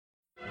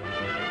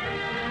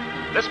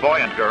This boy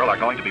and girl are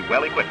going to be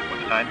well equipped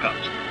when the time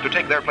comes to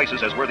take their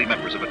places as worthy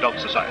members of adult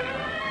society.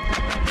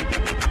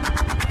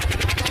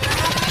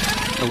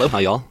 Aloha,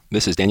 y'all.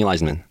 This is Daniel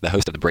Eisenman, the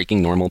host of the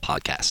Breaking Normal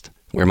podcast,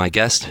 where my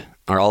guests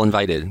are all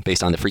invited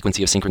based on the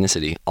frequency of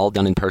synchronicity, all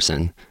done in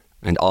person,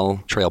 and all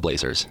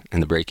trailblazers in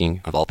the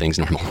breaking of all things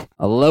normal.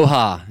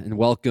 Aloha, and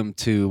welcome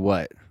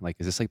to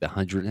is this like the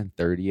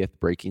 130th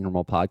Breaking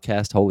Normal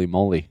podcast? Holy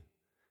moly.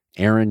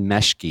 Erin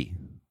Meschke,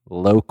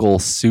 local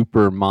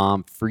super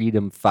mom,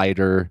 freedom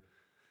fighter.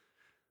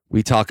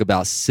 We talk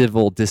about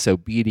civil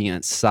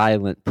disobedience,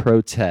 silent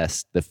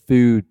protest, the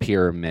food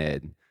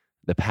pyramid,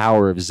 the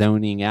power of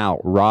zoning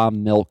out, raw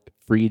milk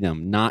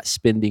freedom, not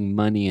spending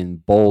money in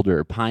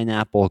Boulder,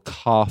 pineapple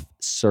cough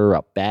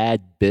syrup,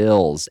 bad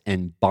bills,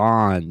 and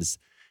bonds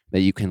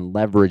that you can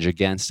leverage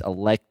against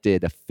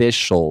elected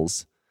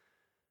officials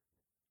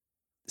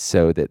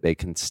so that they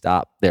can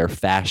stop their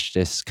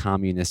fascist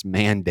communist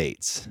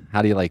mandates.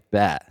 How do you like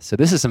that? So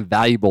this is some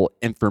valuable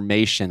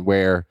information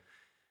where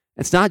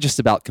it's not just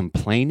about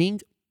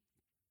complaining,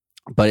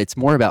 but it's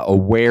more about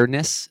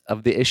awareness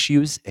of the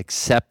issues,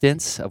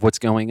 acceptance of what's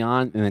going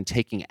on, and then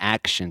taking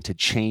action to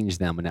change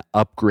them in an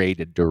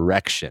upgraded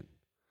direction.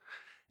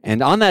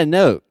 And on that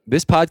note,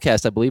 this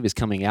podcast, I believe, is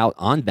coming out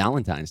on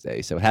Valentine's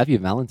Day. So happy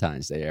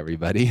Valentine's Day,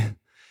 everybody.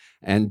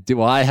 And do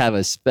I have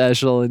a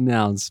special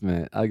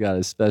announcement? I got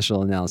a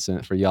special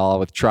announcement for y'all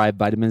with Tribe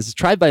Vitamins.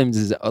 Tribe Vitamins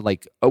is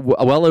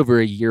well over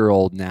a year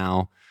old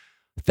now.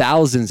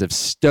 Thousands of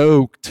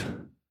stoked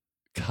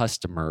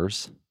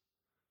customers.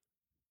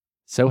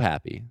 So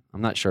happy.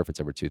 I'm not sure if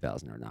it's over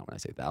 2,000 or not when I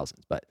say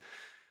thousands, but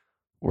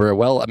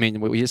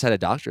we just had a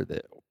doctor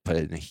that put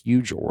in a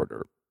huge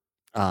order.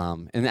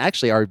 And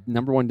actually our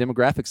number one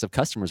demographics of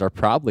customers are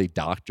probably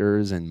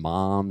doctors and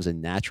moms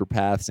and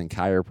naturopaths and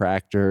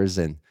chiropractors.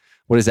 And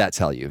what does that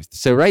tell you?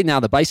 So right now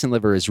the bison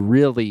liver is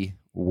really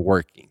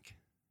working.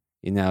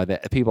 You know,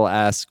 that people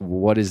ask,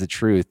 what is the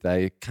truth?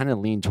 I kind of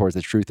lean towards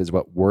the truth is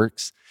what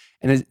works.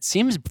 And it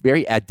seems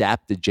very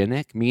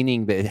adaptogenic,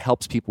 meaning that it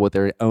helps people with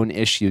their own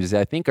issues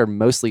that I think are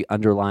mostly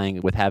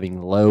underlying with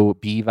having low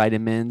B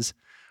vitamins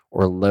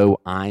or low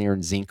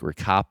iron, zinc, or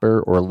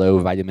copper, or low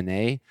vitamin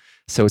A.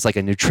 So it's like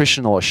a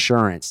nutritional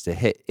assurance to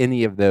hit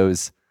any of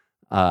those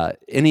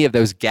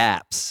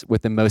gaps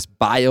with the most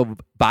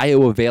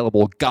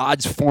bioavailable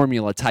God's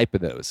formula type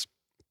of those.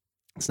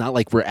 It's not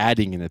like we're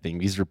adding anything.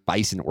 These are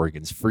bison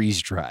organs,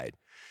 freeze-dried.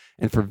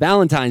 And for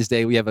Valentine's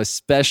Day, we have a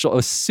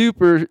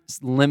super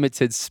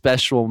limited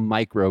special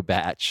micro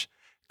batch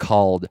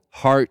called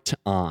Heart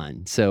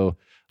On. So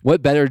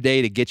what better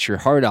day to get your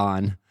heart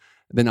on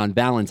than on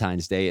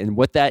Valentine's Day? And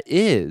what that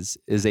is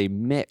a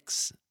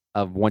mix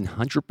of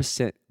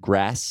 100%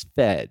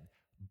 grass-fed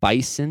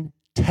bison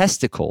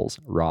testicles,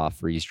 raw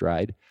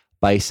freeze-dried,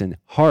 bison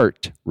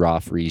heart, raw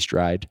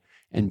freeze-dried,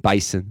 and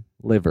bison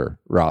liver,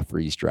 raw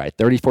freeze-dried.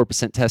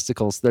 34%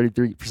 testicles,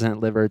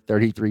 33% liver,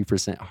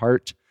 33%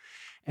 heart.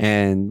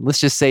 And let's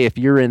just say if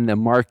you're in the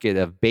market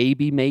of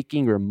baby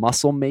making or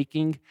muscle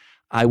making,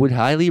 I would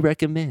highly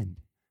recommend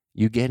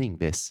you getting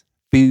this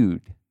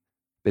food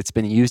that's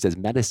been used as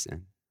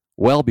medicine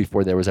well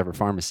before there was ever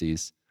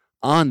pharmacies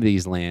on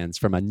these lands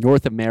from a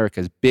North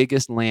America's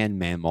biggest land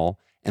mammal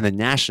and the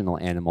national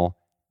animal,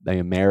 the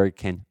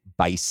American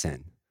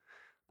bison.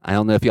 I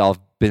don't know if y'all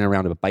have been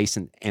around a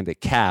bison and a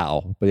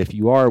cow, but if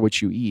you are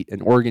what you eat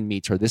and organ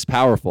meats are this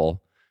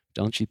powerful,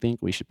 don't you think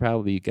we should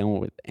probably be going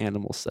with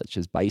animals such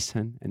as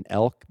bison and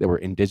elk that were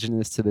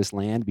indigenous to this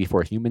land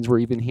before humans were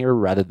even here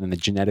rather than the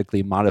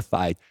genetically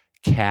modified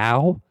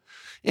cow?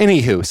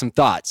 Anywho, some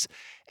thoughts.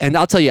 And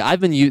I'll tell you,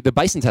 the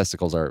bison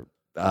testicles are,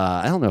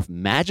 I don't know if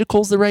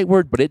magical is the right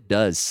word, but it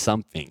does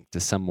something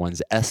to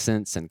someone's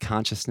essence and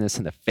consciousness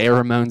and the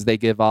pheromones they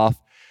give off.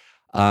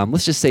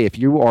 Let's just say if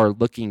you are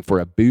looking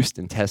for a boost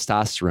in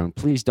testosterone,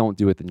 please don't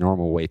do it the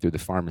normal way through the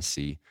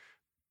pharmacy.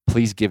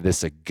 Please give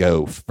this a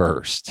go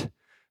first.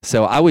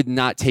 So I would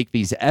not take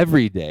these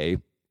every day,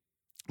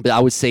 but I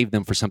would save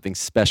them for something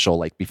special,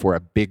 like before a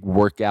big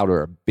workout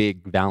or a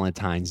big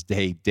Valentine's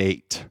Day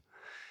date.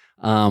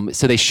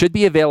 So they should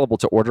be available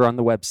to order on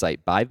the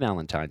website by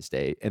Valentine's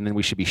Day, and then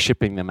we should be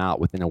shipping them out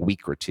within a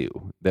week or two.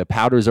 The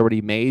powder's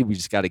already made. We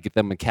just got to get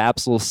them in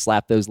capsules,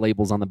 slap those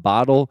labels on the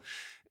bottle,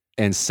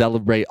 and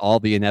celebrate all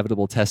the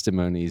inevitable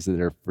testimonies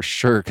that are for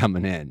sure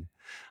coming in.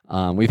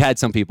 We've had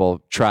some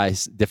people try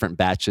different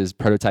batches,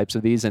 prototypes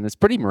of these, and it's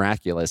pretty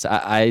miraculous.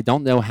 I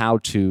don't know how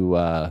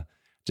to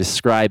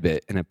describe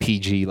it in a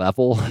PG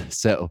level.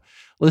 So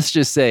let's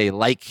just say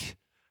like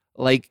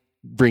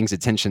brings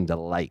attention to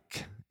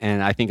like.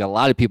 And I think a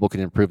lot of people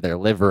can improve their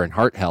liver and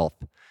heart health.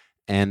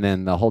 And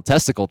then the whole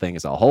testicle thing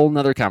is a whole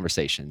nother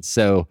conversation.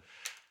 So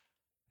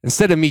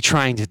instead of me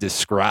trying to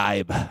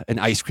describe an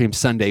ice cream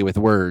sundae with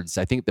words,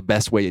 I think the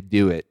best way to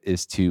do it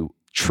is to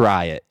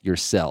try it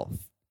yourself.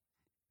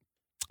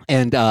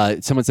 And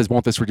someone says,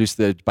 won't this reduce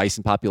the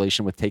bison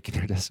population with taking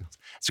their testicles?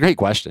 It's a great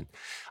question.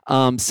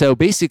 So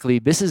basically,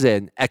 this is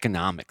an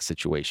economic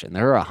situation.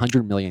 There are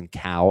 100 million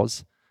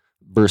cows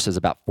versus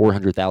about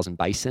 400,000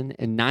 bison.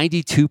 And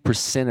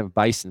 92% of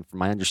bison, from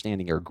my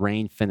understanding, are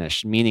grain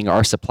finished, meaning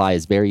our supply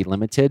is very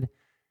limited.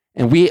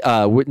 And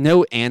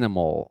no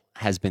animal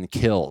has been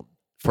killed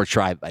for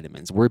Tribe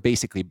Vitamins. We're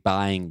basically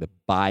buying the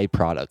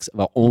byproducts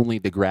of only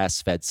the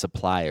grass-fed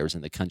suppliers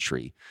in the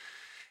country.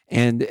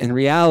 And in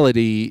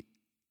reality,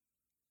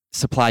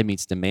 supply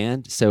meets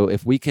demand. So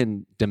if we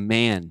can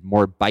demand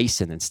more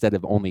bison instead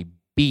of only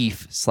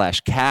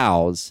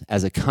beef/cows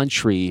as a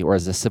country or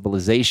as a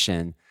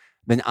civilization,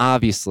 then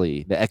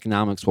obviously the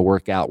economics will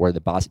work out where the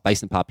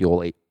bison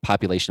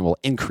population will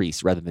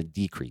increase rather than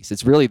decrease.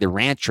 It's really the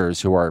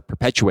ranchers who are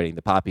perpetuating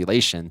the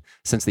population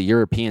since the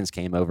Europeans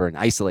came over and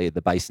isolated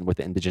the bison with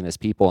the indigenous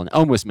people and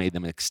almost made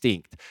them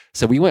extinct.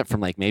 So we went from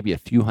like maybe a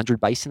few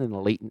hundred bison in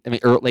the late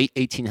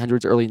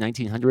 1800s, early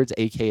 1900s,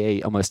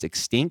 aka almost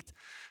extinct,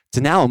 to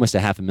now almost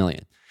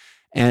 500,000.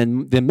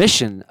 And the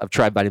mission of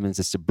Tribe Vitamins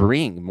is to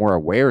bring more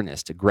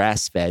awareness to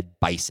grass-fed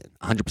bison,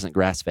 100%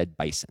 grass-fed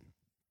bison.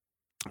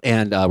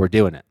 And we're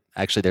doing it.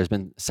 Actually, there's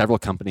been several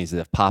companies that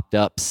have popped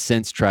up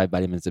since Tribe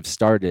Vitamins have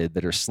started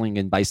that are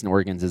slinging bison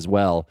organs as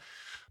well.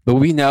 But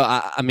we know,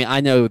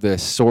 I know the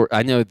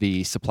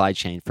supply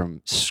chain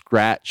from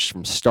scratch,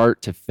 from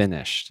start to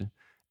finished.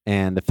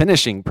 And the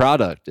finishing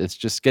product is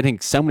just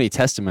getting so many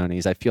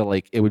testimonies. I feel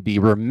like it would be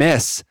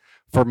remiss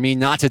for me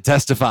not to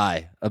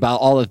testify about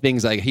all the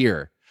things I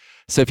hear.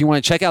 So if you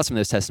want to check out some of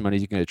those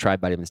testimonies, you can go to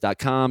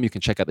tribevitamins.com. You can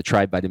check out the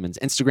Tribe Vitamins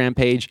Instagram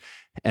page.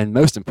 And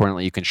most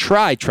importantly, you can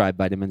try Tribe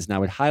Vitamins. And I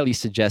would highly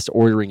suggest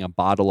ordering a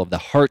bottle of the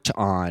Heart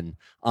on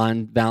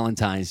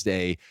Valentine's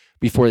Day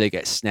before they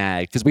get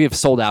snagged. Because we have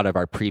sold out of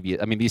our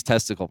previous, these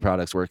testicle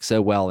products work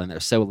so well and they're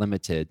so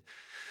limited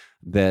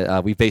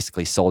that we've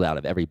basically sold out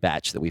of every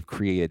batch that we've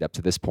created up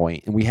to this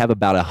point. And we have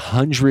about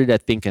 100, I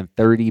think,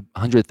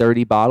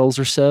 130 bottles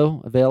or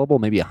so available,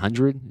 maybe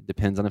 100. It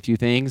depends on a few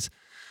things.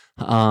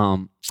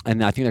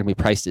 And I think they're going to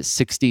be priced at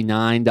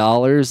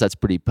 $69. That's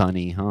pretty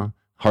punny, huh?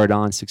 Hard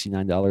on,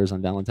 $69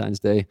 on Valentine's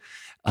Day.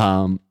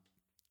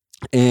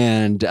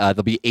 And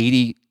there'll be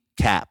 80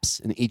 caps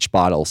in each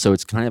bottle. So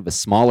it's kind of a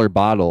smaller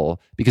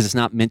bottle because it's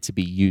not meant to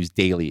be used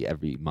daily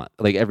every month,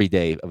 like every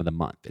day of the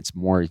month. It's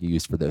more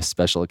used for those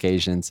special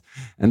occasions.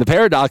 And the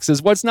paradox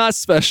is what's not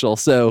special.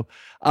 So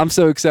I'm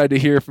so excited to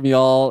hear from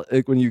y'all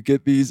when you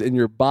get these in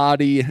your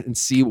body and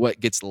see what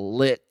gets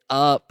lit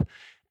up.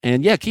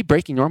 And yeah, keep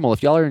breaking normal.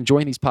 If y'all are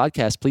enjoying these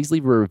podcasts, please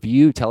leave a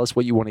review. Tell us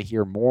what you want to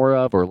hear more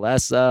of or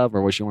less of,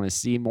 or what you want to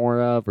see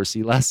more of or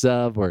see less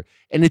of, or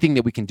anything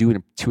that we can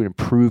do to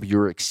improve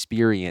your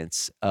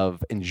experience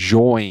of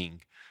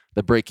enjoying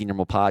the Breaking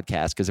Normal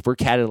podcast. Because if we're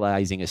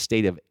catalyzing a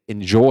state of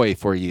enjoy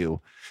for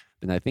you,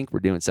 then I think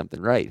we're doing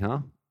something right, huh?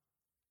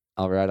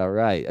 All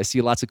right. I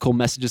see lots of cool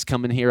messages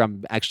coming here.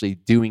 I'm actually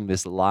doing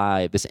this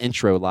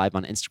intro live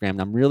on Instagram.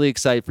 And I'm really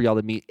excited for y'all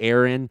to meet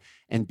Erin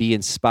and be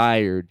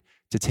inspired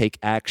to take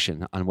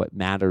action on what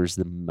matters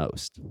the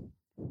most.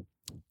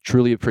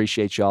 Truly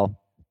appreciate y'all.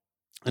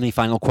 Any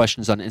final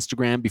questions on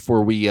Instagram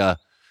before we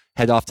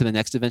head off to the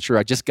next adventure?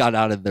 I just got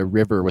out of the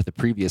river with a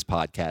previous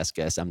podcast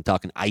guest. I'm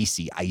talking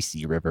icy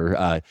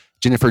river.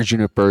 Jennifer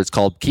Juniper. It's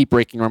called Keep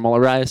Breaking Normal.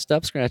 Araya,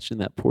 stop scratching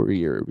that poor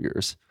ear of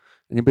yours.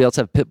 Anybody else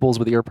have pit bulls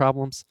with ear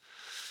problems?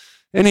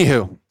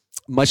 Anywho,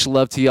 much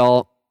love to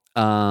y'all.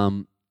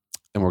 And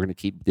we're going to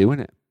keep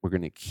doing it. We're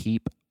going to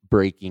keep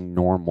breaking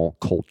normal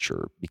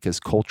culture, because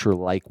culture,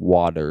 like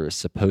water, is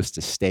supposed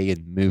to stay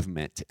in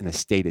movement in a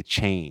state of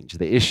change.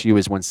 The issue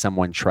is when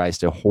someone tries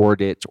to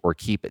hoard it or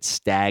keep it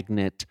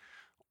stagnant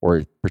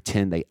or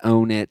pretend they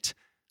own it.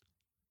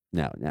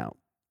 No.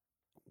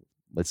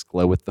 Let's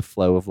glow with the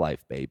flow of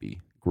life,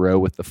 baby. Grow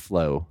with the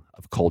flow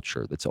of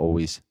culture that's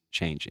always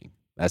changing.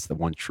 That's the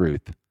one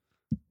truth.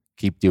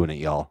 Keep doing it,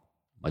 y'all.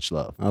 Much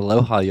love.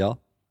 Aloha,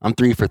 y'all. I'm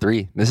 3 for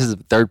 3. This is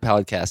the third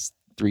podcast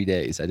 3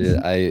 days.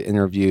 I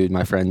interviewed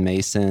my friend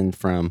Mason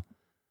from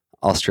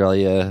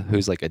Australia,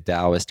 who's like a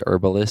Taoist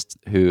herbalist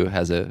who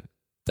has a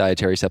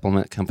dietary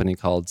supplement company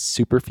called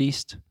Super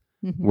Feast,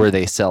 where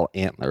they sell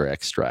antler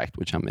extract,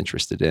 which I'm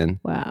interested in.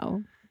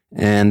 Wow.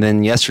 And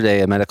then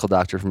yesterday, a medical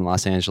doctor from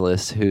Los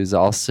Angeles, who's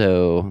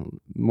also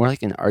more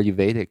like an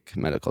Ayurvedic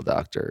medical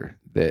doctor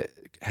that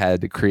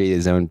had to create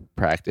his own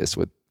practice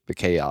with the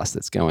chaos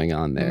that's going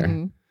on there.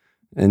 Mm-hmm.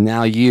 And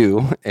now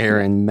you,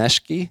 Erin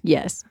Meschke.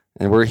 Yes.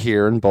 And we're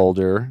here in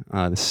Boulder.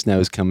 The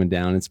snow's coming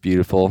down. It's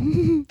beautiful.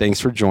 Thanks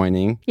for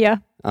joining. Yeah.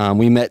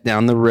 We met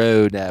down the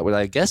road at what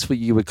I guess what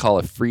you would call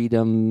a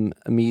freedom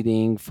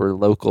meeting for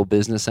local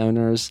business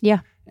owners. Yeah.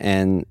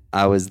 And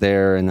I was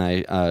there and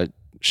I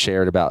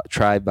shared about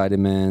Tribe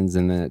Vitamins.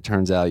 And then it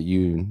turns out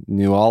you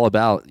knew all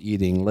about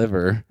eating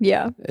liver.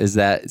 Yeah.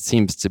 It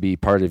seems to be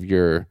part of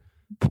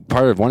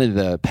one of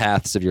the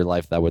paths of your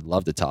life that I would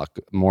love to talk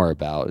more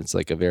about. It's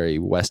like a very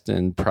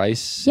Weston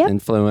Price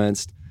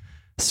influenced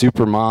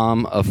super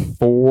mom of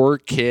 4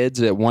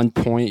 kids. At one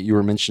point you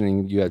were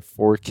mentioning you had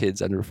 4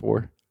 kids under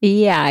 4.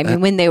 Yeah. I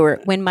mean,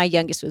 when my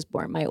youngest was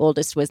born, my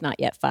oldest was not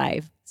yet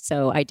 5.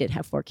 So I did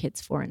have 4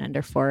 kids, 4 and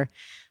under 4.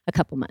 a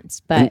couple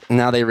months. But and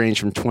now they range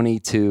from 20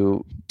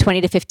 to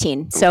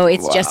 15. So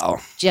it's Wow.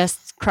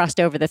 just crossed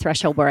over the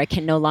threshold where I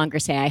can no longer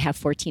say I have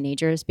 4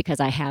 teenagers, because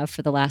I have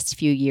for the last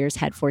few years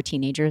had 4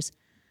 teenagers.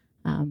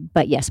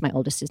 But yes, my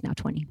oldest is now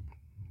 20.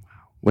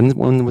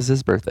 When was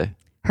his birthday?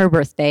 Her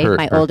birthday, Her-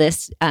 my her-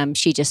 oldest,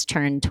 she just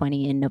turned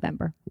 20 in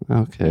November.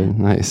 Okay,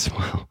 nice.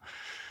 Wow.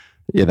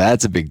 Yeah,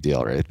 that's a big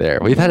deal right there.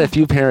 We've had a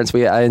few parents.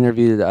 I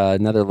interviewed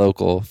another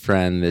local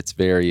friend that's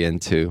very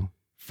into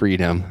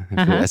freedom.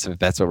 If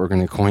that's what we're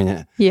going to coin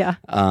it. Yeah.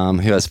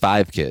 Who has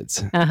 5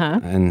 kids, Uh-huh.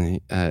 and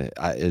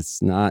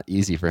it's not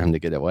easy for him to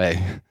get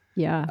away.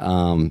 Yeah.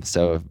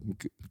 So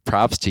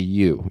props to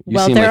you. You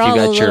Well, seem they're like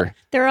you all got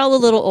they're all a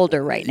little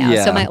older right now.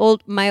 Yeah. So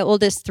my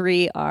oldest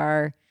 3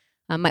 are,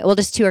 my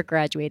oldest 2 are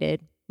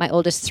graduated. My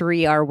oldest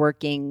 3 are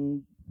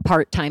working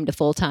part-time to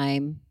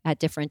full-time at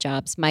different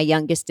jobs. My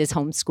youngest is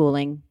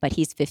homeschooling, but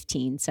he's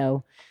 15.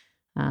 So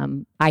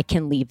I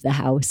can leave the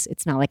house.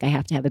 It's not like I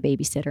have to have a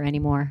babysitter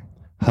anymore.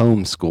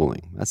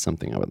 homeschooling. That's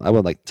something I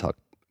would like to talk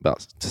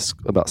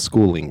about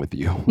schooling with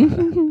you.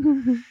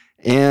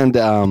 And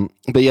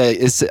but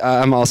yeah,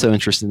 I'm also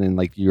interested in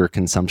like your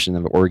consumption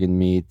of organ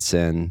meats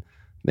and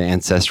the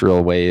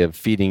ancestral way of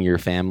feeding your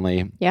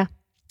family. Yeah.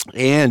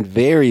 And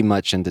very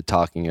much into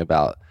talking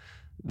about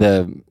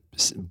the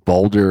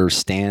Boulder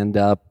stand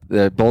up.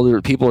 The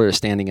Boulder people are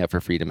standing up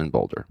for freedom in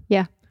Boulder.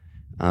 Yeah.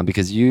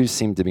 Because you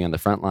seem to be on the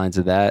front lines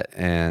of that,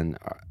 and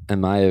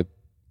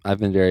I've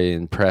been very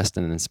impressed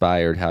and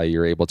inspired how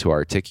you're able to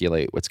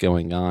articulate what's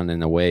going on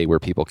in a way where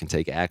people can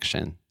take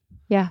action.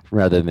 Yeah.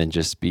 Rather than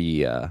just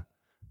be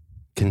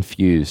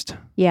confused.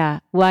 Yeah.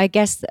 Well, I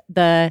guess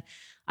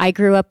I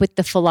grew up with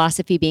the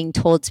philosophy being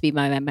told to me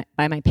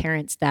by my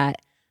parents that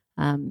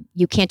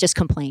you can't just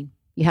complain.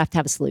 You have to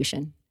have a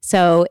solution.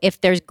 So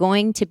if there's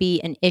going to be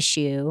an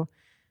issue,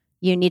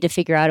 you need to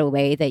figure out a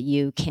way that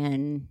you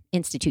can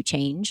institute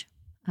change,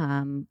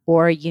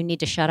 or you need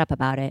to shut up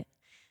about it.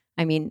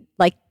 I mean,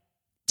 like,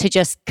 to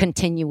just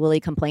continually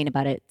complain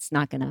about it, it's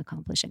not going to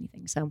accomplish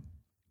anything. So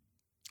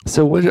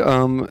what,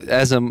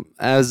 as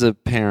a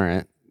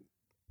parent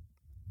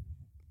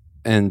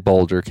in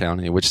Boulder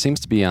County, which seems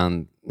to be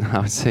on, I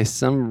would say,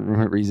 some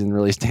reason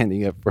really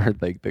standing up for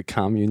like the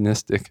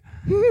communistic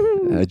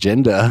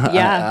agenda.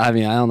 Yeah. I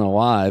mean, I don't know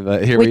why,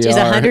 but here Which we is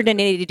are.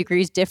 180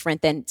 degrees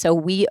different than, so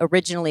we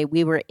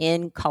were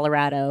in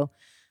Colorado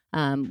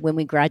when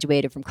we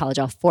graduated from college.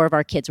 All 4 of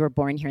our kids were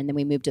born here, and then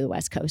we moved to the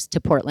West Coast,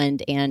 to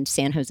Portland and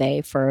San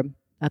Jose for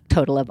a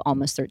total of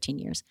almost 13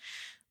 years.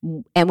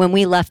 And when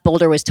we left,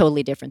 Boulder was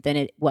totally different than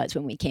it was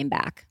when we came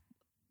back,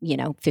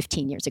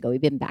 15 years ago.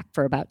 We've been back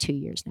for about 2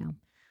 years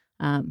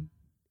now.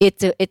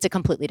 It's a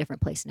completely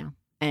different place now.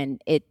 And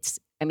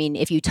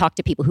if you talk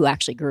to people who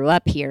actually grew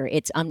up here,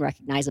 it's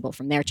unrecognizable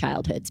from their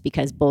childhoods,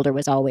 because Boulder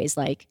was always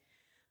like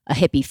a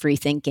hippie, free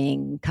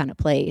thinking kind of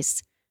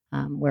place,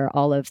 where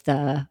all of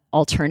the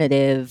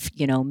alternative,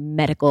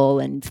 medical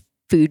and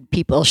food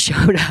people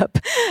showed up,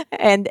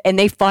 and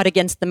they fought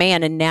against the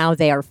man, and now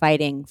they are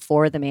fighting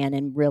for the man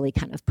and really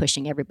kind of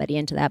pushing everybody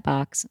into that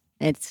box.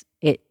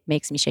 It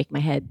makes me shake my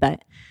head,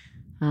 but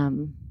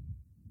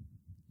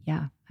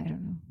yeah, I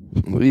don't know.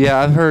 Yeah,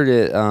 I've heard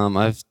it.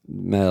 I've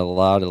met a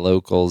lot of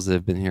locals that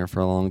have been here for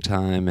a long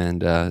time,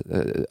 and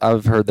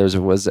I've heard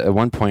there was at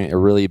one point a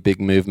really big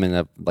movement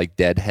of like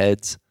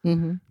deadheads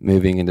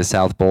moving into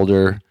South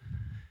Boulder.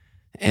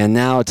 And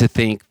now to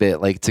think that,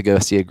 like, to go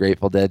see a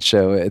Grateful Dead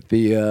show at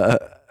the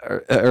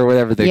or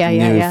whatever the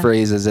new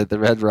phrase is at the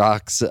Red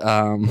Rocks,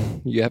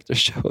 you have to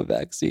show a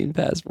vaccine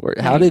passport.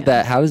 How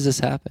does this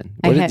happen?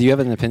 Do you have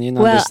an opinion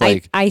on this,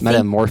 like, I think,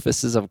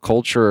 metamorphosis of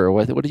culture, or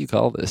what do you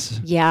call this?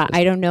 Yeah,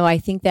 I don't know. I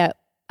think that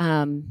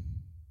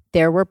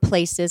there were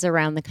places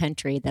around the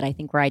country that I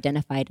think were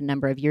identified a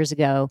number of years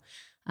ago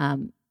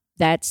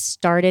that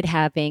started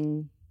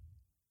having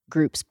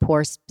groups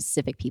pour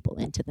specific people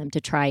into them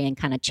to try and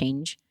kind of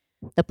change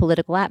the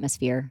political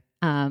atmosphere.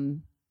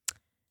 And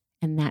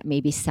that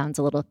maybe sounds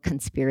a little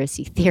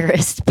conspiracy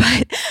theorist,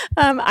 but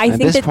I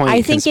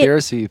think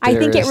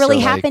it really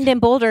happened in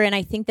Boulder. And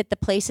I think that the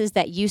places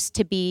that used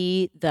to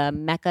be the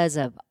meccas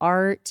of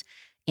art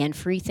and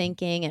free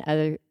thinking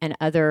and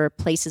other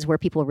places where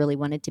people really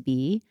wanted to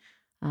be,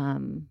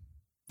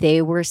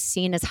 they were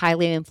seen as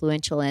highly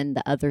influential, in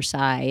the other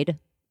side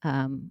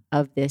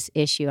of this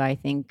issue, I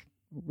think,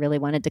 really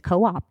wanted to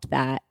co-opt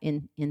that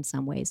in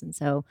some ways. And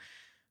so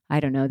I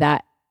don't know,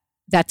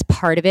 that's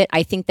part of it.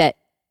 I think that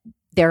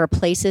there are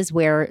places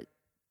where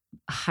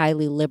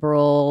highly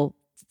liberal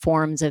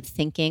forms of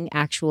thinking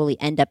actually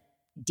end up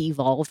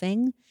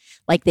devolving.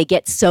 Like, they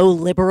get so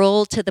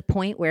liberal to the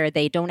point where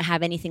they don't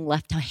have anything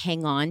left to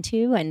hang on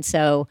to. And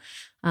so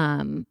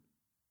then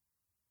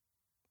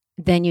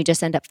you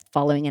just end up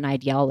following an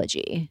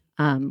ideology,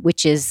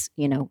 which is,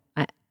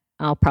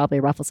 I'll probably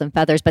ruffle some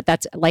feathers, but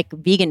that's like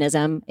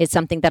veganism is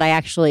something that I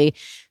actually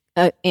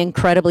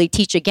incredibly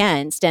teach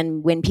against.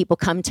 And when people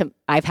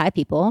I've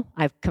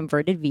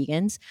converted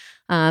vegans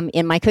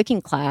in my cooking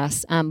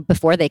class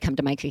before they come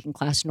to my cooking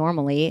class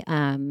normally,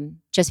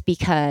 just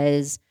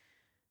because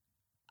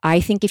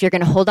I think if you're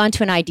going to hold on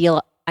to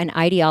an an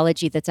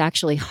ideology that's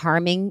actually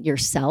harming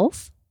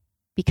yourself,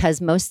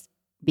 because most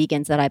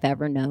vegans that I've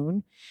ever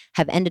known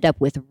have ended up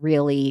with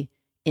really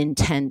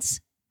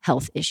intense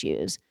health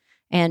issues.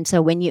 And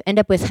so when you end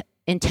up with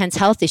intense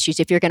health issues,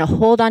 if you're going to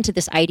hold on to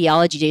this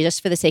ideology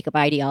just for the sake of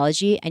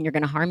ideology and you're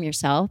going to harm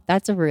yourself,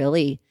 that's a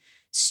really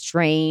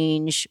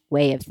strange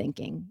way of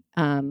thinking.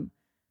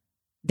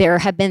 There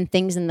have been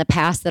things in the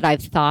past that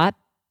I've thought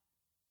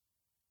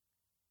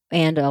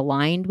and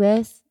aligned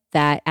with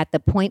that at the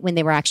point when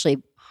they were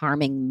actually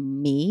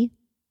harming me,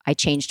 I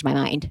changed my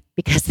mind,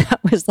 because that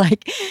was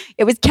like,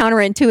 it was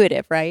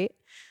counterintuitive, right?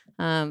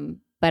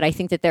 But I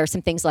think that there are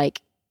some things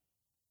like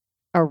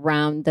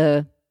around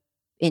the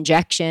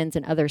injections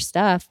and other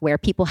stuff where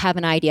people have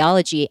an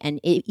ideology, and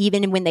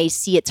even when they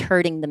see it's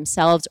hurting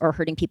themselves or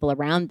hurting people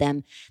around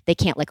them, they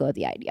can't let go of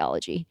the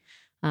ideology.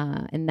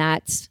 And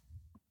that's,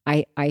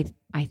 I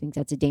think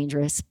that's a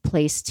dangerous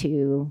place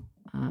to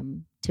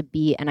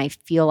be. And I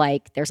feel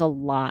like there's a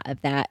lot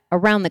of that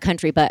around the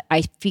country, but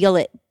I feel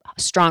it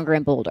stronger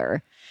in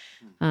Boulder.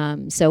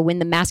 So when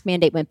the mask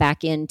mandate went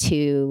back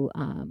into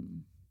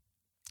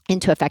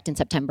effect in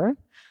September,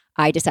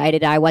 I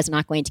decided I was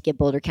not going to give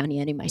Boulder County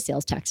any of my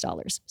sales tax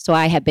dollars. So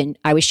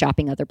I was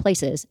shopping other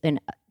places, and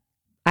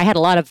I had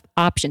a lot of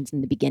options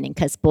in the beginning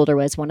because Boulder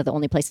was one of the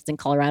only places in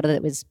Colorado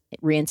that was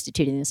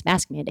reinstituting this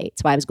mask mandate.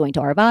 So I was going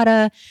to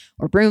Arvada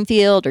or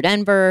Broomfield or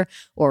Denver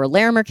or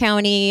Larimer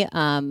County,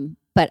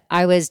 but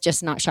I was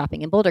just not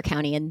shopping in Boulder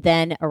County. And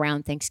then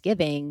around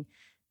Thanksgiving,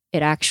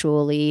 it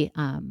actually,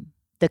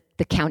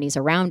 the counties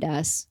around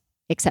us,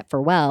 except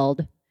for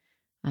Weld,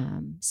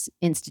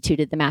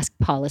 instituted the mask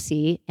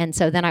policy. And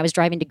so then I was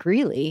driving to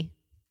Greeley,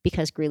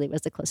 because Greeley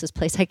was the closest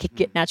place I could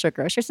get natural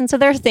grocers. And so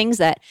there are things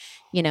that,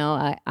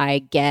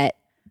 I get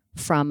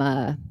from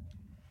I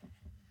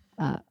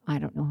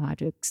don't know how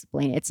to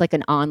explain it. It's like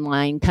an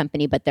online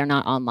company, but they're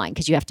not online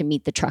because you have to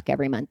meet the truck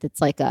every month.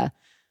 It's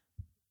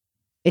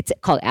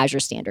called Azure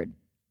Standard.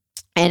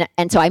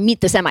 And so I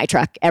meet the semi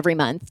truck every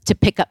month to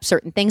pick up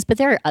certain things, but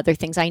there are other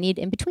things I need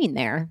in between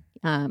there.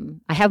 I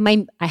have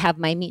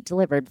my meat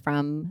delivered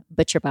from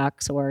Butcher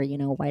Box or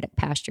White Oak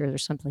Pastures or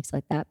someplace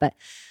like that, but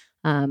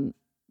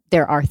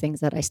there are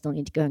things that I still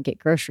need to go and get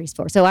groceries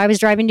for. So I was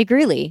driving to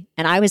Greeley,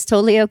 and I was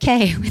totally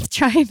okay with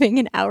driving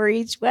an hour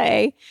each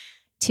way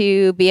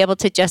to be able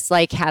to just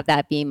like have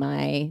that be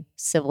my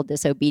civil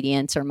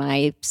disobedience or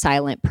my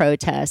silent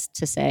protest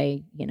to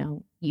say,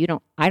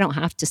 I don't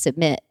have to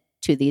submit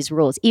to these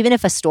rules. Even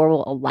if a store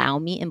will allow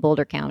me in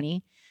Boulder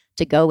County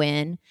to go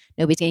in,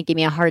 nobody's going to give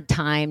me a hard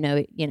time.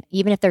 No,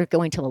 even if they're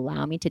going to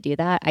allow me to do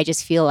that, I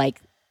just feel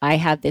like I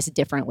have this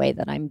different way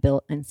that I'm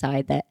built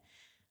inside that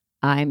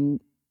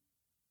I'm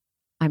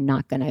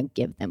not going to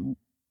give them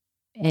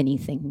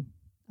anything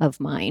of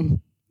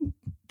mine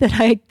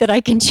that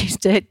I can choose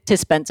to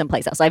spend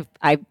someplace else.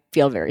 I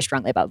feel very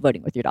strongly about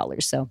voting with your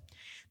dollars. So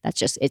that's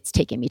just, it's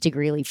taken me to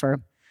Greeley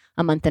for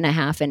a month and a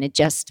half, and it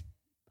just,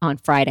 on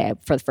Friday,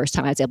 for the first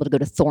time, I was able to go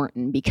to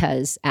Thornton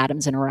because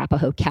Adams and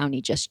Arapahoe County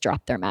just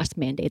dropped their mask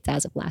mandates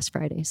as of last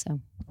Friday.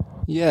 So,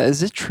 yeah,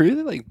 is it true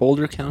that like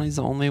Boulder County is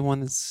the only one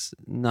that's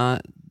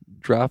not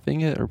dropping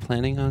it or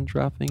planning on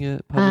dropping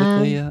it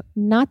publicly yet?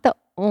 Not the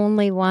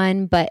only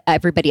one, but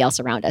everybody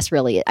else around us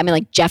really. I mean,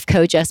 like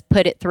Jeffco just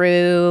put it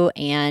through,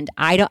 and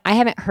I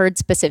haven't heard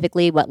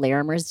specifically what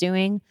Larimer's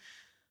doing.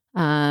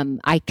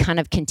 I kind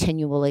of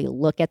continually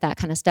look at that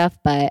kind of stuff,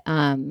 but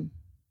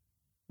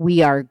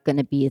we are going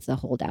to be the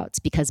holdouts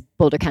because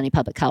Boulder County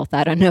Public Health,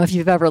 I don't know if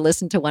you've ever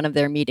listened to one of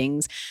their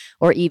meetings,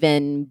 or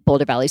even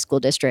Boulder Valley School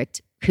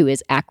District, who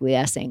is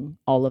acquiescing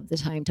all of the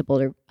time to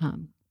Boulder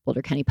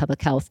County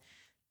Public Health.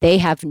 They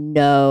have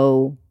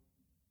no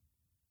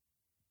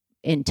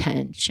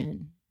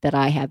intention that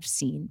I have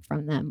seen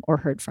from them or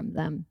heard from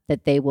them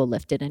that they will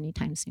lift it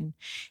anytime soon.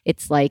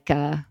 It's like,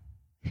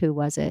 who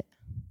was it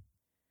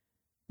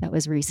that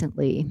was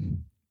recently?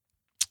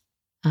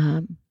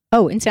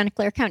 In Santa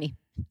Clara County.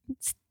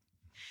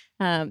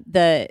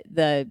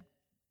 The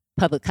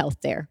public health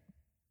there,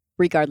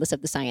 regardless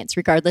of the science,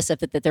 regardless of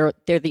that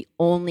they're the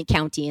only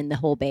county in the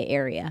whole Bay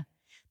Area,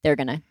 they're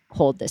going to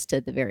hold this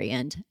to the very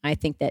end. I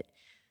think that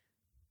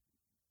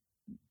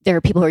there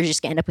are people who are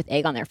just going to end up with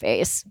egg on their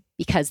face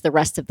because the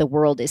rest of the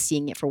world is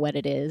seeing it for what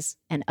it is,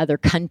 and other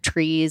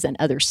countries and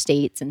other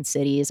states and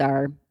cities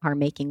are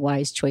making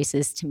wise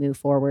choices to move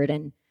forward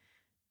and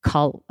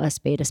call a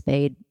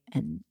spade,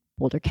 and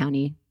Boulder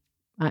County.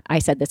 I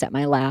said this at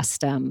my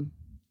last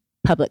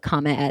public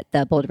comment at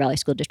the Boulder Valley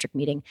School District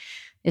meeting,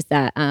 is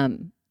that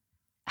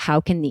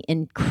how can the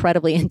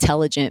incredibly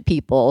intelligent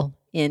people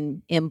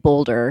in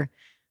Boulder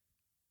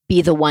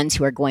be the ones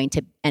who are going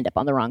to end up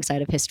on the wrong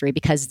side of history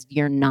because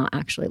you're not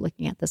actually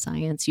looking at the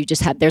science. You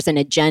just there's an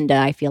agenda,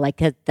 I feel like,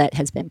 that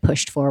has been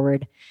pushed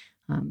forward,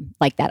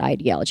 like that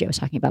ideology I was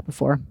talking about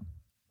before.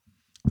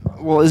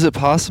 Well, is it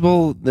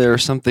possible they're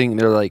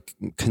like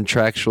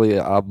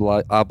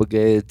contractually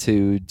obligated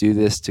to do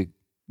this to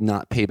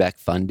not pay back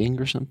funding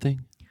or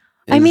something?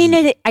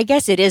 I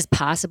guess it is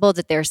possible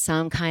that there's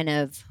some kind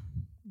of,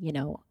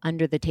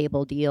 under the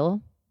table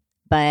deal,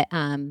 but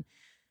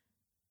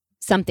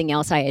something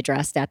else I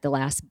addressed at the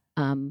last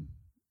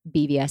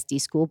BVSD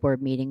school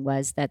board meeting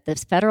was that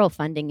this federal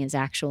funding is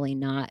actually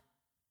not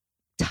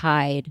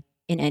tied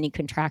in any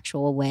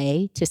contractual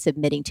way to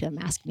submitting to a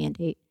mask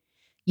mandate.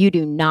 You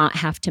do not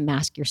have to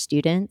mask your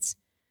students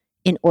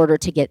in order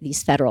to get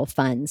these federal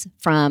funds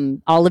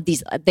from all of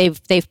these.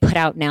 They've put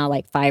out now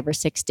like 5 or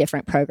 6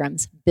 different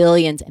programs,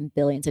 billions and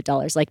billions of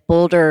dollars. Like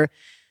Boulder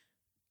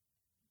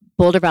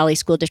Valley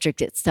School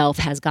District itself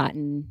has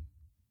gotten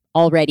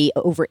already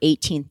over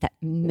 $18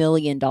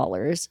 million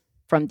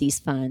from these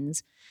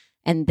funds.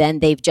 And then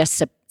they've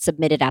just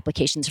submitted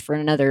applications for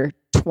another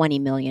 $20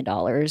 million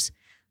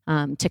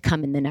to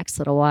come in the next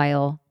little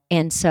while.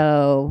 And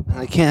so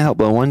I can't help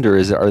but wonder: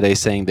 are they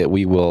saying that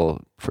we will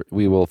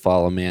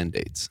follow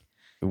mandates?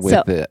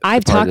 So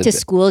I've talked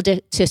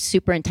to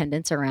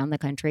superintendents around the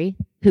country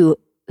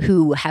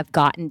who have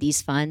gotten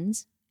these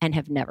funds and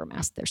have never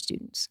masked their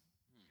students.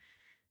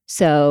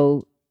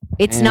 So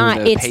it's and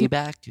not. It's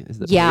payback.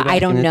 I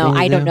don't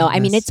know. I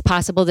mean, it's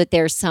possible that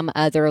there's some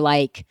other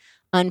like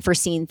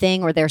unforeseen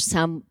thing, or there's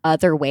some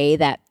other way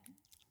that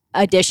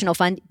additional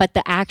fund. But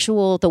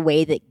the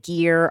way that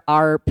GEAR,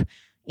 ARP,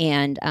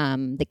 and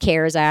the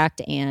CARES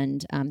Act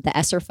and the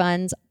ESSER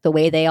funds, the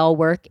way they all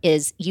work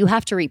is you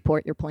have to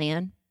report your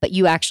plan, but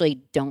you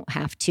actually don't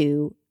have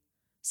to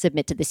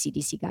submit to the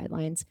CDC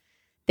guidelines.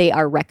 They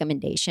are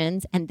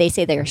recommendations, and they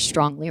say they are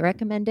strongly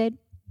recommended,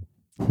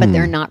 but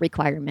they're not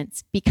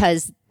requirements.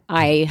 Because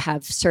I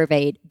have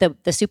surveyed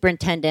the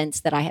superintendents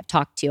that I have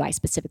talked to, I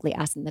specifically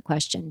asked them the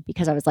question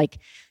because I was like,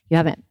 you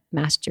haven't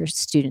masked your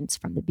students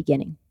from the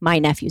beginning. My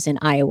nephew's in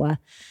Iowa.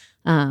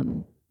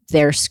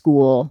 Their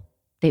school,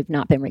 they've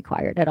not been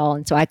required at all.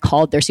 And so I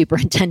called their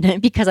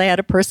superintendent because I had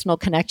a personal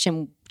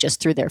connection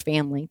just through their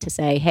family to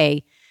say,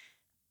 hey,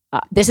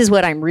 this is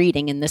what I'm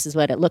reading and this is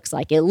what it looks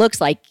like. It looks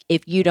like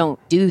if you don't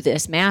do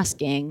this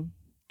masking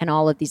and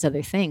all of these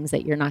other things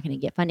that you're not going to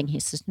get funding. He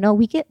says, no,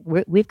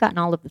 we've gotten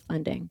all of the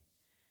funding,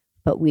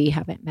 but we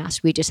haven't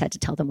masked. We just had to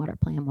tell them what our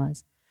plan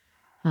was.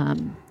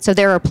 So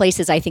there are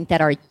places I think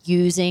that are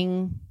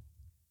using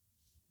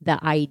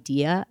the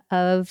idea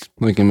of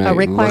like it might a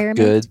requirement.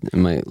 Look good. It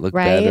might look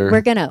right.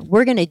 better.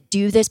 We're gonna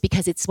do this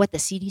because it's what the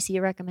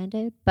CDC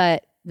recommended,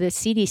 but the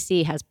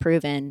CDC has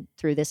proven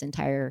through this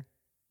entire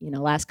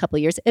last couple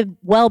of years,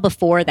 well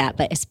before that,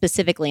 but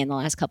specifically in the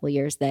last couple of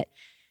years, that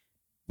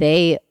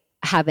they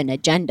have an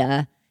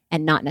agenda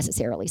and not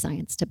necessarily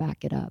science to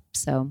back it up.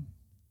 So.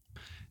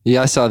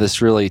 Yeah, I saw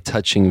this really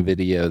touching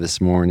video this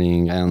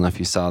morning. I don't know if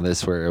you saw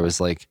this, where it was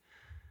like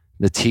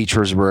the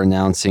teachers were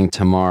announcing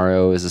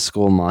tomorrow as a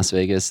school in Las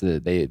Vegas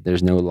that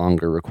there's no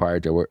longer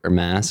required to wear a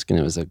mask, and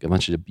it was like a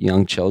bunch of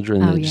young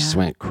children that just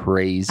went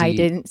crazy. I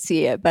didn't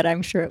see it, but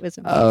I'm sure it was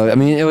amazing. I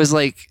mean, it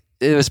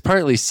was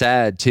partly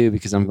sad too,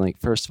 because I'm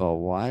like, first of all,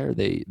 why are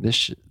they? This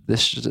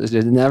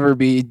should never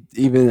be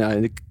even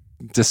a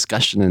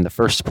discussion in the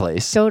first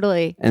place.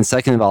 Totally. And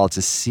second of all,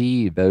 to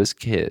see those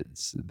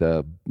kids,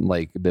 the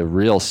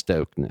real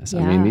stokedness.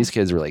 Yeah. I mean, these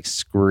kids were like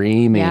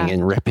screaming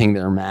and ripping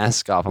their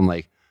mask off. I'm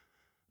like,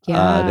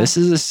 this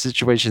is a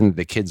situation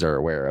the kids are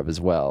aware of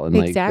as well. And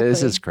like,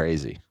 this is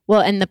crazy.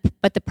 Well,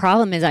 but the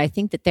problem is, I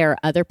think that there are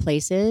other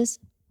places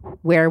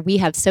where we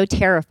have so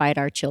terrified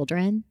our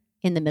children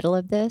in the middle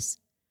of this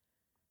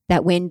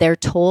that when they're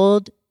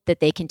told that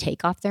they can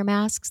take off their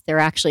masks, they're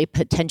actually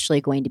potentially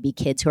going to be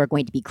kids who are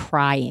going to be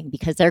crying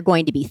because they're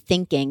going to be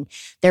thinking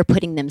they're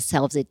putting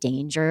themselves at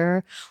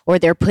danger, or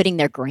they're putting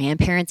their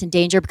grandparents in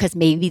danger because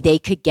maybe they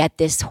could get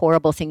this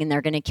horrible thing and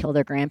they're going to kill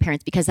their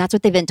grandparents, because that's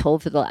what they've been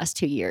told for the last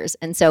 2 years.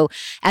 And so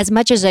as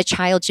much as a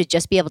child should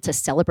just be able to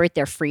celebrate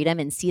their freedom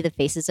and see the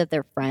faces of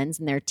their friends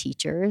and their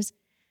teachers,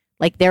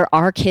 like there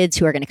are kids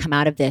who are going to come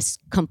out of this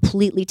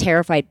completely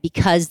terrified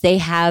because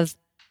they've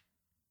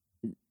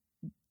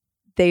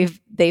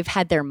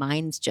had their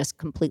minds just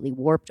completely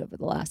warped over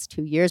the last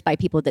 2 years by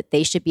people that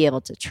they should be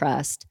able to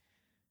trust,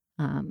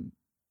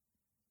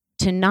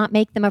 to not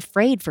make them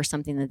afraid for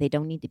something that they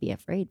don't need to be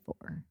afraid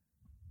for.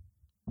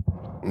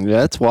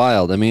 That's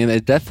wild. I mean,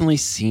 it definitely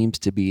seems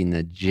to be an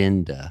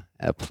agenda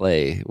at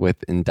play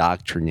with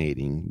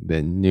indoctrinating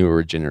the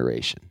newer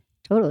generation.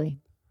 Totally.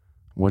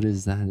 What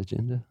is that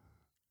agenda?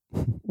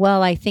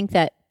 Well, I think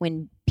that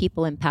when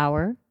people in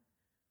power,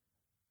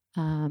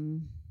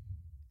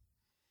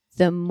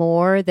 the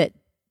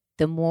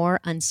more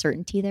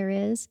uncertainty there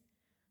is,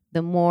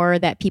 the more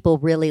that people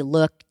really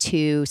look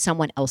to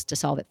someone else to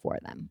solve it for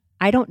them.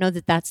 I don't know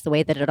that that's the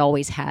way that it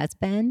always has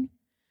been,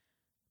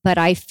 but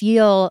I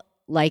feel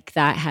like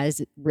that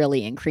has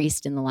really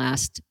increased in the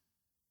last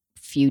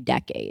few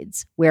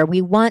decades, where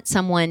we want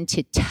someone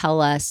to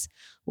tell us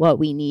what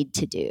we need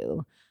to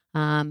do,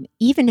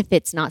 even if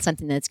it's not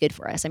something that's good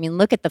for us. I mean,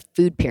 look at the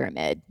food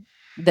pyramid.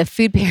 The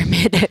food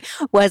pyramid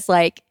was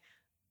like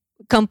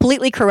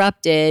completely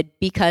corrupted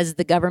because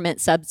the government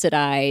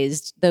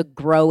subsidized the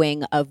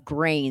growing of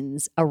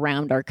grains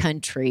around our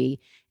country.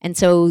 And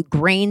so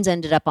grains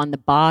ended up on the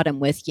bottom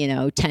with,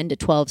 10 to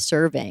 12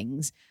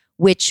 servings,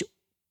 which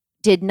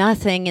did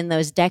nothing in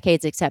those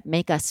decades except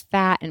make us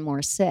fat and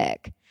more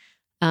sick.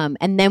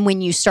 And then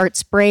when you start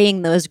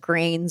spraying those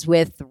grains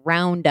with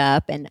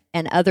Roundup and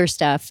other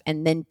stuff,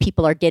 and then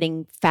people are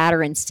getting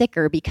fatter and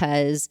sicker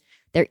because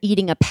they're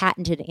eating a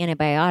patented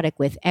antibiotic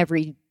with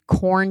every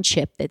corn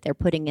chip that they're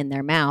putting in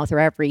their mouth or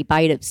every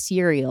bite of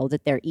cereal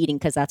that they're eating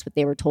because that's what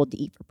they were told to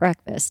eat for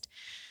breakfast.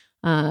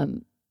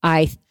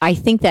 I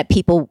think that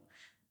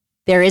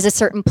there is a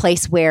certain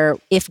place where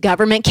if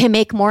government can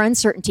make more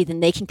uncertainty,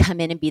 then they can come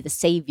in and be the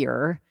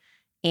savior.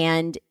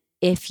 And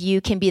if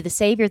you can be the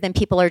savior, then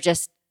people are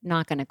just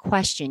not going to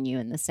question you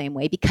in the same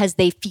way because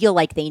they feel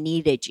like they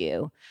needed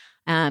you.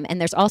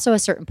 And there's also a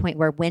certain point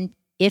where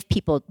if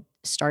people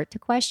start to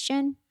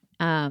question,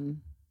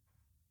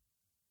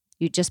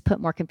 you just put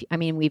more I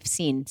mean, we've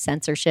seen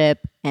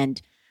censorship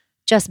and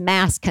just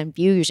mass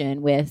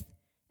confusion with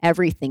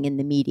everything in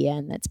the media,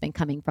 and that's been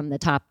coming from the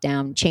top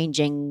down,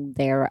 changing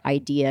their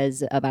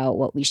ideas about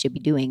what we should be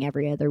doing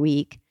every other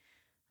week.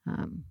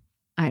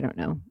 I don't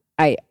know.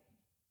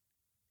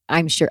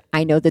 I'm sure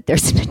I know that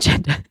there's an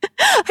agenda.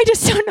 I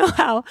just don't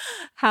know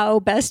how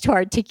best to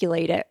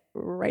articulate it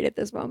right at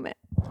this moment.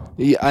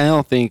 Yeah, I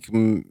don't think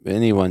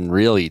anyone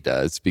really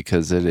does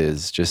because it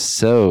is just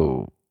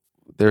so.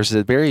 There's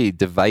a very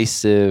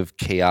divisive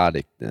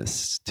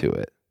chaoticness to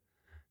it.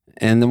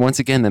 And then once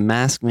again, the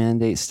mask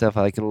mandate stuff,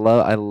 I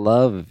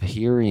love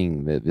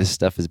hearing that this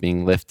stuff is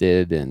being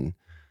lifted and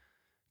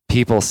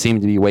people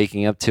seem to be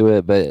waking up to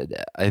it. But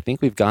I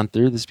think we've gone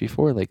through this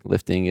before, like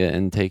lifting it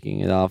and taking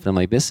it off. And I'm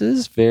like, this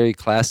is very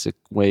classic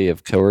way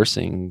of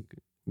coercing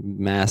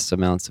mass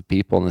amounts of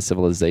people in the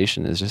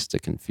civilization is just to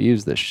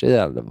confuse the shit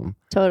out of them.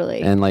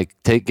 Totally. And like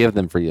give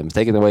them freedom,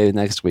 take it away the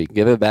next week,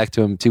 give it back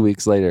to them 2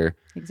 weeks later.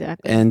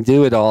 Exactly. And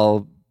do it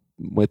all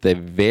with a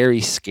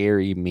very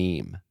scary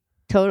meme.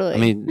 Totally. I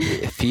mean,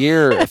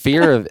 fear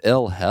of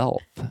ill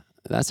health.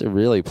 That's what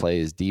really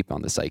plays deep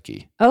on the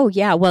psyche. Oh,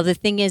 yeah. Well, the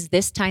thing is,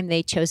 this time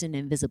they chose an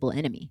invisible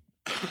enemy,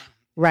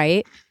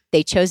 right?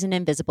 They chose an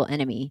invisible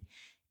enemy.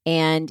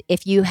 And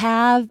if you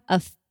have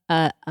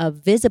a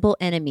visible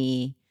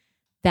enemy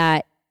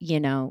that,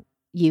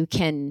 you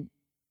can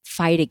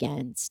fight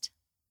against,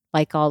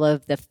 like all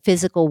of the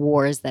physical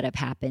wars that have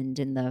happened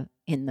in the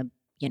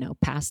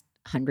past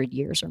 100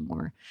 years or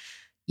more.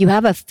 You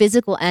have a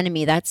physical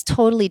enemy that's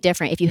totally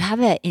different. If you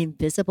have an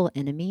invisible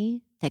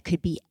enemy that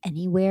could be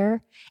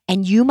anywhere,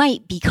 and you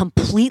might be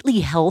completely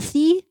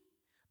healthy,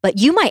 but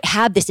you might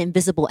have this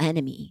invisible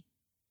enemy.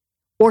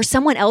 Or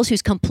someone else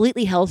who's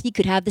completely healthy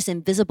could have this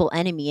invisible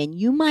enemy, and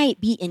you might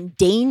be in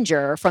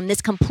danger from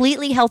this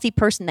completely healthy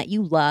person that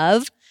you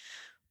love.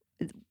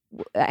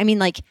 I mean,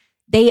 like,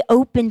 they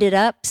opened it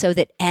up so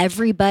that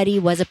everybody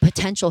was a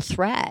potential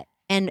threat.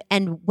 And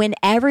when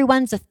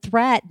everyone's a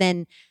threat,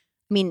 then,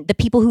 I mean, the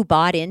people who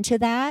bought into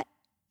that,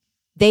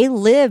 they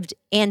lived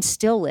and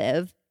still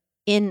live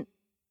in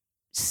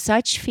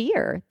such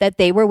fear that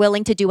they were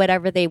willing to do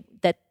whatever that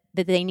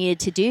they needed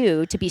to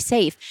do to be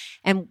safe.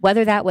 And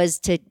whether that was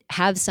to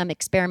have some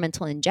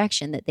experimental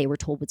injection that they were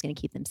told was going to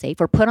keep them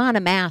safe, or put on a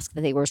mask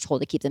that they were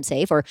told to keep them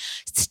safe, or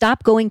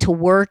stop going to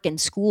work and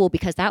school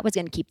because that was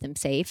going to keep them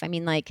safe. I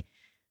mean, like,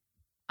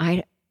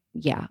 I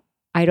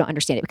don't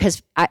understand it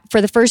because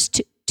for the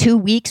first 2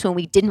 weeks when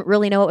we didn't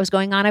really know what was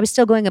going on, I was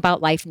still going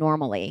about life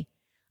normally.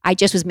 I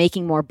just was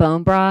making more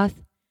bone broth.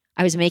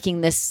 I was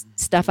making this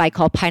stuff I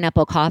call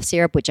pineapple cough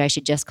syrup, which I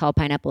should just call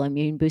pineapple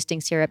immune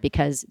boosting syrup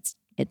because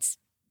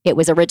it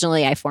was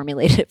originally, I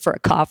formulated it for a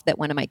cough that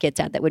one of my kids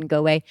had that wouldn't go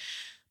away.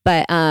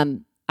 But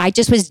I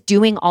just was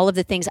doing all of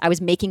the things. I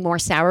was making more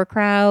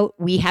sauerkraut.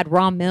 We had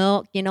raw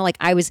milk, like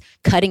I was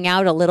cutting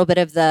out a little bit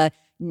of the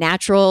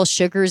natural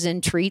sugars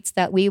and treats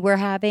that we were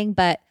having.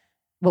 But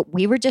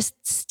we were just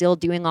still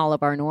doing all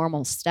of our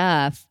normal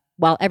stuff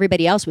while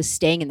everybody else was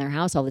staying in their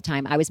house all the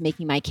time. I was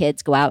making my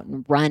kids go out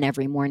and run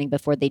every morning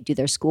before they do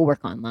their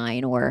schoolwork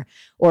online, or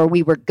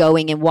we were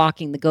going and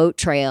walking the goat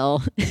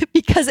trail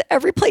because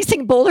every place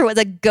in Boulder was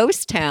a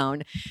ghost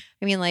town.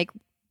 I mean, like,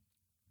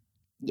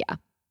 yeah.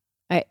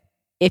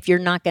 If you're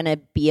not going to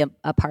be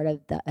a part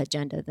of the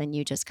agenda, then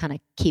you just kind of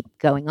keep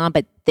going on.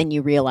 But then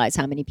you realize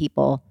how many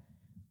people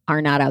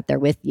are not out there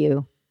with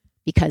you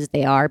because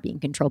they are being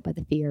controlled by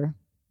the fear.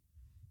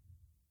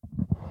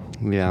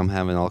 Yeah, I'm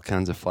having all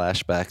kinds of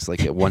flashbacks,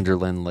 like at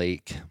Wonderland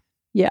Lake.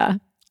 Yeah.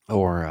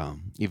 Or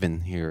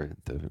even here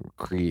at the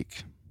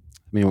creek.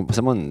 I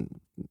mean,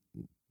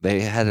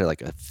 they had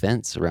like a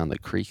fence around the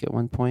creek at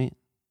one point,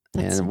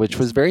 which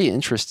was very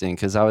interesting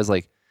because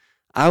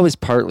I was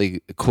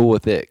partly cool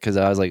with it because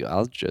I was like,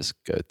 I'll just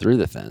go through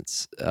the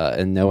fence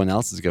and no one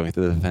else is going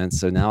through the fence.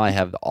 So now I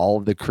have all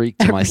of the creek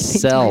to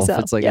myself.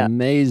 It's like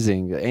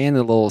amazing and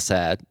a little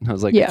sad. I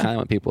was like, I kind of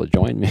want people to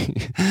join me.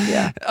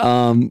 Yeah.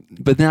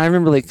 But then I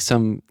remember like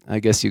some, I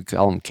guess you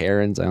call them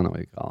Karens. I don't know what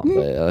you call them,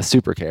 but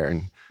super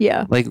Karen.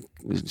 Yeah. Like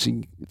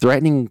she was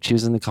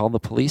going to call the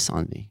police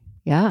on me.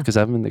 Yeah. Because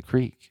I'm in the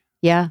creek.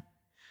 Yeah.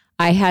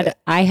 I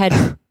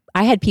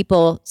had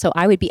people, so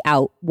I would be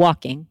out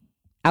walking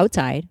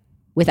outside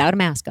without a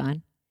mask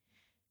on,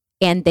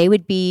 and they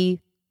would be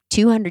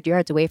 200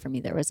 yards away from me.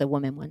 There was a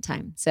woman one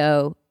time.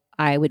 So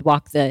I would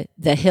walk the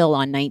hill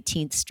on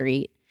 19th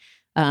Street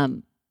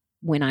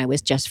when I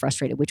was just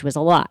frustrated, which was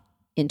a lot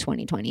in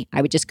 2020.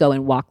 I would just go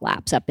and walk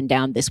laps up and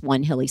down this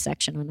one hilly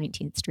section on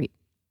 19th Street.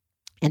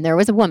 And there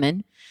was a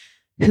woman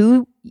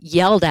who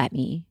yelled at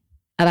me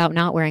about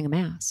not wearing a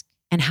mask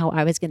and how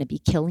I was going to be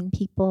killing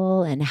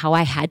people and how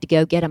I had to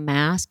go get a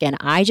mask. And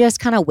I just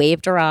kind of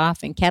waved her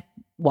off and kept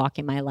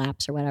walking my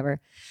laps or whatever.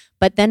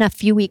 But then a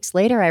few weeks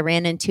later, I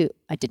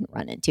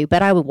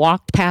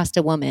walked past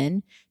a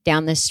woman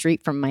down the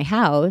street from my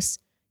house,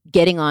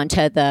 getting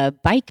onto the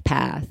bike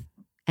path.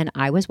 And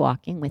I was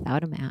walking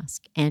without a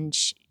mask. And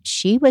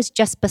she was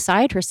just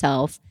beside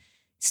herself,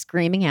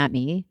 screaming at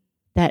me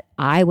that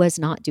I was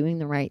not doing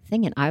the right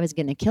thing and I was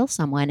going to kill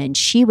someone. And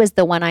she was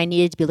the one I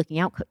needed to be looking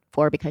out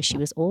for because she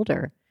was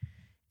older.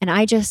 And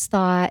I just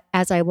thought,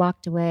 as I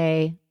walked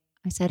away,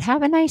 I said,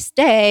 have a nice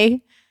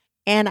day.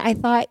 And I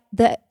thought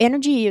the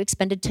energy you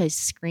expended to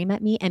scream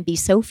at me and be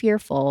so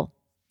fearful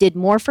did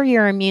more for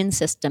your immune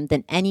system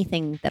than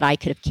anything that I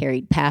could have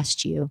carried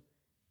past you.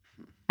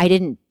 I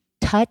didn't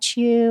touch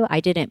you. I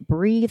didn't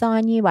breathe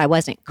on you. I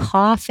wasn't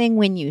coughing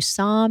when you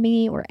saw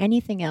me or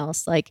anything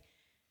else. Like,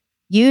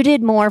 you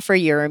did more for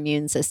your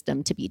immune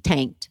system to be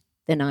tanked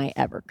than I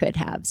ever could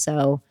have.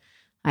 So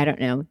I don't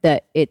know,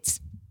 that it's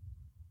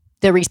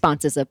the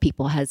responses of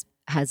people has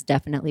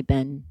definitely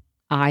been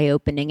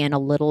eye-opening and a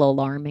little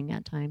alarming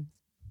at times.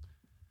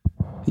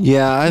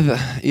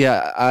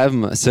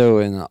 I'm so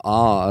in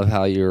awe of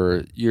how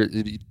you're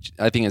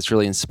I think it's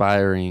really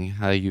inspiring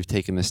how you've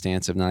taken the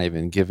stance of not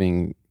even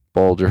giving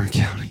Boulder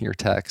County your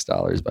tax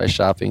dollars by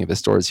shopping at the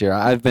stores here.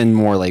 I've been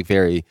more like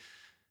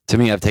to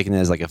me, I've taken it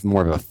as like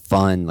more of a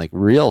fun, like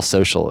real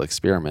social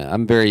experiment.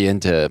 I'm very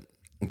into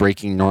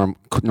breaking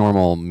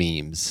normal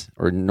memes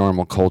or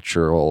normal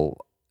cultural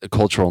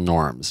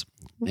norms.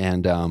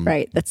 And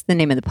right, that's the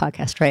name of the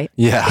podcast, right?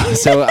 Yeah.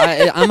 So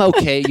I'm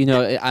okay.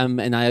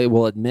 And I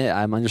will admit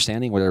I'm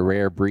understanding what a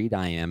rare breed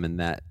I am in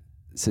that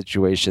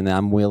situation. That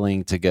I'm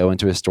willing to go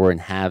into a store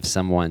and have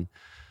someone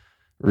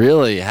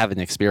really have an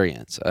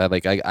experience.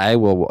 I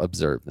will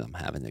observe them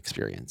have an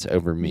experience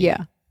over me.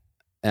 Yeah.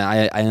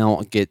 And I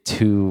don't get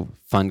too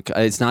fun.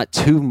 It's not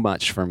too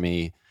much for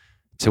me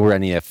to where I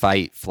need to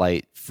fight,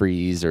 flight,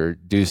 freeze, or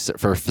do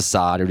for a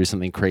facade or do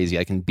something crazy.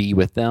 I can be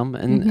with them.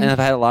 And I've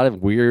had a lot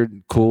of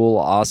weird, cool,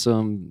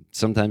 awesome,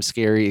 sometimes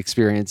scary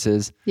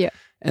experiences. Yeah.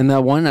 And the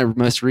one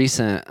most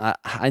recent,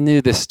 I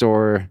knew this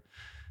store,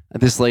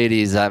 this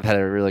lady's, I've had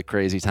a really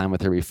crazy time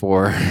with her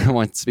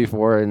once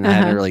before, and I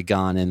haven't really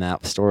gone in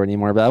that store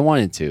anymore, but I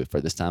wanted to for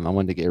this time. I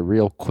wanted to get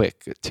real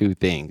quick, two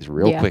things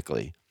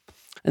quickly.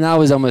 And I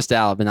was almost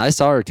out, and I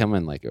saw her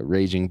coming like a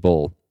raging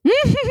bull.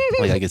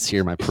 Like I could see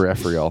her in my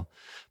peripheral.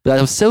 But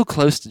I was so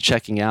close to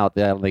checking out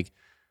that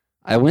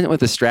I went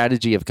with a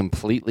strategy of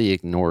completely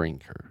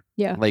ignoring her.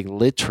 Yeah. Like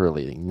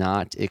literally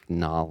not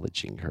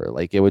acknowledging her.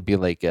 Like it would be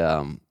like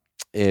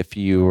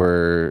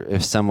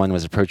if someone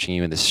was approaching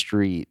you in the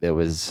street that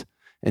was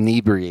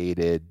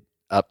inebriated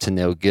up to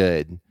no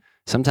good.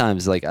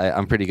 Sometimes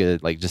I'm pretty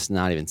good at just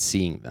not even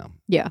seeing them.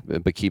 Yeah.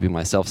 But keeping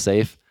myself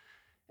safe.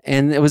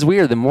 And it was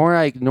weird. The more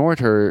I ignored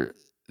her,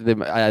 the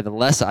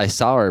less I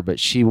saw her, but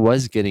she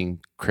was getting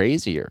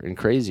crazier and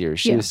crazier.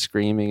 She was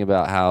screaming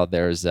about how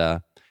there's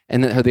and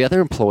the other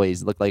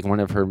employees looked like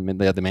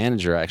the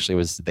manager actually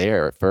was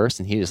there at first,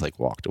 and he just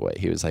walked away.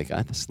 He was like,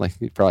 I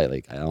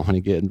don't want to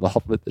get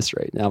involved with this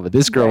right now, but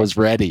this girl was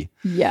ready.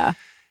 Yeah.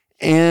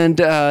 And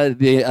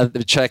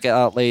the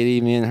checkout lady,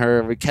 me and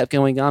her, we kept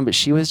going on, but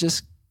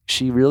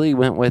she really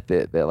went with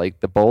it, that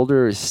the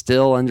Boulder is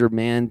still under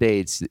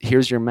mandates.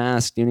 Here's your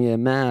mask. Do you need a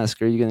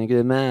mask? Are you going to get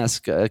a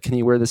mask? Can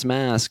you wear this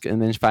mask?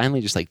 And then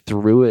finally just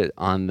threw it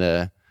on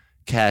the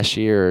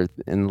cashier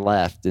and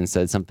left and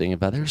said something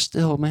about there's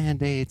still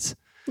mandates.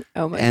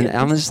 Oh my And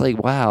goodness. I'm just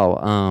like,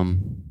 wow.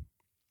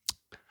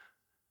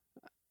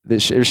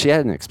 She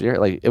had an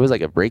experience, it was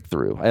like a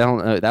breakthrough. I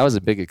don't know. That was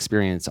a big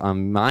experience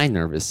on my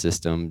nervous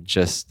system,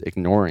 just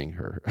ignoring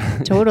her.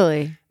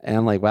 Totally. And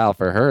I'm like, wow,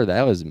 for her,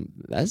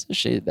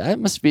 that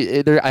must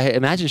be there. I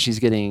imagine she's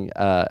getting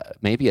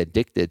maybe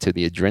addicted to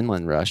the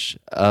adrenaline rush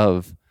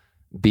of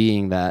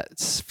being that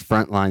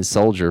frontline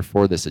soldier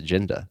for this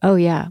agenda. Oh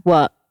yeah.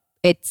 Well,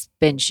 it's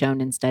been shown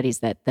in studies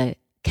that the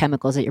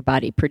chemicals that your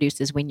body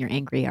produces when you're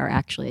angry are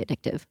actually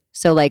addictive.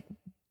 So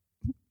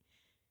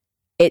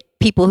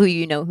people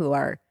who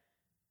are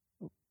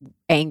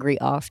angry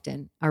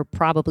often are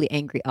probably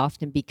angry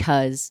often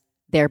because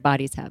their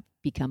bodies have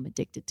become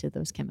addicted to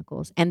those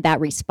chemicals and that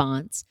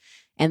response.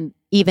 And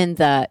even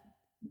the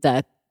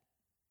I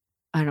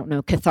don't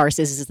know,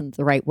 catharsis isn't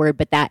the right word,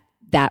 but that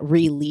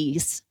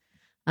release,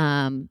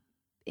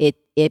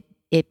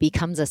 it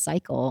becomes a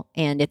cycle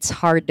and it's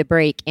hard to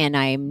break. And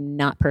I'm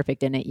not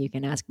perfect in it. You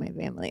can ask my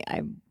family.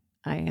 I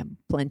am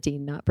plenty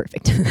not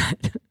perfect in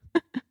that.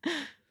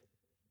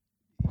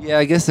 Yeah,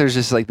 I guess there's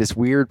just this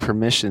weird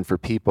permission for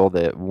people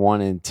that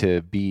wanted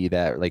to be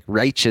that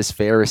righteous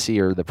Pharisee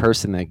or the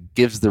person that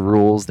gives the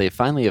rules. They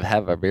finally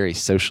have a very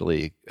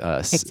socially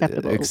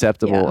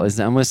acceptable. Yeah. It's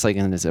almost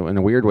in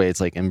a weird way,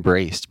 it's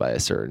embraced by a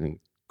certain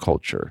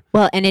culture.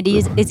 Well, and it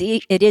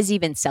is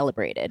even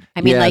celebrated.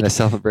 I mean, like the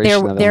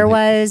celebration of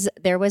it.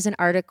 there was an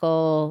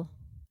article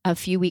a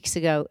few weeks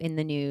ago in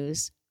the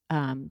news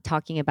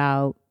talking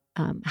about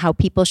how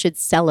people should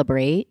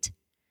celebrate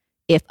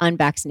if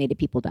unvaccinated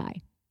people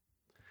die.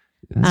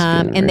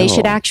 And they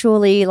should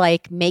actually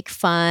like make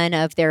fun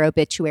of their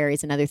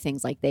obituaries and other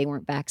things, like they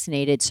weren't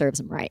vaccinated, serves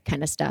them right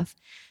kind of stuff.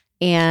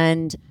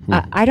 And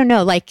I don't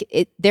know, like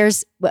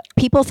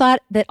people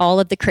thought that all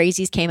of the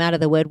crazies came out of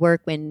the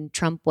woodwork when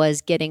Trump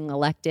was getting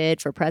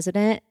elected for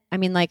president. I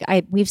mean, like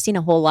we've seen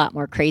a whole lot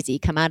more crazy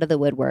come out of the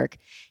woodwork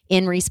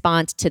in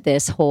response to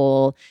this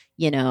whole,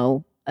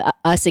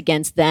 us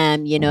against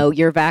them,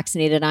 you're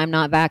vaccinated, I'm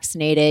not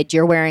vaccinated,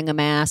 you're wearing a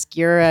mask,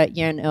 you're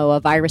a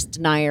virus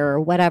denier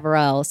or whatever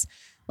else.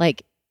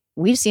 Like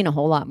we've seen a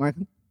whole lot more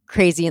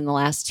crazy in the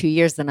last 2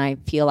 years than I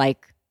feel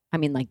like,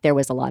 there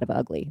was a lot of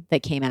ugly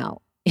that came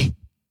out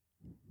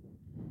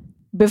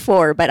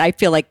before, but I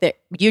feel like that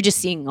you're just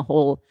seeing a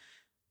whole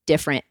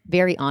different,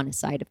 very honest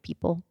side of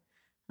people.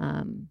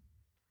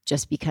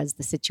 Just because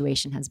the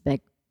situation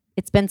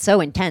it's been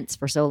so intense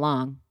for so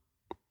long.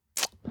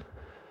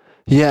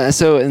 Yeah.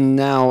 So, and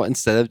now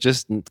instead of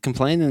just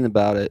complaining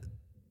about it,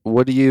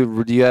 what do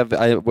you have?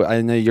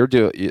 I know you're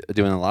doing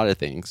a lot of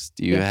things.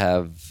 Do you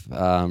have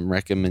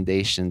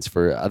recommendations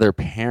for other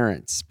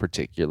parents,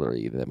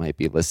 particularly that might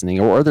be listening,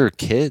 or other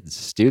kids,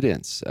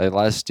 students? A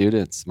lot of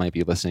students might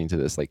be listening to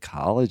this, like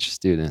college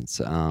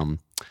students.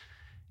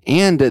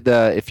 And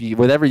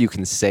whatever you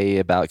can say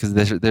about, because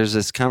there's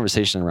this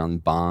conversation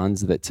around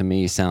bonds that to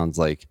me sounds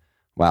like,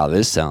 wow,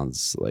 this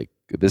sounds like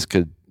this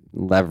could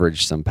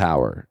leverage some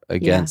power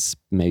against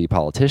maybe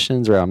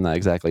politicians, or I'm not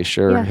exactly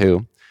sure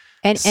who.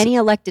 And any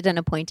elected and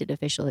appointed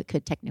official that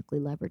could technically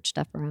leverage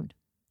stuff around.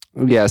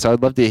 Yeah, so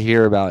I'd love to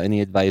hear about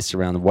any advice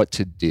around what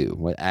to do,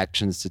 what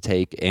actions to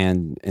take,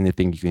 and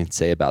anything you can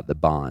say about the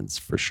bonds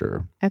for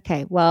sure.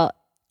 Okay, well,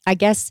 I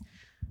guess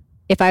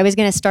if I was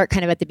going to start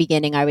kind of at the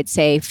beginning, I would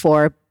say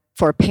for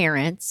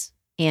parents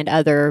and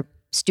other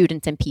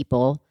students and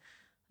people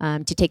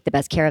to take the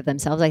best care of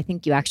themselves, I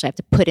think you actually have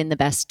to put in the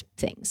best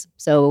things.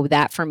 So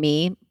that for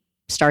me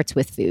starts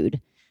with food.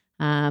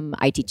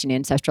 I teach an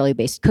ancestrally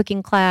based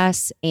cooking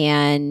class,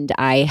 and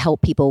I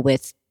help people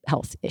with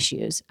health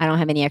issues. I don't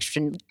have any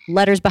extra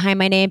letters behind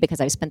my name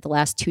because I've spent the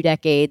last 2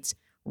 decades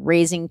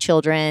raising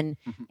children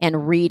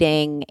and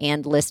reading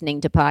and listening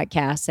to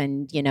podcasts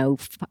and,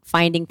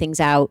 finding things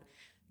out,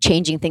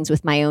 changing things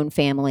with my own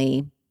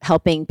family,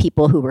 helping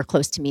people who were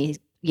close to me,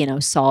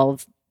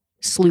 solve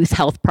sleuth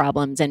health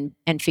problems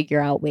and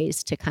figure out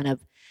ways to kind of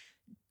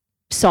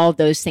solve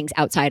those things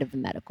outside of the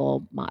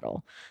medical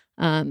model.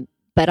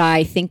 But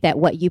I think that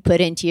what you put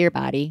into your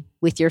body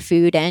with your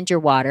food and your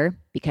water,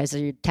 because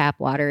your tap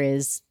water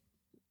is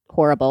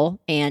horrible,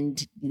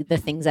 and the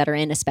things that are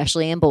in,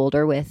 especially in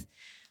Boulder with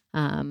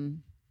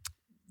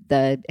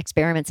the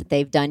experiments that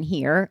they've done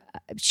here,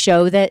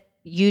 show that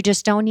you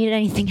just don't need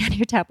anything out of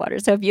your tap water.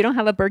 So if you don't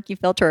have a Berkey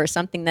filter or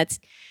something that's,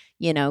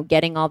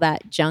 getting all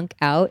that junk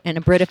out, and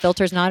a Brita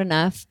filter is not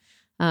enough.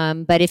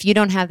 But if you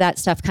don't have that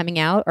stuff coming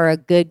out, or a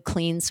good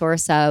clean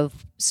source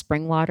of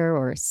spring water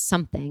or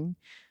something,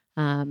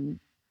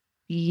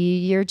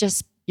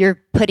 you're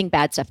putting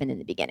bad stuff in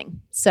the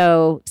beginning.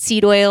 So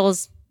seed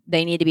oils,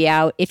 they need to be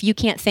out. If you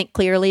can't think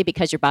clearly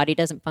because your body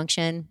doesn't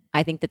function,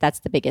 I think that's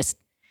the biggest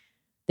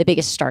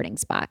starting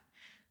spot.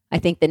 I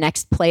think the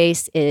next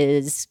place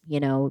is,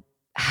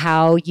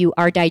 how you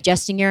are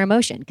digesting your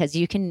emotion, because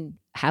you can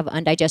have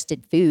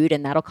undigested food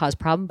and that'll cause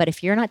problem. But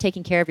if you're not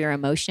taking care of your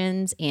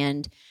emotions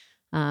and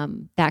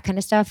that kind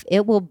of stuff,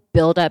 it will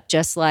build up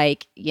just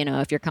like,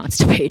 if you're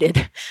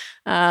constipated.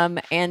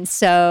 And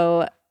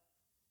so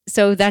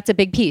that's a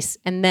big piece.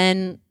 And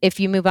then if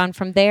you move on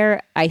from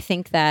there, I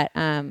think that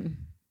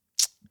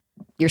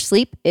your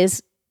sleep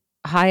is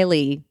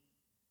highly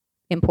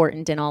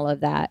important in all of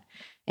that.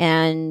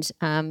 And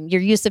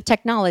your use of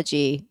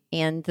technology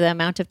and the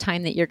amount of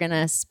time that you're going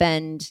to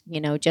spend,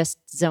 just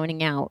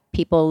zoning out.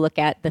 People look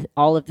at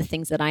all of the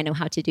things that I know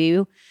how to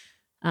do.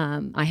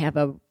 I have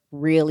a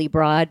really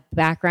broad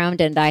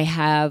background, and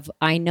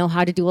I know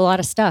how to do a lot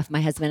of stuff.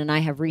 My husband and I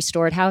have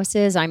restored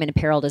houses. I'm an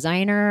apparel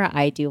designer.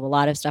 I do a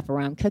lot of stuff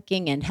around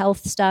cooking and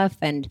health stuff.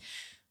 And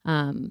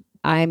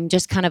I'm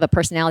just kind of a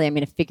personality. I'm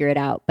going to figure it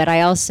out. But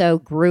I also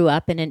grew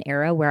up in an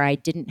era where I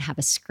didn't have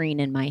a screen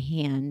in my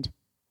hand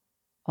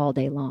all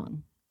day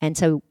long. And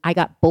so I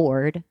got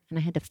bored and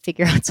I had to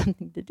figure out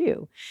something to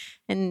do.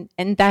 And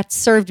that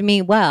served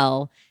me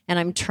well. And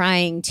I'm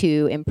trying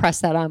to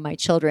impress that on my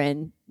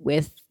children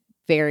with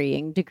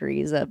varying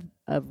degrees of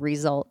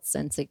results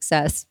and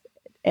success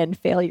and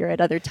failure at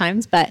other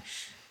times. But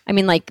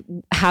like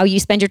how you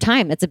spend your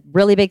time, it's a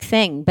really big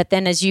thing. But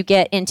then as you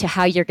get into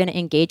how you're going to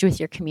engage with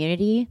your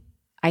community,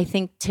 I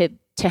think to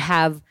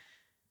have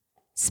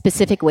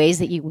specific ways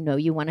that you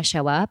want to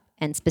show up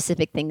and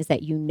specific things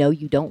that you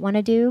don't want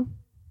to do,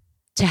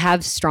 to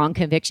have strong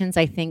convictions,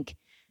 I think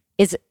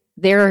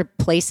there are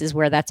places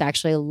where that's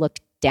actually looked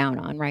down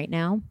on right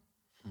now.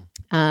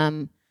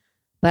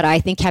 But I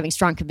think having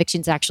strong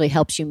convictions actually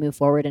helps you move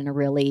forward in a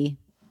really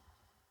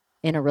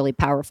in a really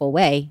powerful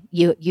way.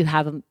 You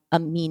have a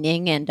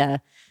meaning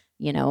and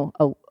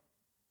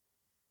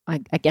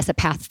I guess a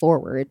path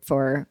forward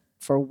for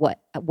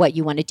what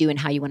you want to do and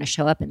how you want to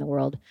show up in the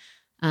world.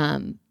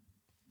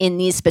 In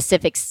these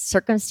specific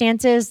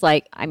circumstances,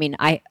 like, I mean,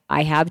 I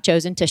have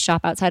chosen to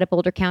shop outside of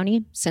Boulder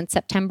County since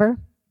September.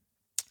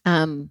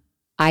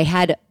 I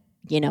had,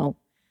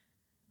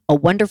 a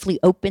wonderfully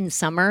open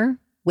summer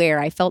where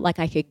I felt like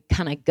I could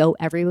kind of go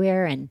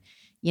everywhere and,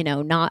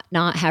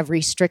 not have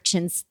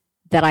restrictions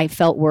that I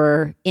felt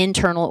were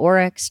internal or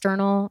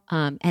external.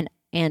 And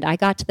I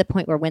got to the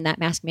point where when that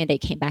mask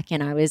mandate came back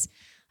in,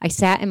 I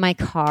sat in my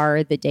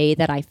car the day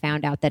that I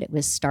found out that it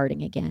was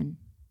starting again,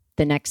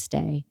 the next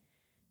day.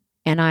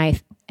 And I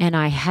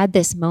had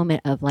this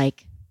moment of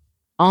like,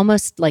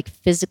 almost like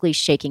physically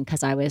shaking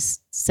because I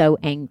was so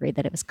angry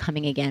that it was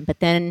coming again.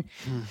 But then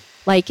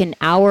like an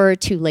hour or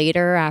two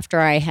later, after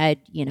I had,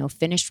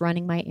 finished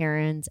running my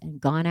errands and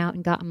gone out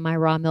and gotten my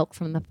raw milk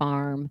from the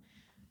farm,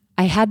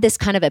 I had this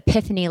kind of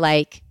epiphany,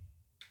 like,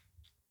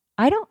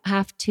 I don't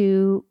have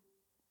to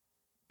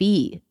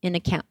be in a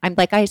county. I'm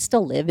like, I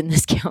still live in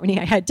this county.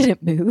 I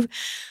didn't move,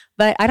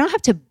 but I don't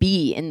have to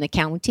be in the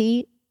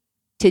county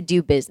to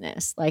do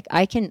business. Like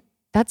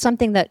that's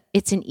something that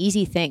it's an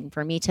easy thing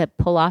for me to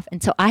pull off.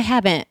 And so I've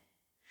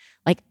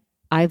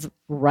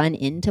run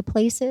into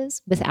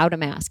places without a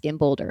mask in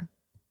Boulder,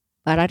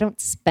 but I don't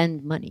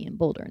spend money in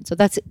Boulder. And so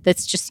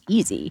that's just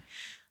easy.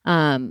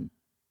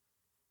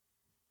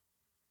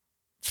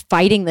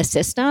 Fighting the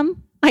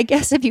system, I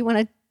guess, if you want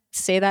to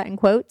say that in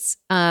quotes.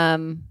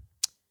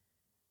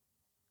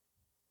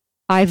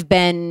 I've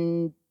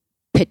been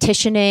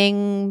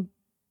petitioning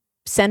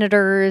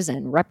senators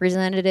and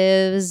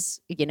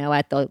representatives,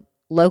 at the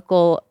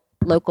local,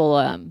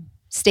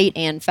 state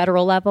and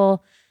federal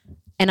level.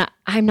 And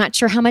I'm not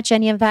sure how much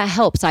any of that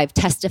helps. I've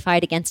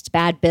testified against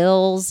bad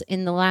bills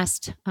in the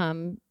last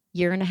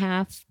year and a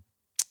half.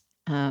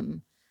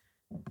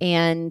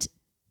 And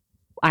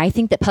I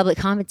think that public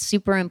comment's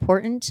super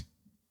important.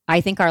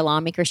 I think our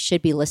lawmakers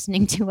should be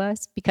listening to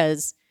us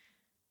because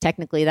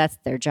technically that's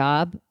their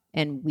job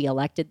and we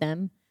elected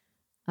them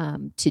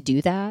to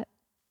do that.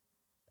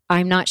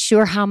 I'm not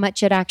sure how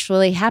much it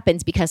actually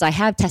happens because I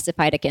have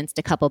testified against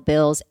a couple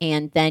bills,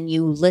 and then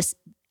you list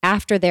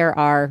after there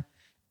are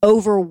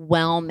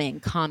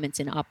overwhelming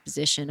comments in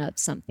opposition of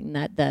something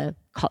that the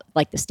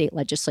state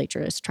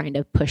legislature is trying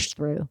to push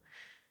through.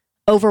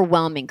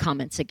 Overwhelming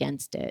comments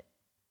against it.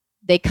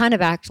 They kind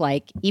of act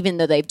like, even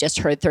though they've just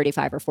heard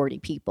 35 or 40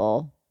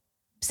 people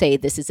say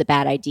this is a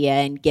bad idea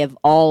and give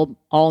all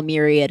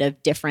myriad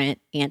of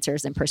different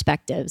answers and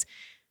perspectives,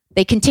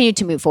 they continue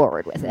to move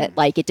forward with it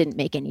like it didn't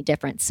make any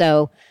difference.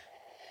 So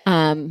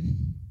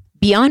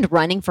beyond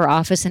running for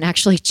office and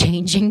actually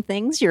changing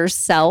things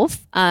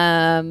yourself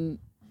as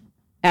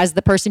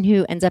the person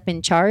who ends up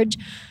in charge,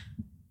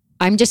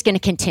 I'm just going to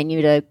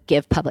continue to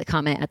give public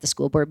comment at the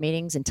school board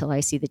meetings until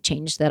I see the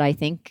change that I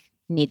think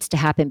needs to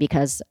happen,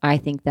 because I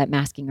think that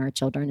masking our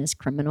children is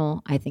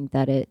criminal. I think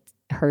that it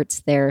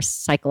hurts their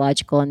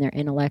psychological and their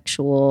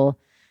intellectual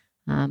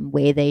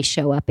way they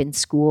show up in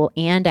school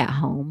and at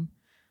home.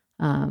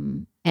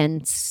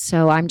 And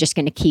so I'm just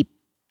going to keep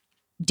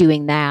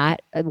doing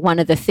that. One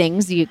of the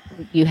things you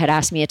had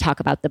asked me to talk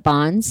about the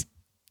bonds.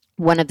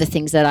 One of the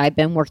things that I've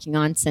been working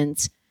on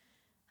since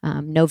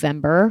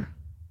November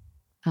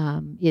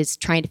is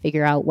trying to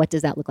figure out what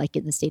does that look like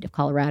in the state of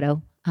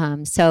Colorado.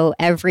 So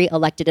every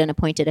elected and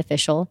appointed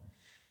official,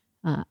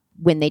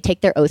 when they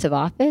take their oath of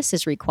office,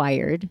 is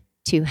required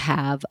to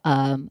have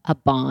a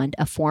bond,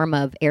 a form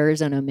of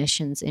errors and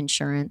omissions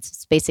insurance.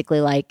 It's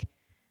basically like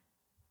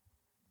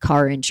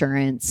car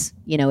insurance,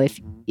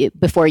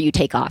 before you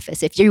take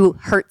office. If you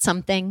hurt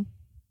something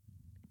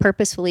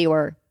purposefully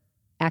or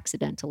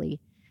accidentally,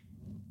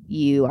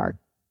 you are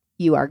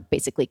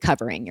basically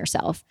covering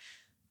yourself.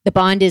 The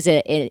bond is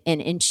an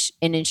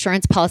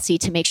insurance policy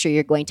to make sure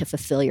you're going to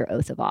fulfill your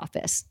oath of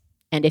office.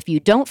 And if you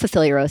don't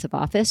fulfill your oath of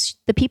office,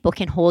 the people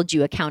can hold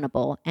you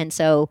accountable. And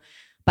so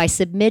by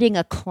submitting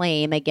a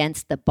claim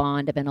against the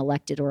bond of an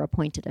elected or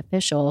appointed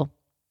official,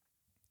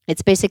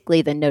 it's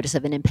basically the notice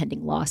of an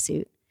impending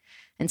lawsuit.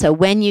 And so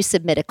when you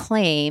submit a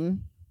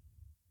claim,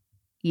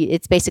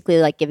 it's basically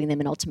like giving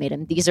them an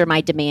ultimatum. These are my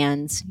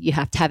demands. You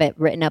have to have it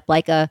written up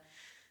like a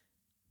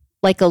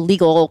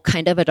legal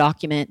kind of a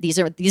document. These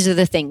are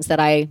the things that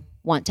I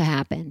want to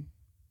happen.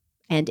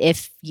 And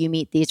if you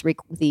meet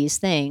these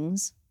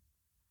things,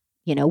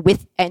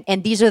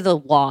 and these are the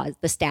laws,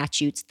 the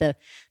statutes, the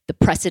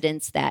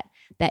precedents that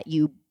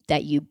you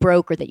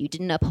broke or that you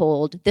didn't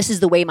uphold. This is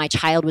the way my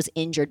child was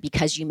injured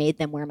because you made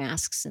them wear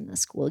masks in the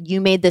school.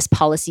 You made this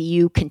policy.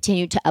 You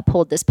continue to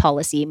uphold this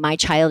policy. My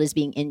child is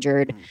being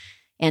injured.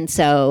 And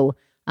so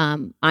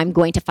I'm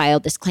going to file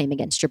this claim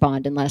against your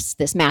bond unless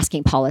this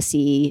masking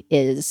policy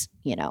is,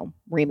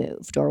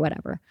 removed or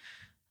whatever.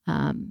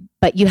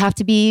 But you have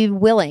to be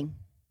willing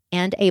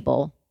and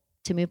able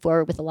to move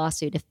forward with a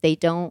lawsuit if they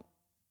don't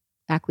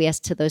acquiesce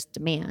to those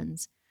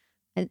demands.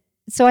 And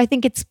so I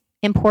think it's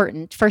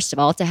important, first of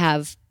all, to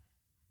have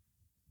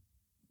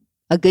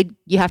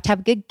you have to have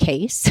a good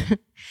case.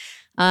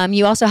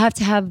 You also have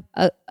to have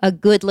a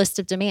good list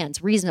of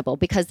demands, reasonable,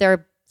 because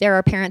there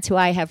are parents who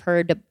I have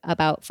heard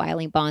about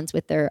filing bonds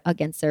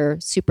against their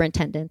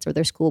superintendents or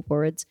their school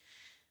boards,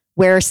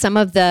 where some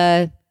of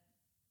the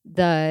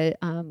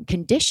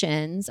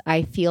conditions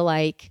I feel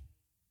like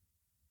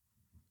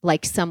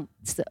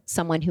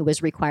someone who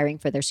was requiring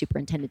for their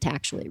superintendent to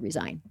actually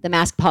resign. The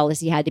mask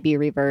policy had to be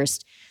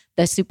reversed.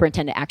 The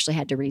superintendent actually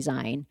had to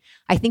resign.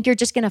 I think you're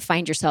just going to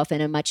find yourself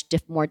in a much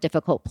more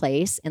difficult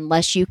place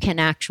unless you can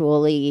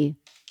actually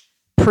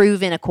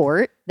prove in a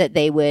court that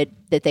they would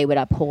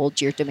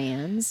uphold your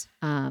demands.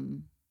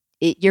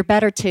 You're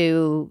better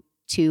to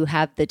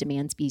have the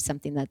demands be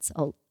something that's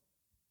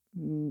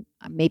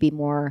maybe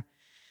more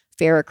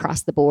fair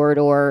across the board,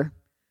 or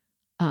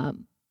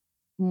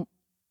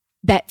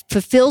that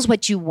fulfills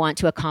what you want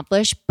to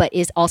accomplish, but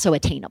is also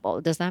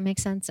attainable. Does that make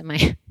sense? Am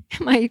I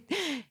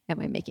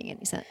making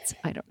any sense?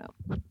 I don't know.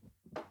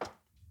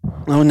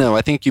 Oh no,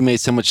 I think you made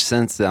so much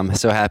sense that I'm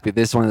so happy.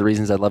 This is one of the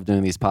reasons I love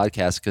doing these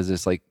podcasts, because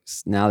it's like,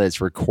 now that it's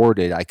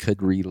recorded, I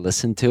could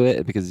re-listen to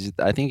it, because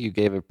I think you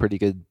gave a pretty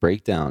good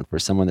breakdown for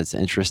someone that's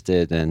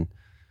interested in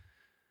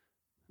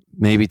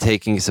maybe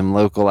taking some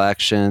local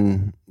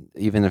action,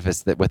 even if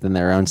it's within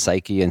their own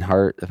psyche and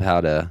heart, of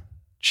how to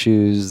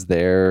choose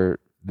their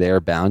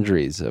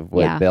boundaries of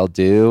what they'll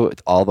do,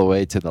 all the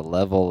way to the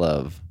level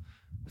of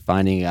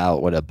finding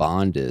out what a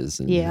bond is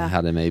and how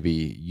to maybe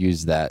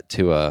use that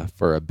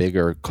for a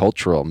bigger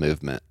cultural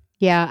movement.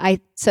 Yeah,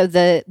 so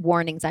the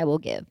warnings I will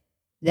give,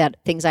 that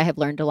things I have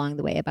learned along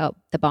the way about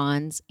the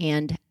bonds,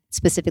 and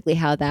specifically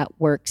how that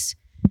works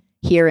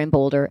here in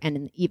Boulder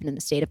and even in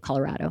the state of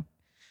Colorado.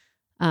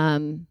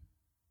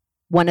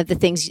 One of the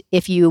things,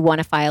 if you want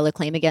to file a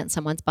claim against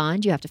someone's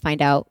bond, you have to find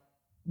out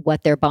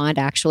what their bond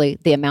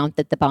the amount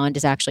that the bond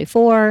is actually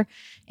for,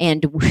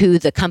 and who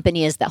the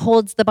company is that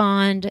holds the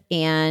bond.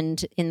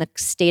 And in the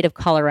state of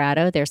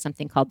Colorado, there's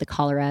something called the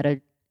Colorado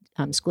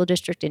School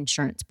District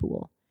Insurance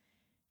Pool.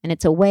 And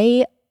it's a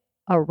way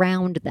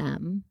around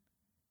them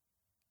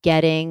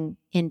getting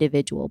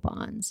individual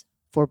bonds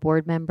for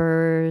board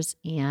members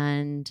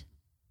and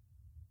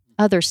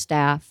other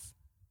staff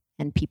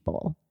and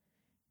people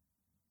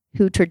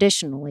who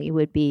traditionally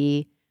would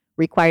be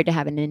required to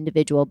have an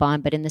individual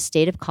bond. But in the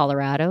state of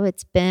Colorado,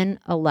 it's been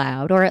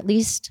allowed, or at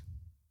least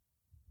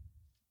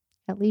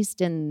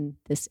in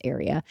this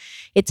area,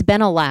 it's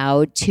been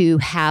allowed to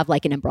have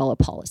like an umbrella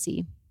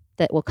policy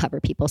that will cover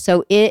people.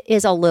 So it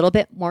is a little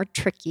bit more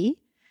tricky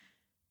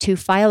to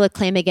file a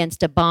claim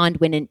against a bond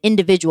when an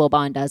individual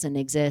bond doesn't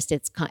exist.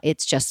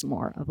 It's just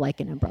more of like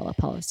an umbrella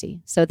policy.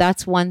 So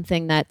that's one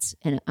thing that's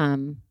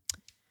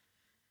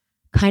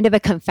kind of a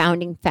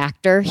confounding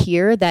factor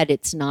here, that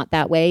it's not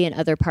that way in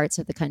other parts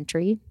of the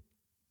country.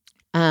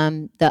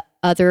 The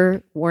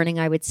other warning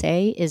I would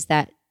say is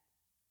that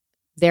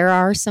there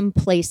are some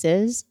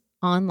places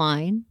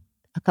online,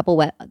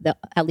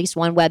 at least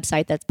one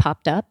website that's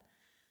popped up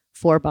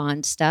for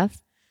bond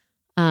stuff,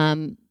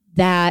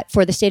 that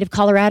for the state of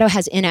Colorado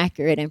has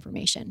inaccurate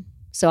information.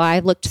 So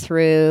I've looked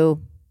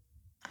through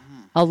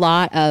a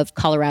lot of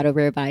Colorado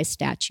revised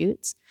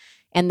statutes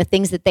and the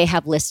things that they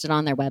have listed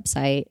on their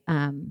website.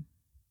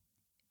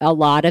 A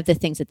lot of the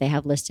things that they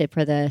have listed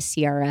for the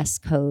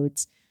CRS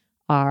codes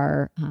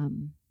are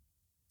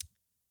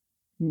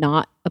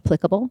not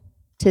applicable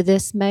to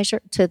this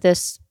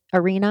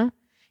arena,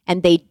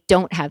 and they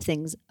don't have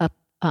things up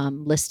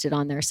listed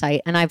on their site.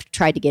 And I've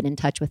tried to get in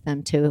touch with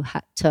them to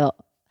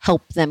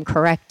help them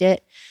correct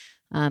it,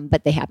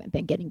 but they haven't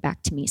been getting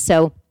back to me.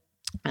 So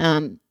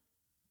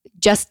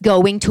just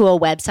going to a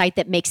website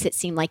that makes it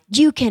seem like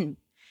you can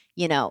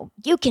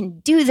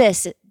do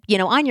this,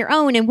 on your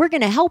own, and we're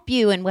going to help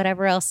you and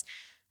whatever else.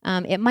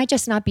 It might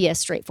just not be as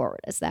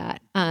straightforward as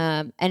that.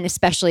 And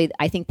especially,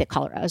 I think that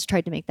Colorado's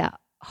tried to make that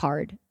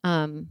hard.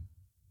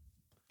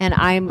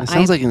 It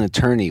sounds like an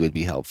attorney would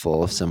be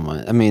helpful if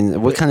someone. I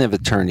mean, what kind of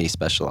attorney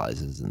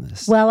specializes in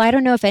this? Well, I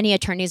don't know if any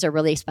attorneys are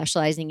really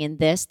specializing in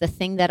this. The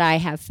thing that I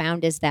have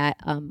found is that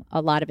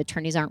a lot of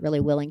attorneys aren't really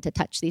willing to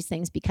touch these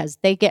things because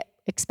they get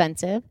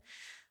expensive.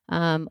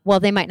 Well,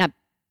 they might not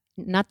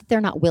that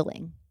they're not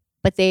willing,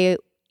 but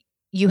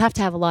you have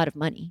to have a lot of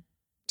money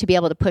to be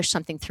able to push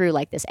something through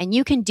like this. And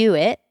you can do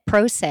it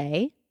pro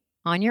se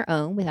on your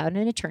own without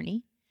an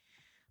attorney.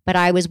 But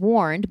I was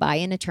warned by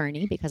an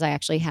attorney, because I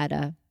actually had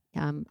a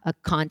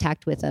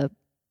contact with an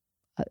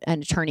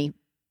attorney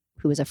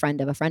who was a friend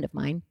of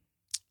mine.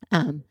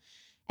 And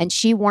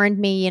she warned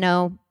me,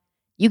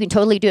 you can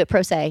totally do it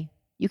pro se.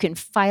 You can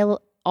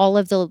file all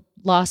of the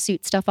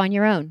lawsuit stuff on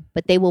your own,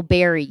 but they will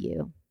bury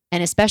you.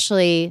 And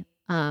especially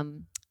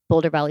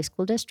Boulder Valley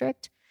School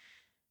District.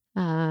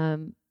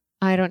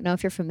 I don't know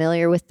if you're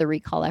familiar with the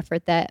recall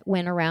effort that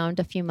went around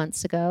a few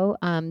months ago,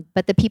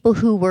 but the people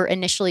who were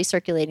initially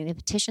circulating the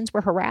petitions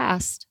were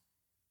harassed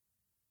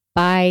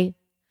by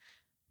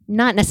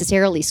not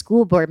necessarily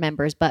school board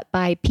members, but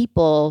by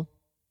people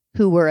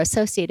who were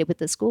associated with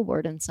the school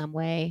board in some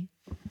way.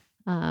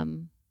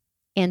 And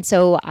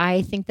so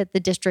I think that the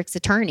district's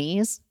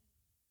attorneys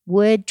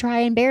would try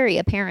and bury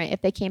a parent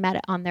if they came at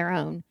it on their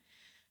own.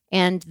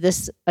 And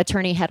this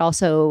attorney had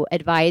also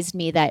advised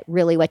me that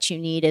really what you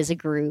need is a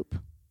group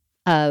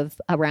of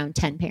around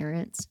 10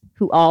 parents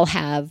who all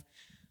have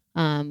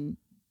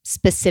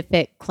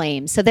specific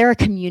claims. So there are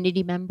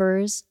community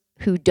members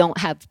who don't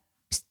have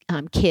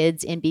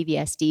kids in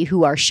BVSD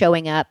who are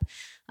showing up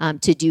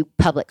to do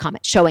public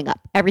comment, showing up.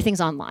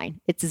 Everything's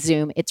online. It's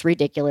Zoom. It's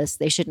ridiculous.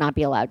 They should not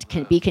be allowed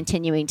to be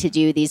continuing to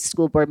do these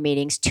school board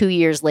meetings 2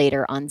 years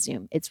later on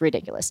Zoom. It's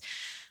ridiculous.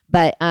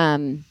 But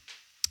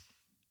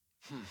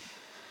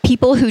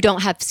people who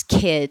don't have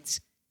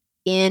kids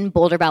in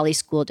Boulder Valley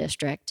School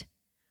District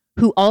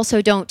who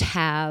also don't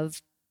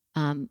have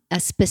a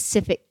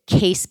specific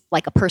case,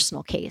 like a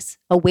personal case,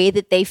 a way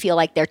that they feel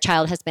like their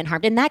child has been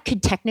harmed. And that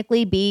could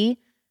technically be,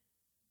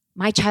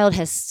 my child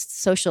has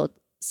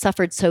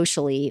suffered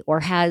socially,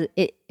 or has,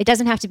 it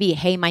doesn't have to be,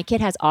 hey, my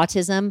kid has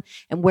autism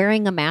and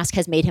wearing a mask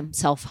has made him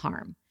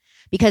self-harm.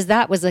 Because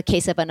that was a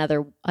case of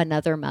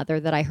another mother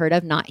that I heard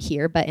of, not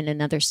here, but in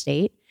another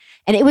state.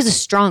 And it was a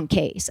strong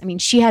case. I mean,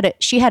 she had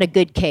a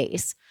good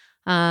case.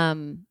 But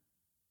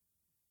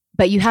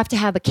you have to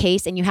have a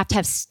case and you have to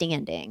have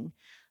standing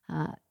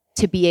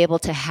to be able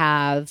to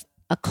have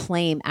a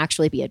claim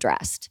actually be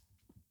addressed.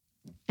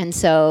 And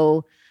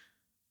so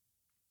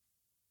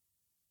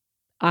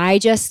I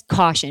just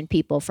caution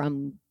people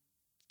from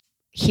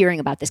hearing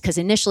about this, because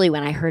initially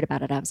when I heard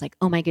about it, I was like,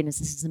 oh my goodness,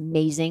 this is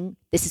amazing.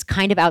 This is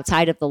kind of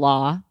outside of the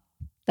law.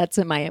 That's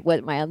what my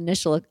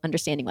initial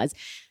understanding was,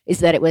 is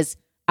that it was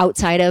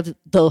outside of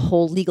the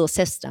whole legal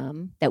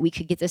system that we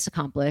could get this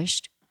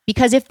accomplished.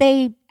 Because if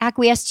they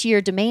acquiesce to your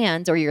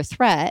demands or your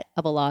threat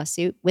of a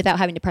lawsuit without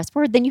having to press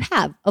forward, then you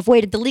have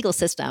avoided the legal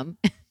system.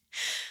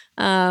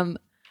 But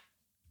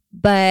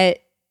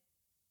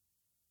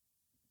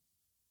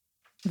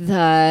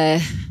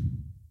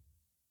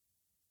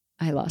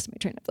I lost my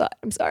train of thought.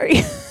 I'm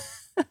sorry.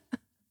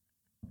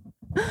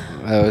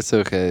 Oh, it's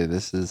okay.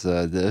 This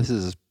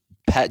is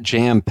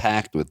jam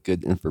packed with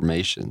good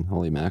information.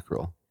 Holy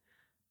mackerel.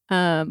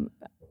 What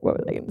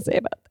was I going to say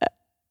about that?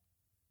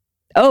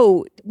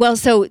 Oh, well,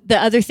 so the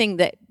other thing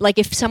that, like,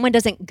 if someone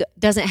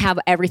doesn't have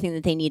everything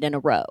that they need in a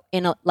row,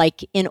 in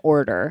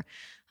order,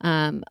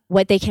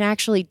 what they can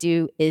actually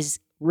do is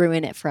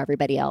ruin it for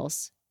everybody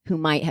else who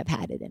might have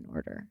had it in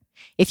order.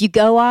 If you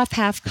go off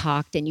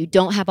half-cocked and you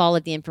don't have all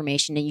of the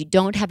information and you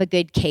don't have a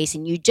good case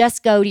and you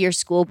just go to your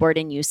school board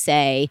and you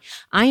say,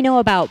 I know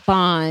about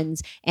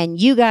bonds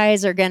and you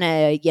guys are going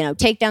to,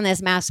 take down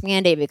this mask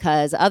mandate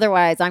because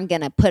otherwise I'm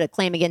going to put a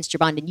claim against your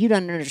bond, and you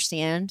don't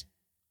understand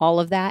all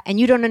of that, and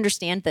you don't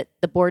understand that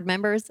the board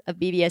members of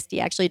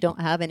BVSD actually don't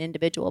have an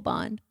individual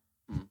bond,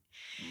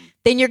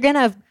 then you're going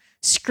to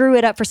screw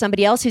it up for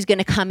somebody else who's going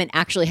to come and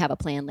actually have a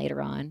plan later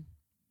on.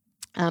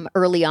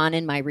 Early on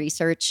in my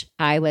research,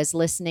 I was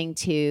listening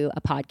to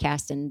a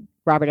podcast, and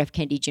Robert F.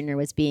 Kennedy Jr.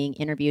 was being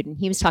interviewed, and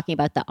he was talking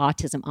about the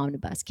autism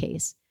omnibus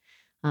case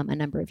a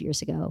number of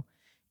years ago,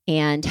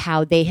 and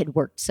how they had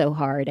worked so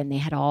hard, and they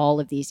had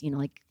all of these,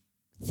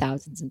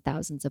 thousands and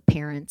thousands of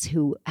parents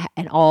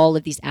and all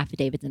of these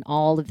affidavits and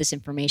all of this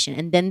information.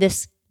 And then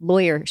this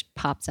lawyer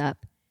pops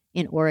up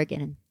in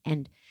Oregon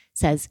and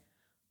says,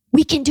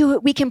 we can do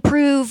it. We can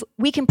prove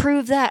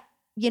that,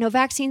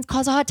 vaccines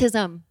cause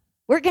autism.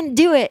 We're going to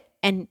do it.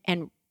 And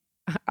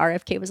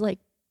RFK was like,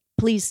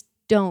 please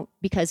don't,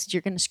 because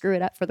you're going to screw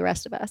it up for the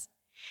rest of us.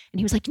 And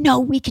he was like, no,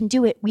 we can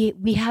do it.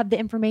 We have the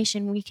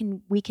information.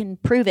 We can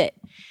prove it.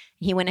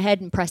 He went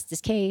ahead and pressed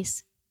his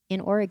case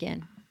in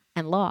Oregon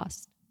and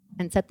lost,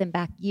 and set them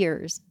back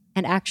years,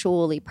 and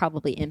actually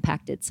probably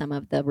impacted some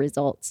of the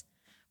results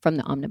from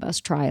the omnibus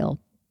trial,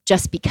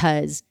 just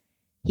because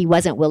he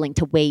wasn't willing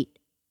to wait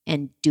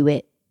and do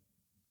it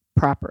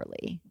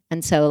properly.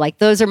 And so,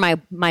 those are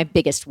my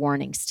biggest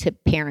warnings to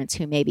parents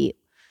who maybe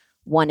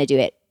want to do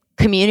it.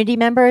 Community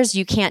members,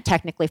 you can't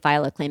technically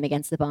file a claim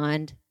against the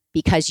bond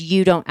because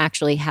you don't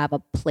actually have a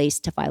place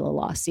to file a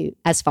lawsuit,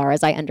 as far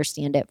as I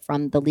understand it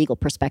from the legal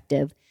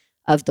perspective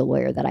of the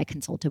lawyer that I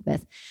consulted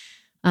with.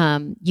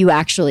 You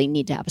actually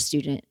need to have a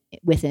student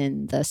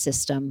within the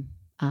system.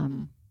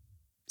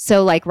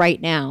 So right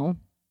now,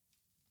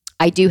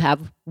 I do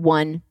have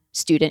one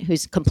student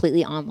who's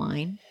completely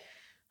online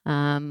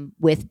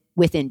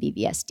within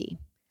BVSD.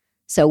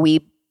 So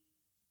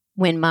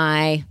when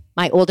my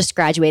oldest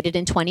graduated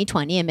in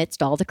 2020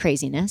 amidst all the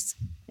craziness,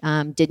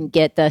 didn't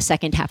get the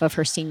second half of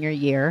her senior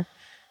year,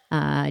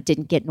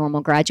 didn't get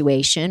normal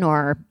graduation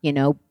or,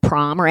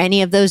 prom or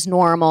any of those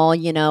normal,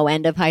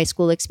 end of high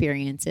school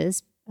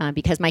experiences.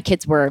 Because my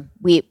kids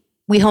we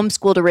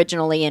homeschooled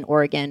originally in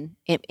Oregon,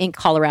 in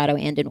Colorado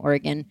and in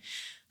Oregon.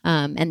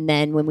 And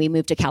then when we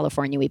moved to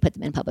California, we put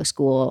them in public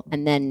school.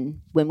 And then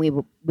when we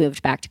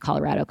moved back to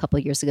Colorado a couple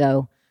of years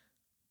ago,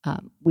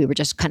 we were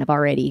just kind of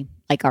already,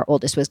 our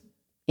oldest was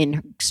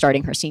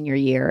starting her senior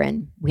year,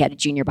 and we had a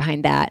junior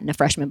behind that and a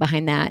freshman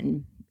behind that.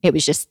 And it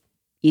was just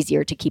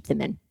easier to keep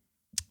them in.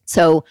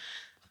 So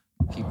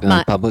keep them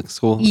in public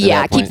school?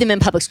 Yeah, keep them in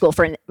public school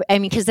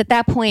because at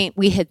that point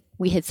we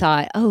had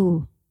thought,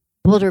 oh,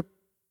 Boulder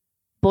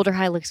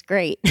High looks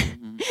great.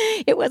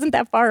 it wasn't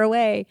that far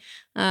away.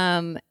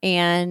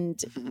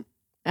 And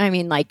I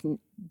mean, like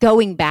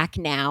going back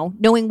now,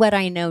 knowing what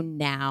I know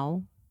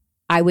now,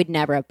 I would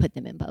never have put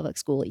them in public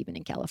school, even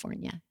in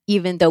California,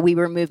 even though we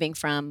were moving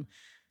from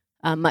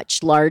a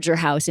much larger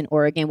house in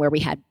Oregon where we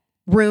had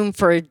room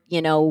for,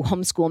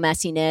 homeschool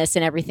messiness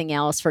and everything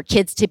else, for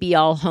kids to be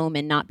all home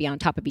and not be on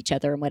top of each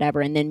other and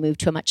whatever, and then move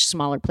to a much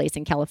smaller place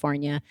in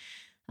California.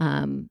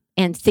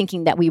 And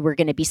thinking that we were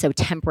going to be so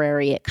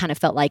temporary, it kind of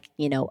felt like,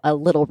 a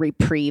little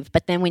reprieve.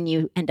 But then when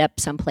you end up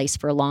someplace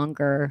for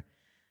longer,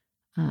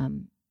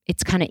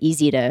 it's kind of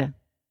easy to,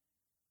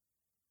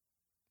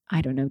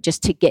 I don't know,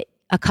 just to get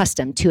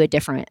accustomed to a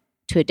different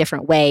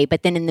way.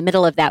 But then in the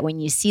middle of that, when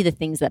you see the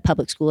things that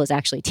public school is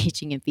actually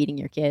teaching and feeding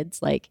your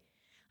kids, like,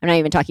 I'm not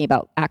even talking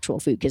about actual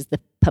food because the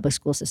public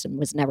school system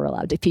was never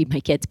allowed to feed my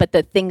kids, but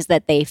the things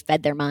that they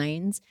fed their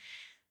minds,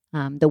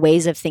 the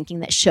ways of thinking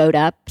that showed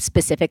up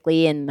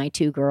specifically in my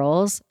two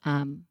girls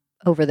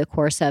over the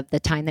course of the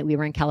time that we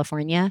were in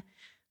California,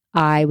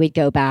 I would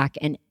go back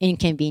and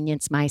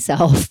inconvenience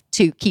myself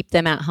to keep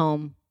them at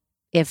home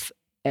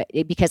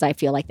because I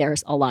feel like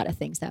there's a lot of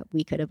things that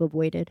we could have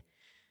avoided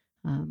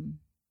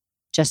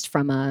just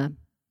from a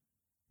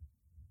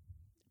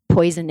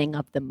poisoning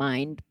of the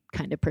mind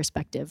kind of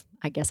perspective.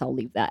 I guess I'll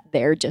leave that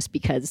there just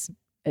because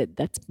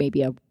that's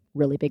maybe a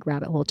really big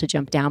rabbit hole to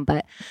jump down.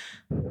 But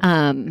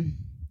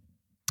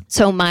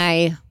so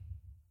my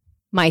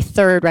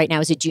third right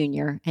now is a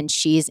junior, and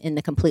she's in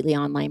the completely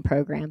online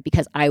program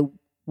because I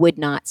would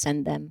not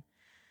send them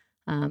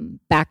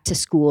back to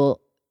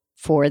school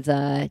for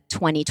the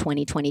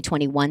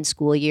 2020-2021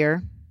 school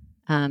year.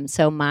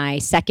 So my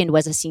second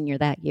was a senior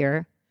that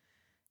year,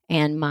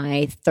 and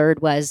my third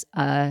was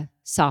a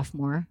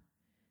sophomore.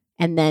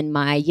 And then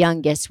my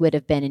youngest would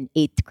have been in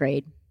 8th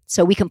grade.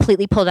 So we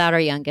completely pulled out our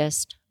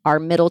youngest. Our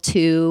middle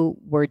two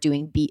were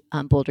doing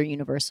Boulder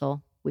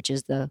Universal, which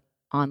is the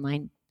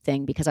online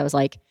thing, because I was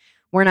like,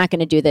 we're not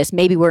going to do this.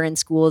 Maybe we're in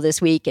school this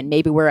week, and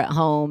maybe we're at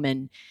home,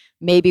 and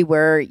maybe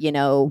we're,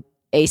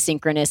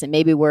 asynchronous, and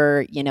maybe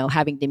we're,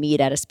 having to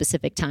meet at a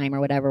specific time or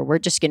whatever. We're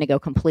just going to go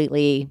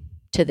completely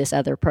to this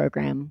other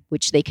program,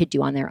 which they could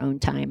do on their own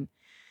time,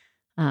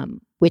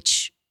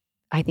 which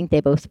I think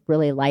they both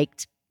really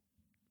liked.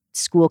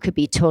 School could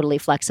be totally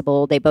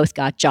flexible. They both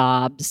got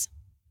jobs.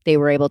 They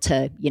were able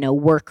to,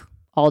 work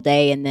all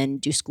day and then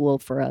do school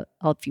for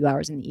a few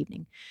hours in the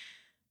evening.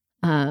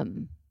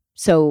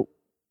 So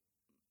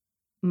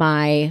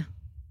my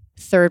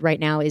third right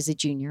now is a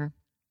junior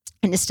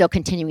and is still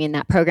continuing in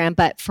that program.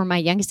 But for my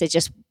youngest,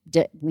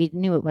 we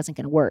knew it wasn't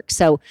going to work.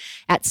 So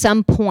at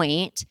some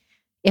point,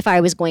 if I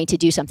was going to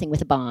do something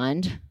with a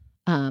bond,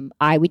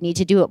 I would need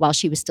to do it while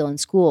she was still in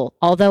school.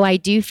 Although I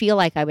do feel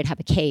like I would have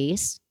a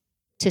case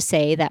to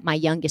say that my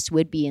youngest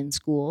would be in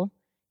school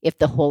if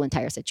the whole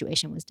entire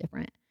situation was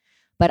different.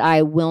 But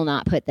I will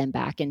not put them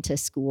back into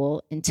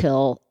school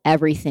until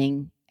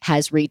everything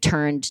has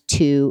returned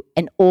to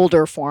an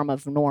older form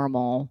of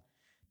normal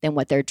than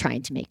what they're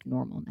trying to make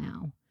normal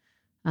now.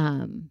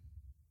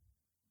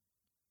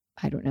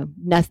 I don't know.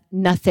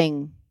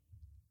 Nothing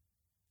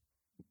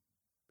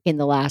in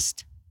the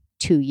last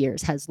 2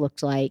 years has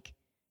looked like,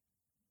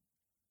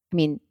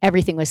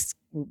 everything was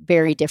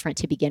very different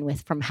to begin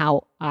with from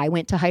how I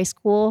went to high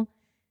school,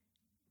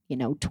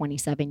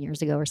 27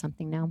 years ago or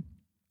something now.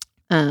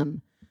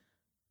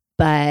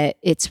 But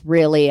it's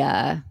really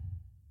I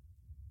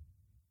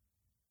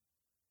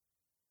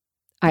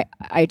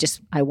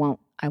won't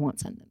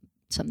send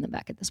them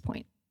back at this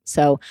point.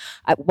 So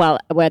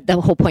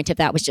the whole point of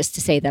that was just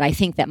to say that I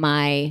think that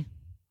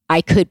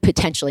I could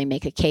potentially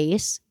make a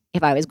case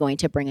if I was going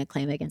to bring a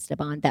claim against a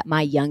bond that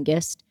my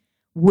youngest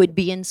would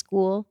be in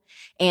school,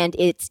 and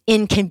it's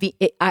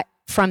inconvenient.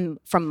 From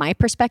my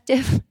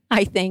perspective,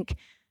 I think,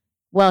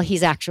 well,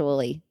 he's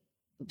actually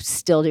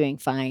still doing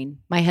fine.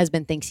 My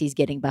husband thinks he's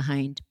getting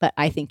behind, but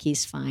I think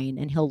he's fine,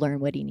 and he'll learn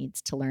what he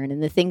needs to learn.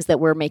 And the things that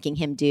we're making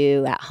him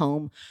do at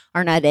home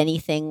are not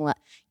anything, what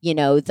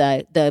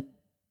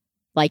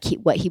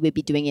he would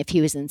be doing if he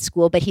was in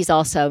school. But he's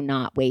also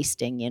not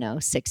wasting,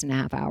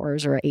 6.5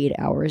 hours or 8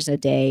 hours a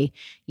day,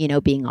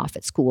 being off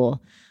at school.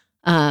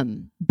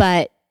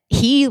 But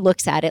he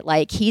looks at it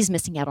like he's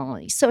missing out on all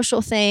these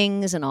social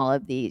things and all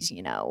of these,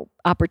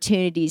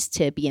 opportunities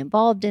to be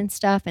involved in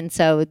stuff. And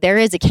so there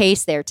is a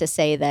case there to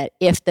say that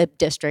if the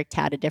district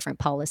had a different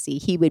policy,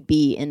 he would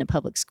be in a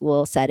public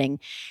school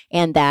setting,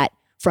 and that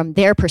from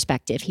their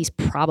perspective, he's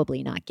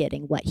probably not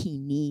getting what he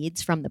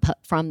needs from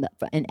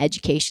an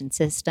education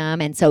system.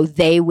 And so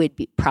they would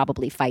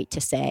probably fight to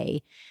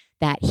say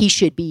that he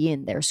should be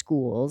in their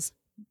schools.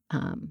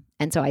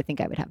 And so I think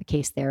I would have a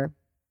case there,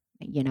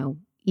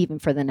 even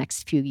for the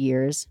next few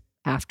years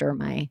after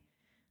my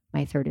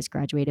third is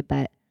graduated.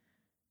 But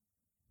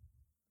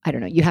I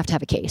don't know, you have to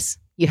have a case.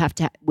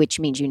 Which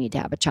means you need to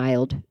have a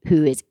child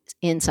who is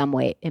in some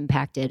way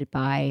impacted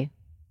by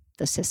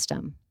the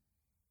system.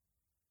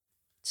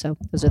 So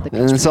those are the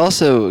And it's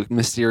also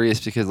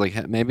mysterious because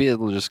maybe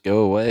it'll just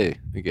go away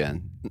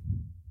again.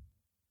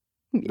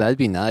 That'd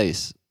be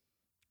nice.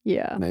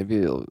 Yeah. Maybe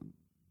it'll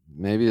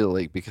Maybe it'll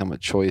like become a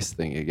choice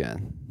thing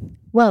again.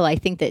 Well, I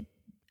think that,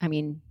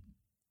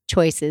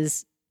 choice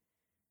is,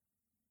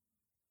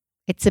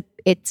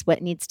 it's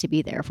what needs to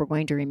be there if we're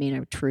going to remain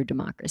a true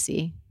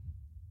democracy.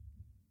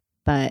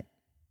 But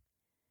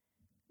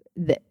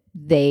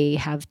they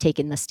have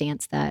taken the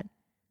stance that,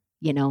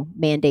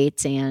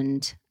 mandates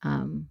and,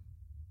 I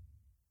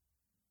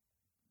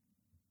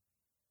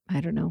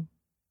don't know,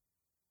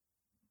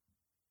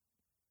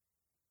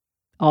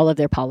 all of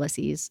their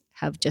policies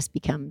have just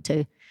become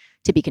to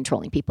be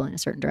controlling people in a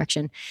certain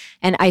direction.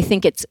 And I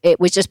think it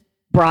was just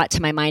brought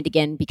to my mind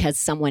again because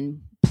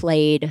someone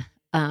replayed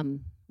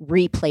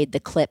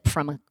the clip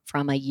from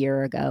a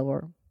year ago,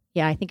 or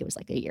I think it was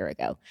like a year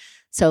ago.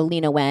 So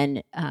Lena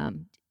Wen,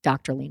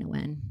 Dr. Lena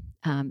Wen,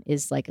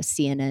 is like a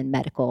CNN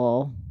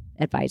medical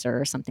advisor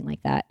or something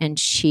like that. And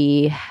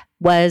she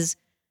was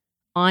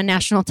on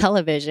national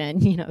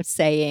television,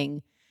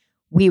 saying,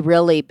 we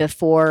really,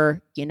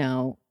 before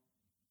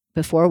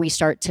we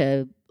start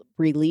to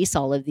release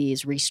all of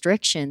these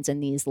restrictions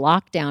and these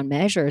lockdown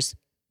measures,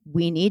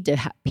 we need to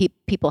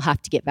people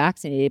have to get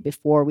vaccinated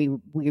before we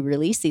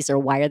release these, or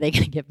why are they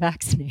going to get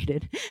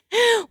vaccinated?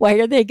 why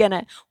are they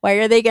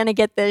going to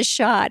get this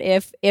shot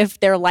if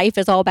their life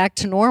is all back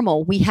to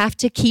normal? We have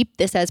to keep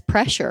this as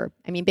pressure.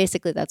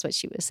 Basically that's what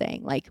she was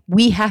saying. Like,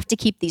 we have to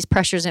keep these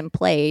pressures in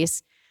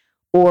place,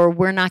 or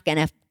we're not going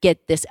to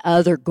get this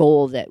other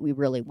goal that we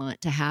really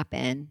want to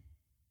happen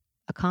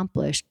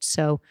accomplished.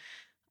 So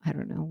I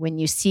don't know, when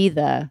you see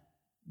the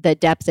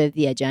depth of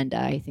the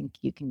agenda, I think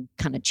you can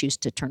kind of choose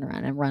to turn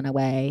around and run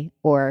away,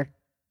 or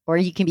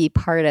you can be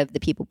part of the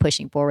people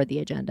pushing forward the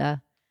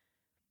agenda.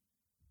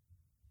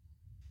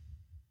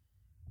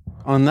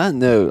 On that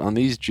note, on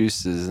these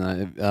juices,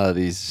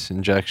 these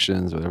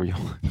injections, whatever you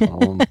want to call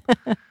them,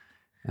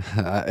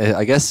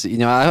 I guess,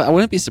 I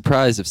wouldn't be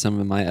surprised if some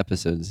of my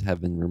episodes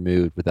have been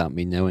removed without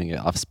me knowing it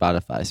off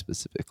Spotify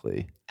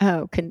specifically.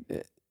 Oh, okay.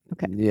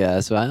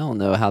 Yeah, so I don't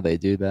know how they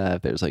do that,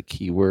 if there's like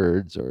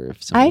keywords or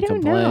if someone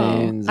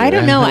complains. I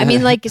don't know.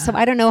 So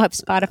I don't know if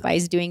Spotify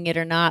is doing it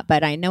or not,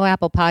 but I know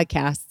Apple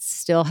Podcasts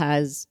still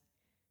has,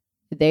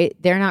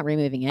 they're not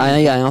removing it.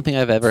 I don't think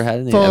I've ever had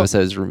any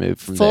episodes removed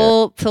from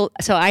there.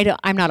 So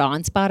I'm not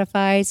on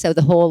Spotify, so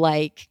the whole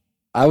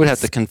I would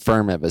have to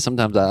confirm it, but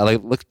sometimes I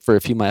looked for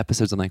a few of my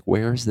episodes. I'm like,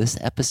 where is this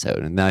episode?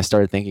 And then I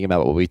started thinking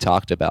about what we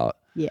talked about.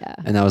 Yeah.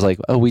 And I was like,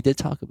 oh, we did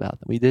talk about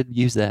that. We did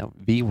use that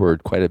V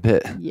word quite a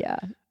bit. Yeah.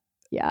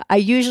 Yeah. I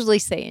usually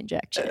say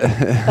injection,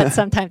 but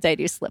sometimes I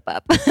do slip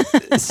up.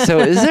 So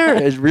is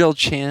there a real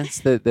chance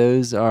that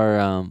those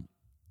are,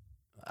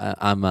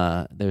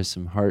 there's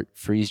some heart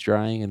freeze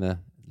drying and the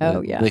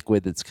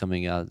liquid that's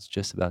coming out is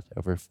just about to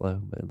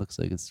overflow, but it looks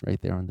like it's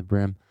right there on the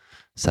brim.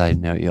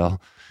 Side note, y'all.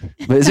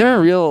 But is there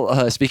a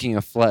real, speaking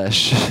of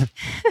flesh,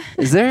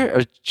 is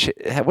there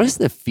what is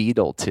the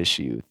fetal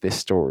tissue, this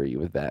story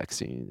with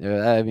vaccine?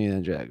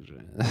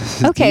 Injection.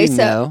 Okay,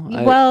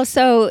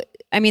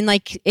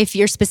 if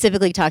you're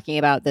specifically talking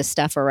about the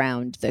stuff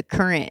around the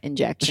current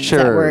injections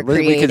that were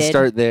created. We can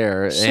start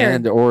there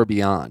and or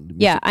beyond.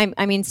 Yeah,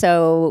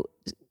 so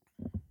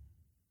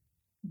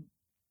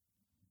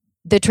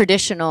the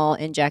traditional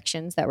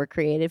injections that were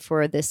created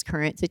for this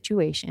current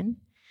situation,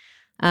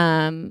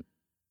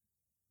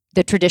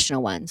 the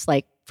traditional ones,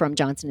 like from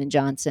Johnson &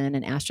 Johnson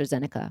and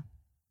AstraZeneca,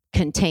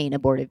 contain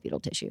aborted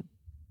fetal tissue.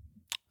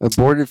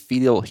 Aborted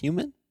fetal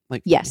human?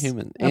 Yes.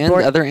 Human. And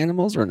other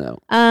animals or no?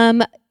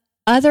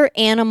 Other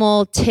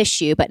animal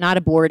tissue, but not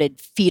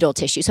aborted fetal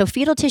tissue. So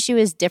fetal tissue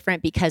is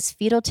different because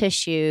fetal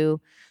tissue,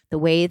 the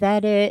way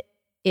that it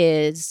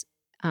is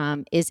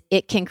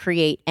it can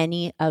create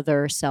any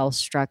other cell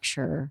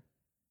structure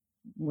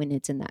when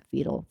it's in that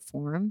fetal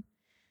form.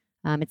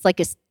 It's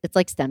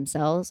like stem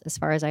cells, as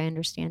far as I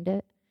understand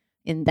it,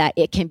 in that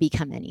it can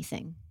become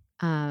anything.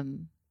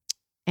 And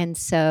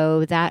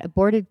so that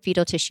aborted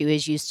fetal tissue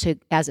is used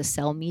as a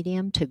cell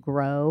medium to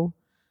grow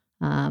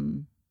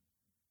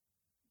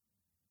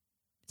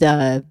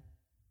the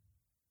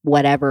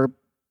whatever,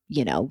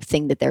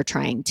 thing that they're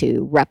trying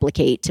to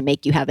replicate to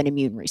make you have an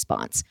immune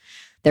response.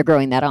 They're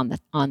growing that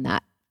on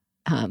that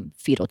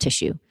fetal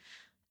tissue.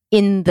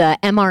 In the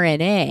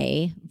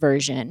mRNA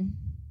version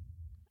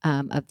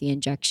of the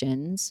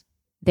injections,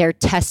 they're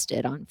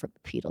tested on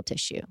fetal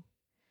tissue.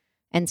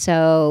 And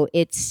so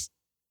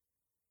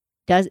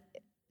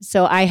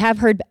so I have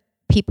heard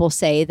people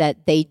say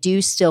that they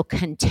do still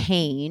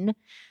contain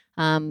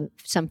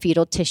some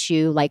fetal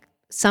tissue, like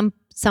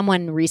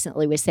someone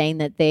recently was saying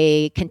that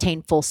they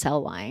contain full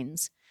cell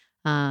lines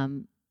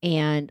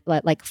and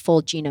like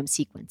full genome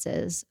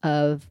sequences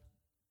of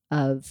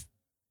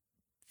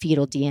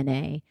fetal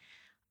DNA.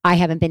 I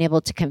haven't been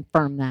able to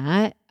confirm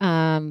that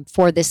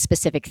for this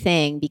specific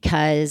thing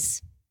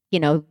because,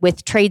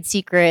 with trade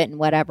secret and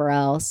whatever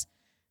else,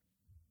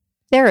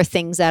 there are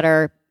things that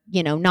are,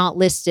 not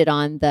listed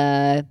on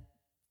the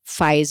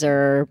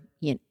Pfizer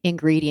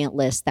ingredient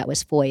list that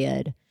was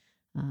FOIA'd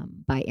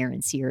by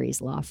Erin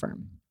Series law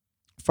firm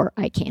for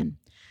ICANN.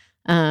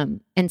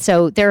 And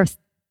so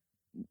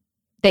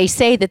they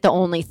say that the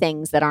only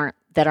things that aren't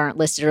aren't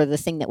listed, or the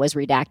thing that was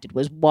redacted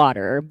was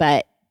water.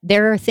 But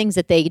there are things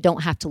that they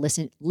don't have to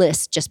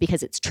list just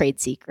because it's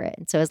trade secret.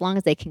 And so as long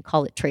as they can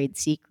call it trade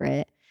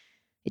secret,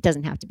 it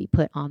doesn't have to be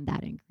put on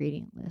that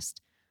ingredient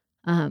list.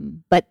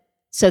 But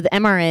so the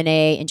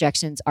mRNA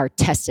injections are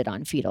tested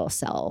on fetal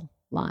cell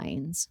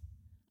lines.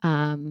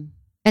 And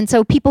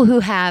so people who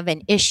have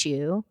an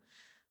issue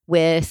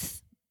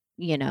with,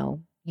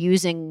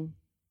 using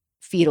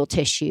fetal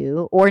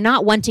tissue or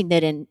not wanting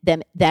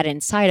that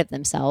inside of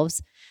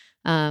themselves,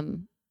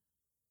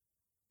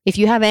 if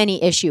you have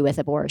any issue with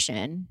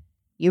abortion,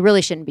 you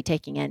really shouldn't be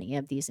taking any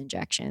of these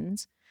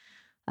injections.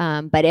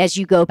 But as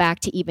you go back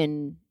to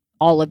even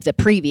all of the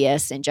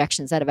previous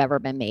injections that have ever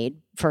been made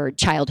for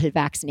childhood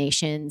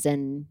vaccinations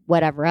and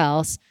whatever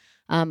else,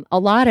 a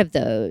lot of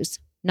those,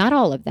 not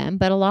all of them,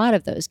 but a lot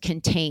of those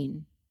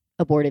contain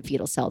aborted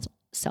fetal cell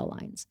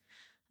lines.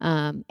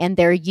 And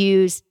they're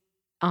used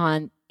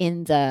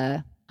in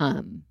the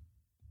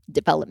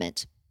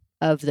development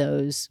of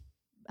those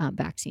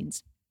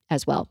vaccines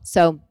as well.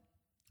 So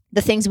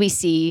the things we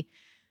see,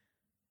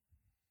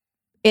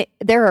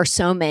 there are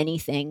so many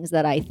things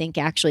that I think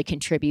actually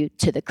contribute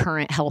to the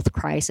current health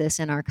crisis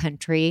in our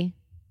country.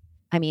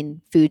 I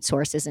mean, food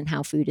sources and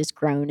how food is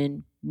grown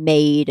and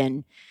made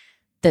and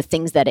the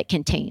things that it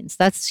contains.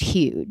 That's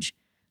huge.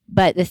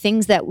 But the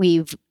things that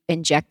we've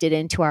injected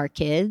into our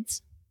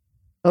kids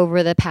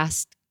over the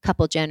past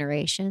couple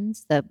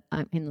generations,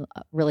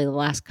 really the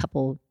last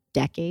couple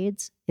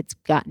decades, it's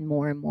gotten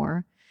more and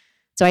more.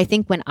 So I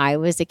think when I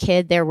was a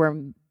kid, there were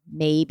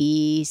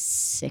maybe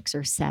 6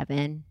 or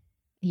 7,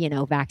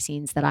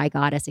 vaccines that I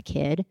got as a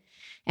kid.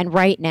 And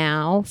right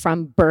now,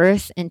 from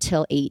birth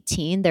until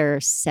 18, there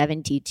are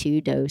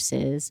 72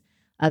 doses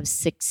of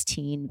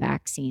 16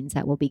 vaccines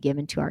that will be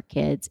given to our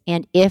kids.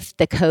 And if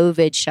the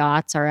COVID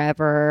shots are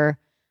ever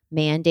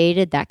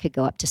mandated, that could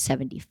go up to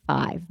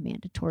 75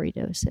 mandatory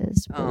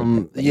doses.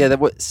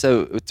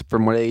 So it's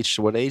from what age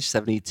to what age?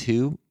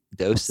 72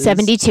 doses?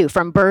 72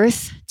 from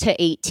birth to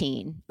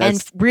 18.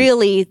 And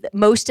really,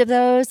 most of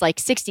those, like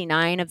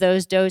 69 of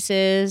those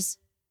doses,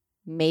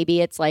 maybe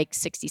it's like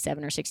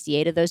 67 or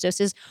 68 of those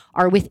doses,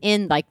 are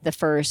within like the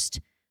first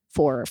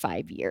 4 or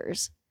 5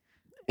 years.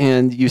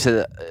 And you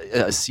said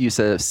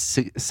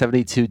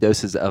 72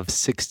 doses of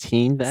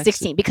 16 vaccines?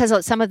 16,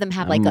 because some of them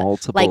have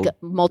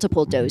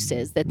multiple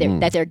doses that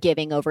they're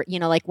giving over.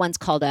 Like one's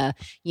called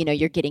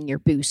you're getting your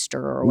booster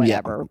or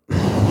whatever.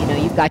 Yeah.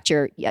 You've got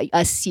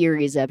a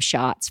series of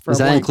shots for. Is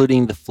that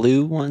including the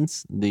flu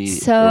ones?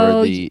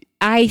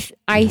 I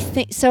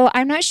think so.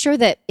 I'm not sure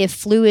that if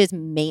flu is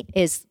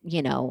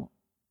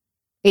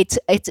it's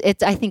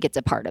I think it's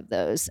a part of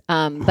those.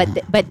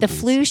 But the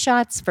flu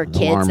shots for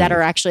kids that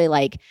are actually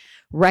like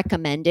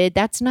recommended,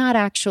 that's not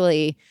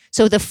actually.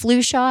 So the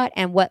flu shot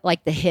and what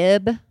like the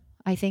Hib,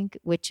 I think,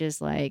 which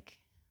is like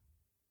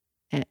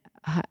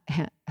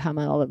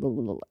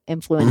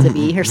influenza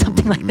B or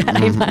something like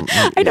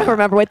that. I don't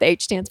remember what the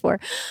H stands for.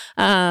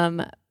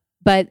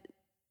 But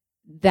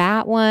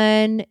that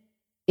one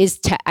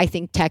is I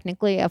think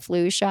technically a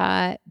flu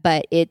shot,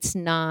 but it's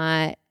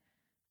not.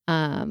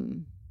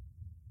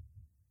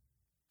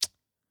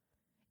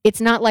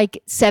 It's not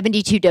like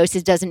 72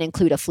 doses doesn't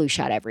include a flu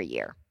shot every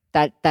year.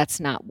 That's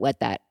not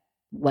what that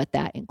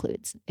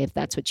includes, if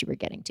that's what you were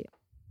getting to.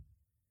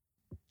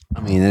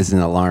 I mean, it's an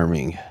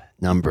alarming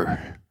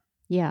number.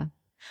 Yeah.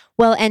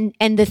 Well, and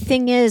the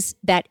thing is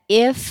that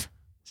if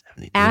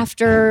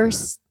after,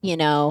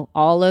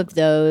 all of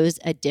those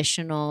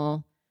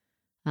additional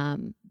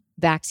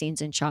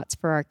vaccines and shots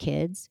for our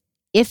kids,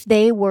 if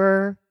they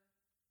were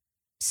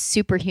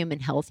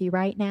superhuman healthy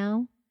right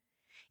now,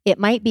 it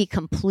might be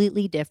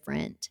completely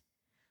different.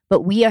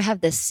 But we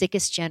have the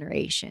sickest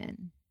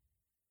generation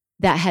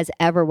that has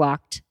ever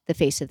walked the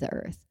face of the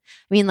earth.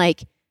 I mean,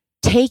 like,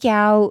 take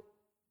out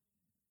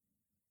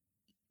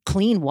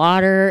clean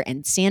water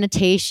and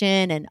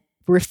sanitation and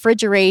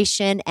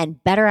refrigeration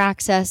and better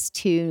access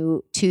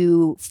to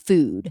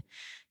food,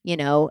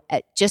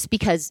 just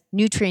because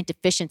nutrient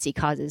deficiency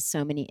causes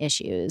so many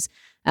issues,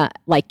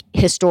 like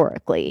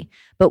historically.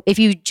 But if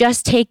you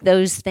just take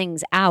those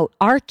things out,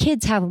 our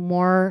kids have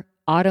more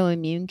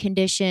autoimmune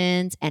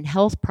conditions and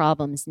health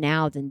problems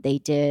now than they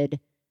did,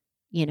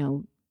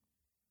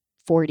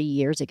 40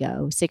 years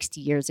ago,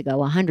 60 years ago,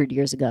 100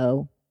 years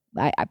ago,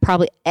 I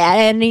probably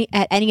at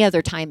any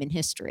other time in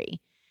history.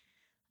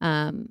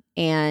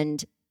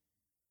 And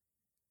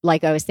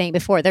like I was saying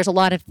before, there's a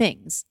lot of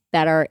things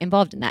that are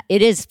involved in that.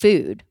 It is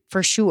food,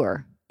 for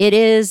sure. It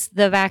is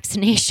the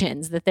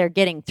vaccinations that they're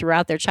getting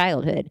throughout their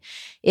childhood.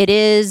 It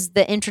is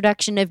the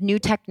introduction of new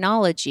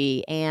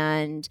technology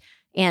and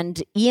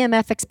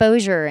EMF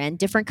exposure and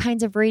different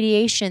kinds of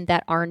radiation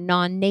that are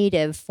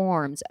non-native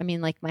forms. I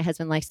mean, like my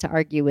husband likes to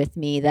argue with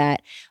me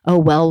that,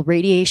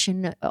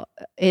 radiation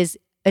is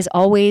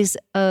always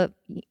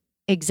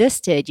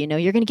existed.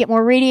 You're going to get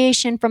more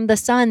radiation from the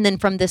sun than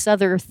from this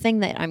other thing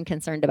that I'm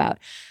concerned about.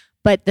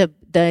 But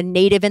the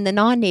native and the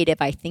non-native,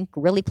 I think,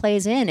 really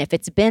plays in. If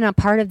it's been a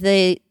part of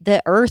the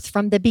earth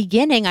from the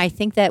beginning, I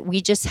think that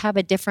we just have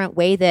a different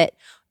way that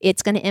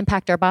it's going to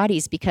impact our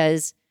bodies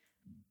because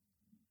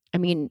I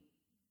mean,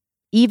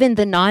 even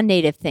the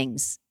non-native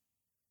things,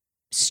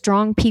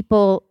 strong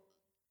people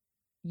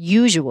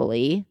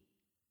usually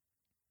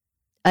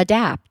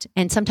adapt.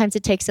 And sometimes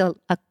it takes a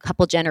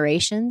couple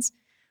generations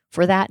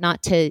for that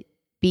not to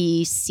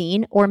be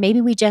seen, or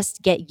maybe we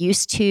just get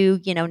used to,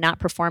 not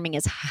performing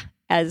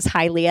as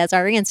highly as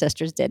our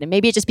ancestors did. And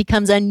maybe it just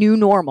becomes a new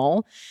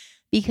normal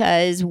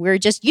because we're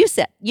just used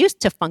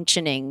to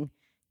functioning,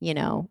 in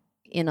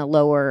a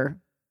lower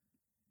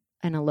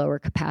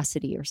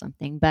capacity or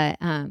something. But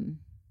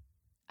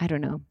I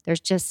don't know.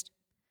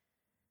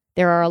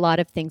 There are a lot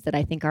of things that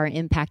I think are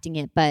impacting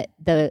it, but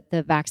the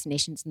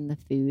vaccinations and the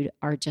food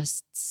are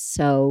just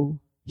so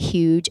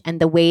huge. And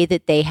the way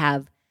that they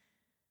have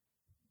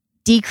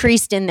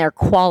decreased in their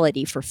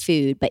quality for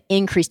food, but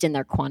increased in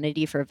their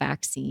quantity for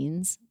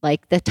vaccines,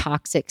 like the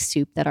toxic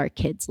soup that our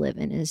kids live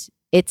in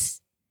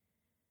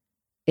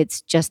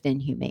it's just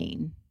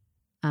inhumane.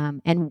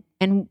 And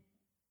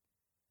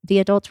the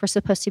adults were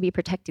supposed to be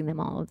protecting them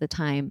all of the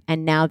time.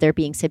 And now they're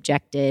being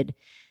subjected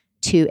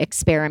to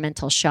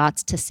experimental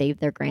shots to save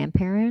their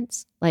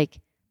grandparents.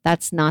 Like,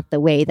 that's not the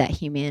way that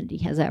humanity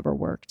has ever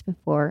worked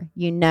before.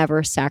 You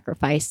never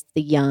sacrifice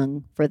the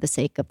young for the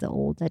sake of the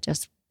old. It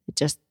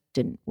just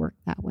didn't work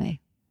that way.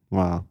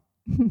 Wow.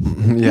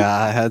 Yeah,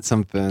 I had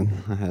something.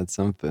 It's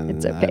and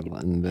okay.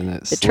 And then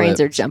The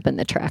trains are jumping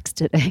the tracks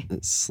today.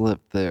 It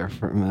slipped there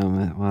for a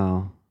moment.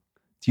 Wow.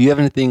 Do you have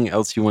anything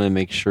else you want to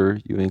make sure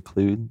you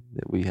include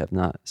that we have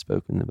not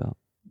spoken about?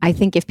 I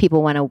think if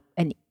people want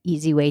an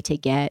easy way to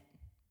get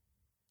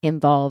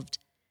involved,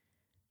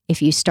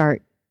 if you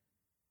start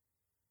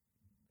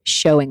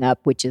showing up,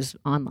 which is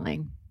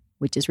online,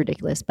 which is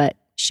ridiculous, but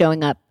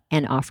showing up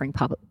and offering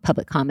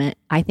public comment,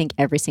 I think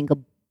every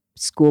single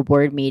school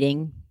board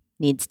meeting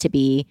needs to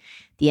be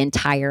the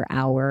entire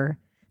hour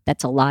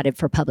that's allotted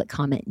for public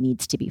comment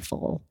needs to be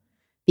full,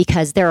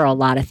 because there are a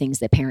lot of things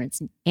that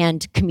parents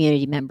and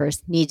community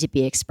members need to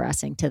be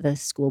expressing to the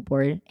school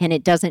board. And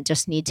it doesn't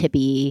just need to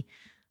be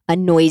a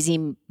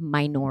noisy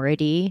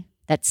minority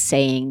that's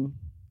saying,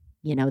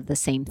 the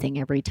same thing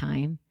every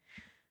time.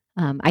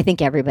 I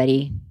think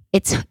everybody,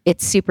 it's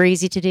super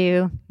easy to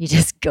do. You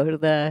just go to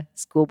the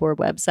school board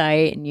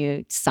website and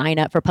you sign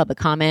up for public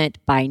comment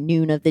by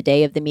noon of the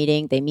day of the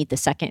meeting. They meet the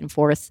second and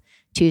fourth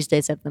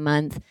Tuesdays of the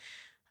month.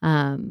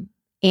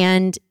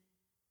 And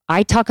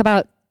I talk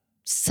about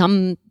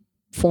some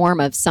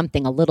form of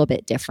something a little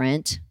bit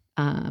different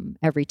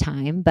every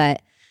time,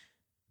 but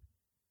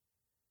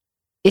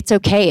it's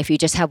okay if you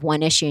just have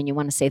one issue and you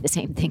want to say the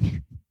same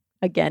thing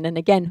again and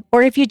again,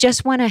 or if you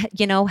just want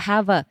to,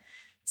 have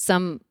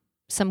some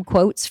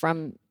quotes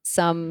from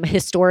some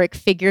historic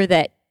figure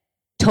that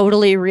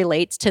totally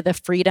relates to the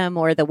freedom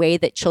or the way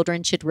that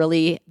children should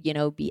really,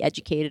 be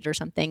educated or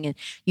something, and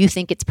you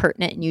think it's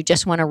pertinent and you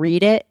just want to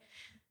read it.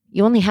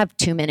 You only have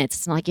 2 minutes.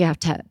 It's not like you have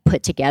to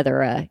put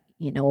together a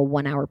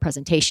 1 hour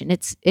presentation.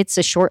 It's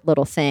a short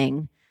little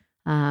thing.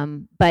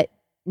 But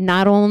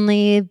not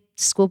only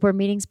school board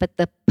meetings, but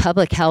the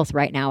public health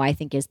right now, I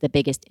think, is the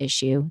biggest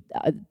issue.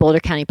 Boulder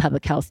County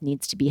Public Health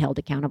needs to be held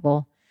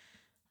accountable.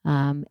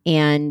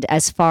 And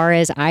as far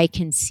as I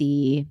can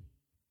see,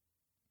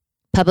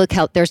 public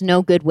health, there's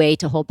no good way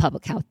to hold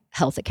public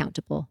health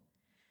accountable.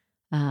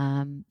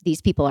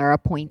 These people are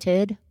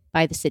appointed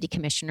by the city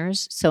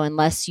commissioners. So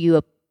unless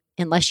you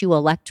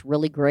elect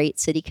really great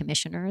city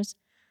commissioners,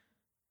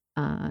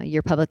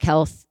 your public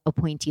health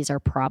appointees are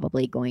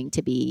probably going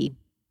to be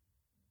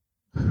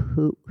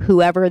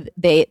whoever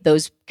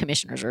those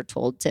commissioners are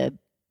told to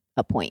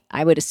appoint.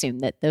 I would assume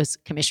that those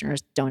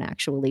commissioners don't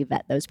actually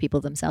vet those people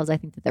themselves. I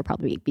think that they're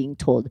probably being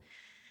told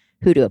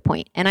who to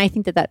appoint. And I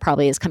think that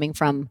probably is coming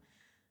from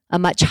a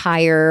much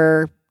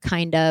higher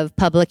kind of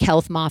public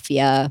health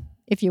mafia,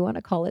 if you want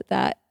to call it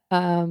that.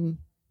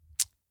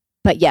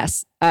 But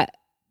yes,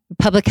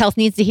 public health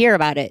needs to hear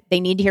about it. They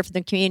need to hear from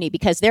the community,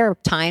 because there are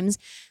times,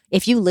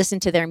 if you listen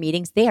to their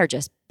meetings, they are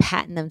just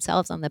patting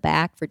themselves on the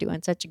back for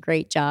doing such a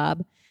great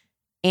job.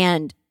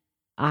 And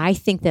I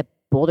think that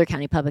Boulder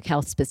County Public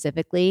Health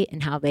specifically,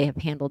 and how they have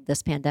handled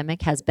this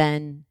pandemic, has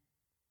been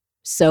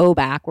so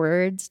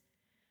backwards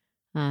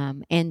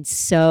and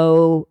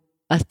so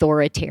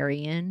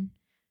authoritarian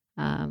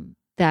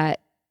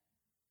that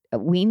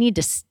we need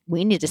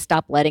to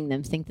stop letting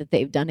them think that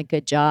they've done a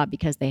good job,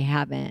 because they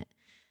haven't.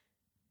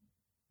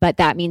 But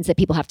that means that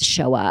people have to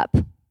show up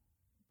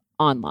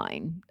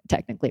online,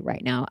 technically,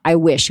 right now. I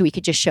wish we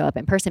could just show up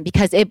in person,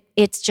 because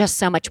it's just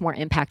so much more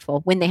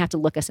impactful when they have to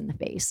look us in the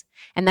face.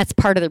 And that's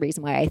part of the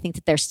reason why I think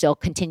that they're still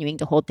continuing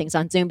to hold things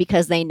on Zoom,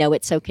 because they know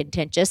it's so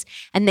contentious,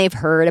 and they've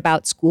heard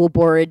about school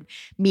board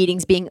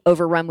meetings being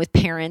overrun with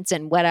parents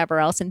and whatever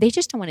else, and they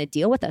just don't want to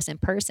deal with us in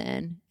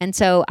person. And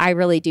so I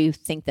really do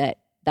think that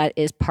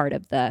is part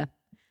of the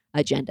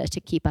agenda, to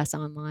keep us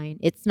online.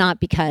 It's not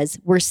because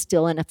we're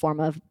still in a form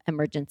of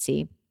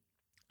emergency.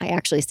 I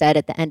actually said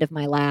at the end of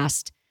my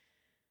last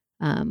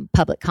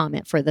public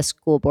comment for the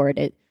school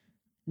board,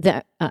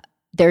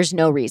 there's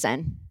no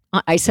reason.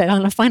 I said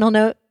on a final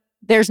note,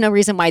 there's no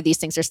reason why these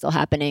things are still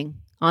happening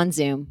on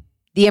Zoom.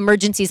 The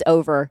emergency's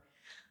over.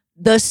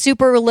 the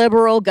super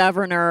liberal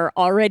governor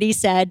already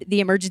said the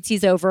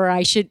emergency's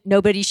over.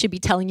 Nobody should be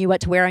telling you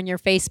what to wear on your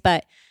face.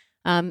 But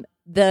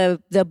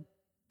the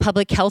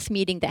public health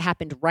meeting that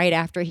happened right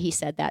after he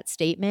said that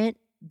statement,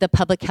 the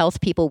public health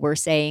people were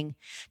saying,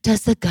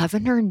 does the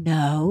governor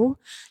know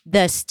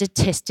the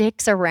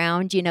statistics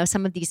around,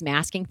 some of these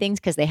masking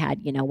things? Because they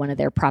had, one of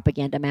their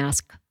propaganda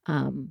mask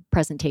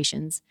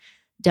presentations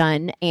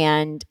done.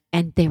 And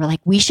they were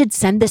like, we should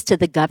send this to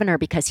the governor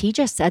because he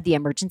just said the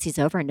emergency's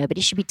over and nobody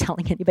should be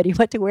telling anybody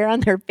what to wear on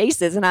their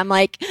faces. And I'm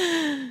like,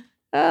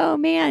 oh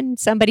man,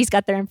 somebody's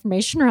got their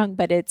information wrong.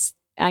 But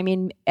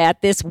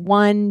at this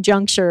one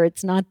juncture,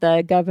 it's not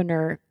the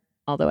governor,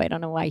 although I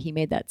don't know why he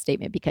made that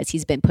statement because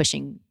he's been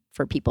pushing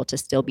for people to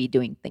still be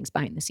doing things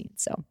behind the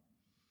scenes. So.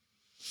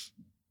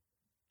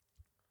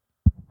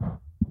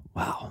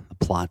 Wow, the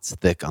plot's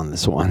thick on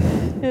this one.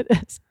 It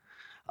is.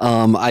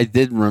 I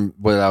did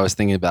what I was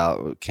thinking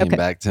about came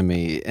back to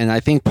me, and I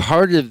think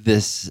part of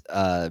this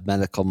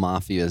medical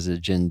mafia's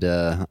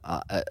agenda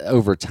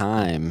over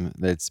time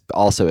that's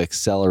also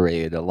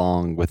accelerated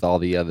along with all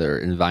the other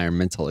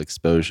environmental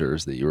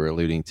exposures that you were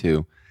alluding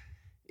to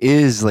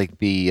is like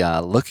the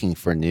looking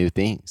for new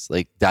things,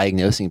 like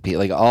diagnosing people,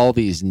 like all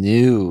these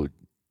new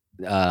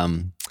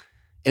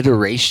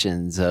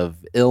iterations of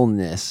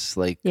illness,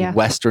 like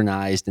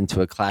westernized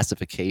into a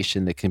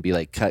classification that can be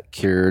like cut,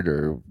 cured,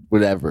 or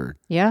whatever.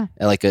 Yeah.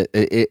 Like the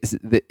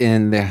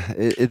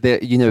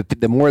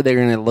more they're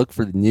going to look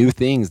for new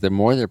things, the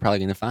more they're probably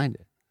going to find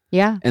it.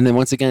 Yeah. And then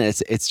once again,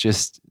 it's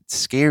just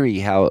scary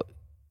how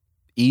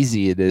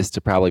easy it is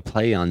to probably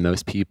play on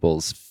most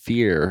people's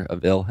fear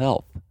of ill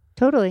health.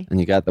 Totally. And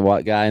you got the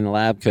guy in the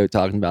lab coat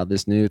talking about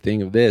this new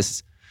thing of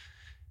this.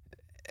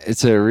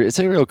 It's a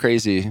real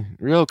crazy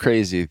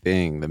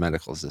thing, the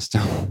medical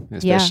system,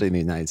 especially in the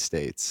United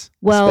States.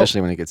 Well,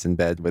 especially when it gets in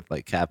bed with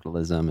like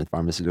capitalism and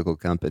pharmaceutical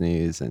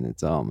companies, and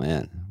it's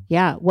man.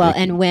 Yeah. Well,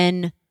 and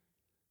when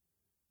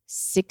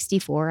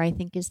 64, I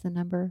think is the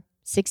number,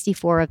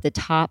 64 of the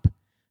top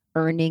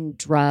earning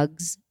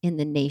drugs in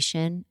the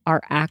nation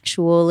are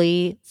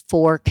actually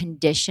for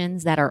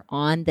conditions that are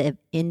on the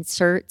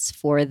inserts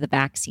for the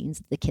vaccines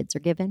that the kids are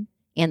given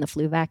and the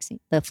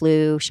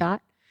flu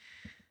shot.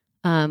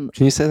 Can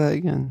you say that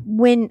again?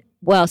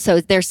 So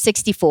there's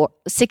 64,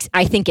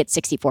 I think it's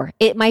 64.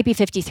 It might be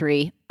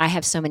 53. I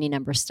have so many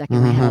numbers stuck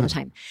in my head all the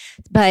time.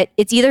 But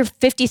it's either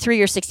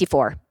 53 or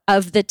 64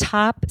 of the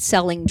top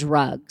selling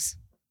drugs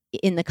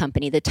in the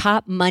company, the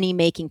top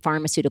money-making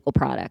pharmaceutical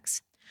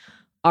products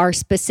are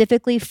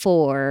specifically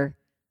for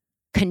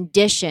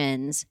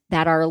conditions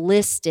that are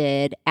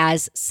listed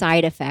as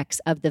side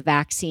effects of the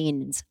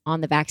vaccines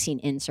on the vaccine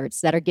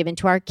inserts that are given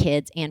to our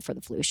kids and for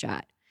the flu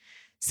shot.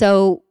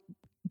 So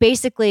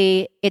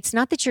basically, it's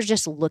not that you're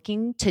just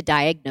looking to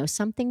diagnose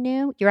something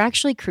new. You're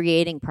actually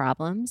creating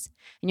problems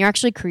and you're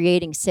actually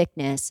creating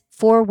sickness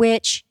for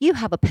which you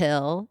have a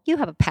pill, you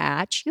have a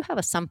patch, you have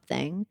a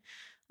something,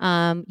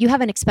 you have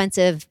an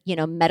expensive,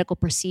 medical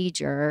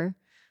procedure.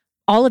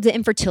 All of the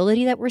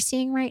infertility that we're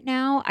seeing right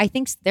now, I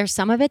think there's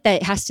some of it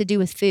that has to do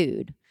with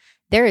food.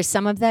 There is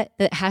some of that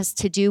has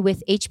to do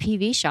with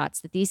HPV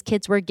shots that these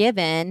kids were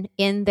given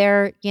in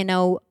their,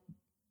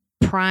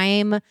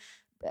 prime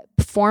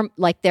form,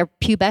 like their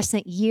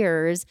pubescent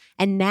years,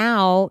 and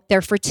now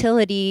their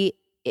fertility,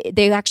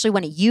 they actually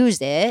want to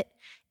use it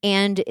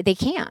and they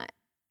can't.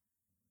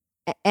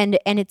 And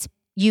it's,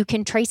 you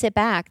can trace it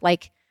back.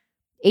 Like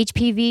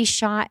HPV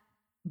shot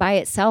by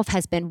itself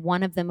has been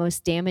one of the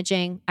most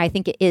damaging, I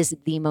think it is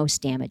the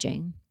most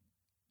damaging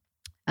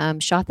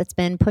shot that's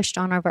been pushed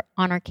on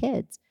our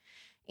kids.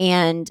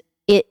 And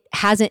it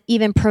hasn't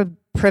even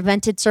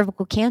prevented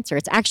cervical cancer.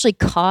 It's actually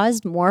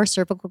caused more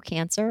cervical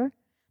cancer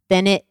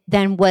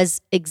than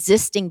was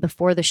existing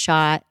before the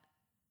shot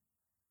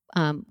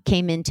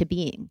came into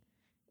being.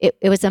 It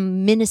was a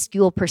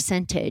minuscule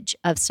percentage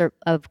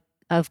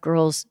of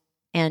girls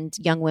and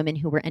young women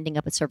who were ending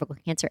up with cervical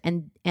cancer,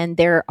 and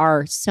there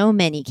are so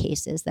many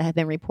cases that have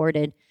been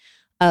reported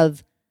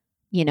of,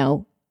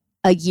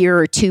 a year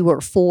or 2 or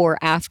 4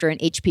 after an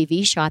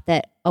HPV shot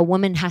that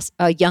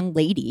a young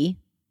lady,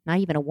 not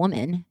even a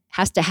woman,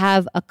 has to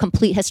have a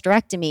complete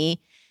hysterectomy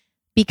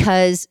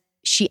because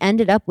she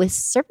ended up with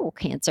cervical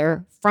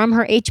cancer from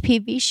her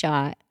HPV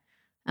shot.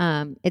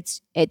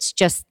 It's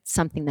just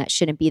something that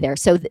shouldn't be there.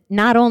 So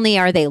not only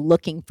are they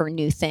looking for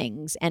new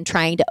things and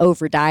trying to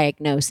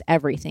overdiagnose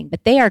everything,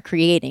 but they are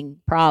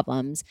creating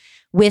problems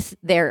with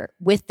their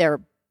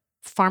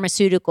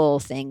pharmaceutical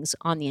things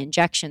on the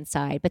injection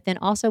side, but then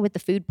also with the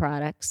food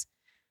products.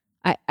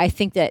 I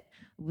think that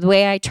the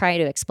way I try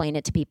to explain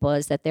it to people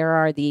is that there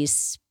are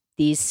these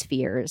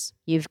spheres.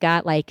 You've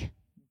got like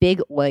big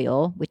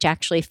oil, which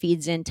actually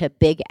feeds into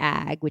big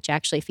ag, which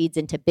actually feeds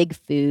into big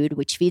food,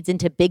 which feeds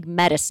into big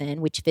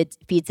medicine, which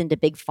feeds into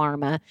big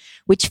pharma,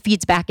 which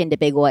feeds back into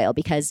big oil,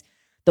 because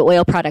the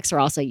oil products are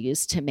also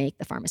used to make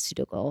the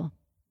pharmaceutical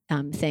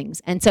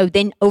things. And so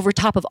then over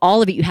top of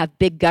all of it, you have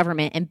big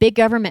government, and big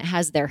government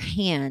has their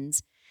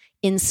hands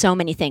in so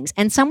many things.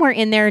 And somewhere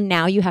in there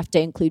now you have to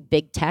include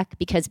big tech,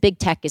 because big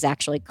tech is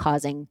actually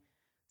causing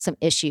some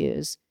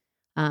issues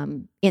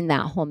in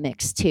that whole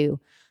mix too.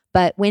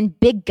 But when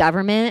big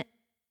government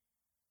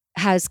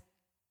has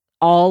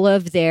all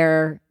of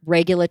their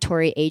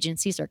regulatory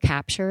agencies are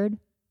captured,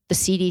 the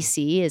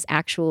CDC is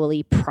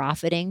actually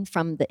profiting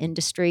from the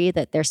industry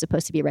that they're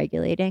supposed to be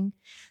regulating.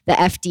 The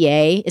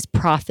FDA is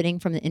profiting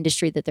from the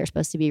industry that they're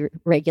supposed to be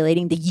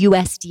regulating. The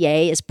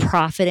USDA is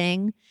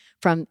profiting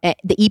from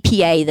the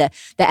EPA,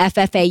 the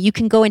FFA. You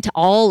can go into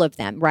all of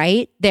them,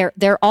 right?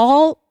 They're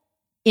all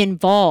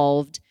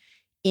involved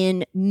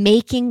in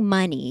making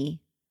money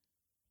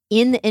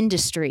in the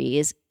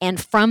industries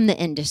and from the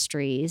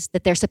industries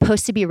that they're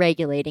supposed to be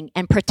regulating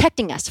and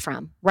protecting us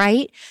from,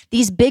 right?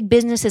 These big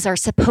businesses are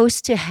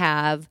supposed to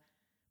have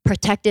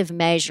protective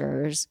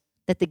measures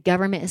that the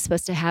government is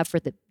supposed to have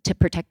to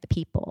protect the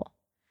people.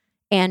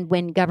 And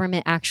when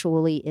government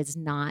actually is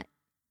not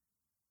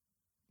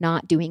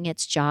doing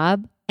its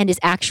job and is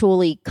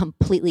actually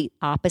completely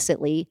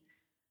oppositely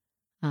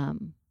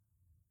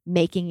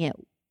making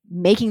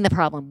the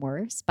problem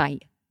worse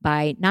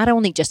by not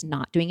only just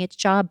not doing its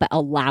job, but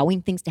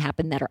allowing things to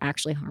happen that are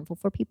actually harmful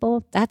for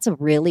people, that's a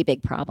really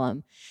big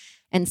problem.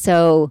 And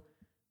so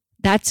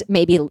that's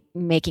maybe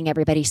making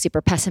everybody super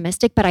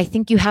pessimistic, but I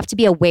think you have to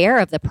be aware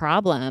of the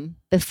problem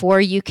before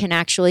you can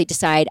actually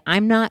decide,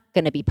 I'm not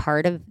going to be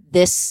part of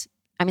this.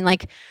 I mean,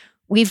 like,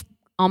 we've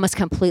almost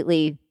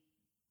completely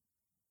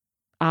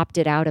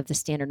opted out of the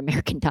standard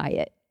American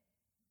diet.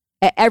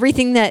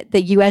 Everything that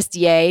the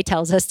USDA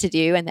tells us to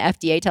do and the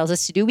FDA tells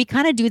us to do, we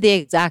kind of do the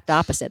exact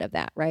opposite of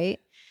that, right?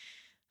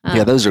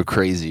 Yeah, those are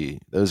crazy.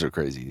 Those are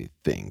crazy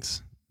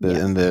things.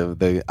 And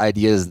the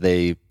ideas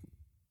they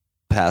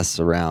pass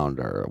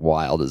around are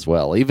wild as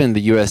well. Even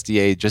the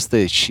USDA, just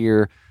the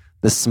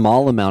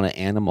small amount of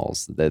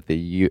animals that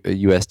the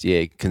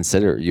USDA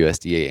consider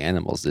USDA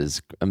animals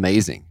is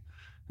amazing.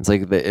 It's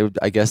like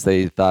I guess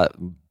they thought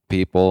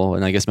people,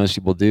 and I guess most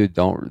people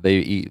they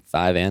eat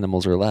 5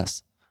 animals or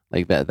less.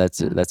 Like that's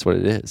what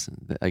it is.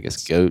 I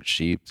guess goat,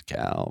 sheep,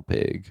 cow,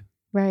 pig,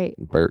 right,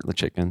 bird, the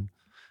chicken.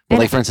 But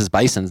like, for instance,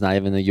 bison's not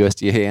even a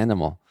USDA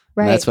animal.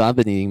 Right. And that's what I've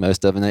been eating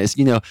most of. And it's,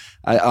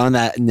 on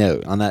that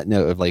note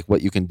of like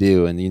what you can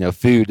do, and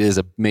food is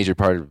a major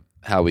part of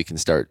how we can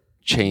start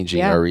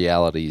changing our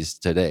realities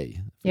today.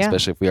 Yeah.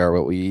 Especially if we are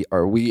what we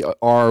are. We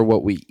are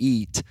what we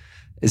eat.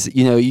 Is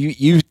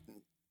you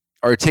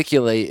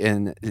articulate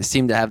and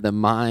seem to have the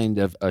mind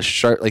of a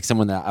shark, like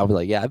someone that I was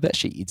like, yeah, I bet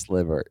she eats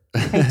liver.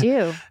 I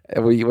do.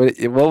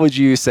 What would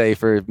you say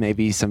for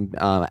maybe some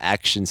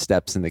action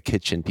steps in the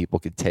kitchen people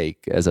could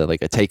take as a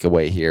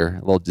takeaway here,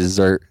 a little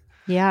dessert?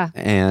 Yeah.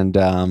 And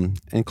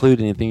include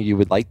anything you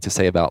would like to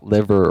say about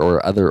liver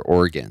or other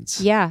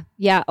organs. Yeah.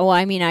 Yeah. Well,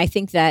 I mean, I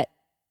think that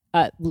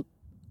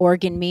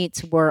organ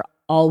meats were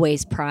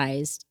always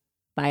prized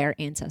by our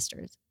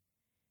ancestors.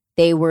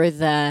 They were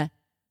the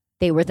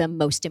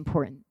most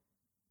important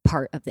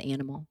part of the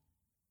animal.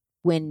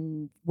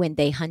 When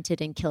they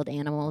hunted and killed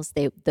animals,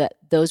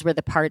 those were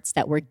the parts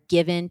that were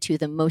given to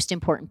the most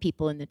important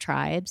people in the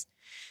tribes.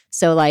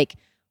 So like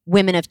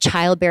women of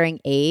childbearing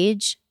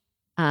age,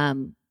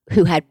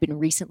 who had been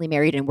recently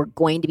married and were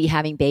going to be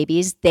having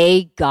babies,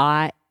 they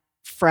got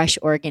fresh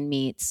organ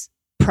meats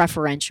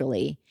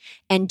preferentially.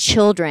 And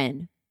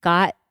children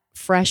got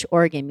fresh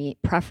organ meat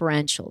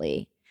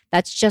preferentially.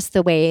 That's just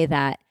the way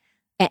that,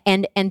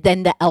 and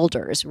then the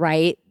elders,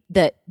 right?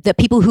 The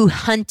people who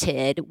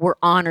hunted were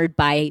honored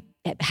by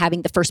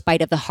having the first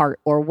bite of the heart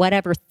or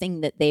whatever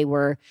thing that they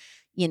were,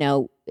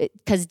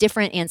 because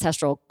different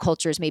ancestral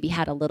cultures maybe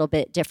had a little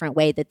bit different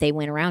way that they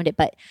went around it.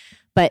 But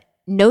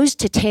nose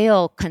to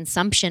tail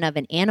consumption of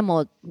an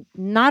animal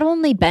not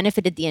only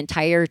benefited the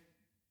entire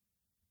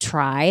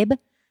tribe,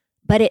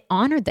 but it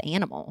honored the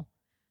animal.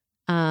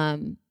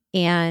 And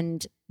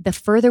the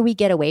further we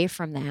get away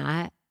from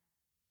that,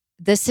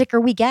 the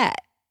sicker we get,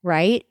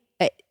 right?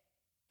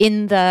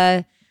 In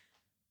the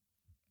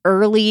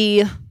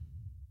early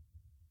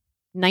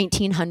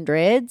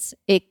 1900s,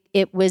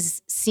 it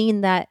was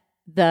seen that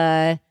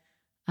the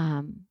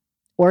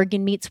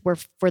organ meats were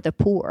for the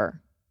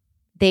poor.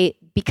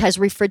 Because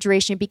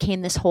refrigeration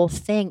became this whole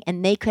thing,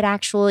 and they could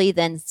actually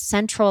then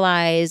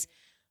centralize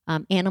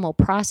animal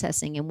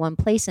processing in one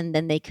place, and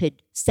then they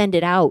could send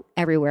it out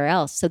everywhere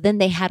else. So then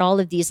they had all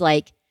of these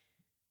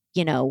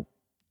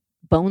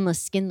boneless,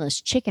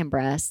 skinless chicken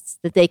breasts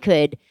that they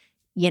could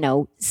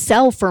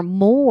sell for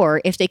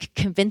more if they could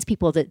convince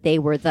people that they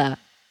were the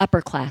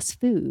upper class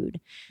food.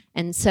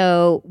 And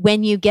so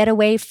when you get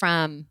away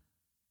from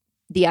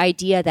the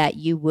idea that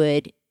you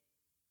would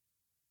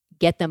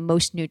get the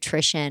most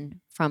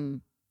nutrition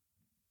from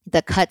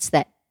the cuts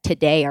that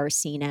today are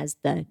seen as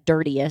the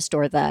dirtiest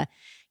or the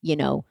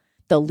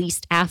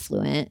least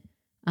affluent.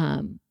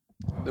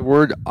 The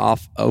word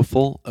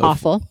awful.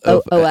 Awful.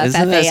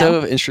 Isn't that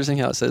so interesting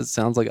how it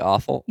sounds like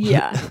awful?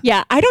 Yeah.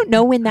 Yeah. I don't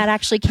know when that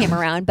actually came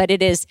around, but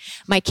it is.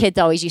 My kids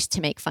always used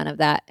to make fun of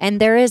that. And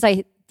there is,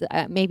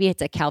 maybe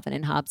it's a Calvin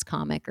and Hobbes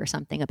comic or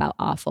something about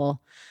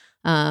awful.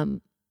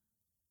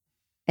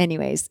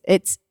 Anyways,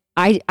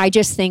 I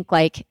just think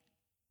like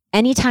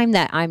anytime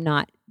that I'm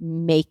not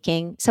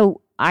making,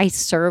 so I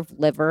serve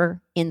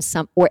liver and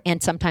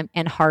sometimes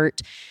and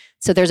heart.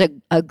 So there's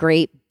a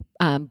great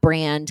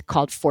brand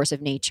called Force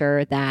of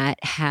Nature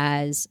that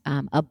has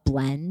a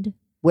blend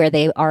where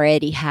they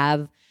already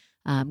have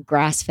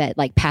grass-fed,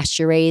 like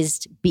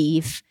pasture-raised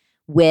beef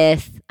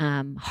with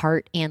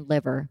heart and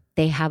liver.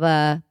 They have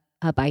a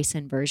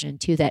bison version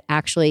too that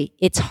actually,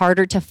 it's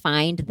harder to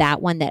find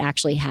that one that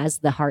actually has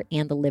the heart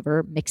and the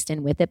liver mixed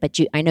in with it. But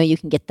I know you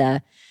can get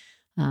the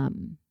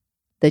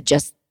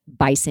just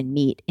bison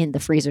meat in the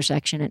freezer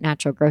section at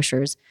Natural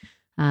Grocers.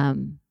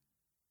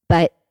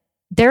 But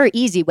there are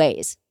easy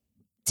ways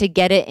to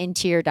get it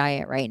into your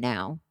diet right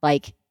now.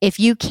 Like if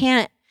you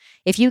can't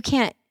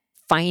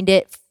find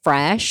it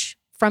fresh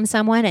from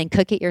someone and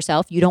cook it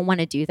yourself, you don't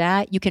want to do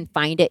that. You can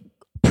find it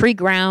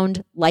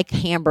pre-ground like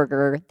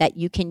hamburger that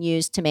you can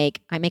use to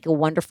I make a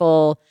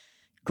wonderful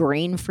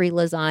grain-free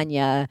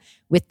lasagna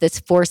with this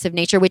Force of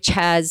Nature, which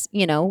has,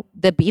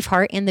 the beef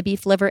heart and the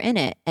beef liver in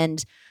it.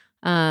 And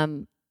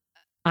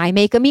I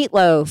make a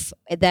meatloaf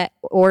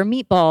or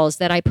meatballs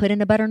that I put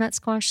in a butternut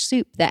squash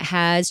soup that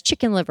has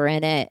chicken liver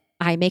in it.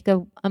 I make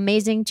an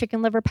amazing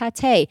chicken liver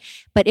pate.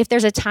 But if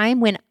there's a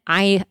time when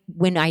I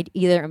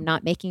either am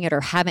not making it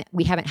or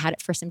we haven't had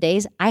it for some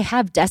days, I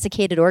have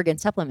desiccated organ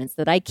supplements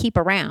that I keep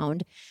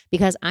around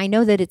because I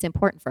know that it's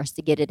important for us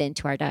to get it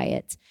into our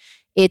diets.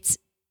 It's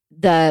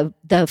the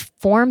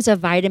forms of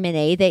vitamin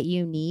A that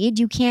you need,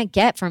 you can't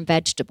get from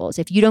vegetables.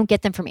 If you don't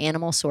get them from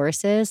animal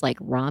sources like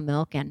raw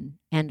milk and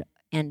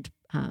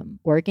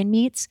organ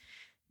meats,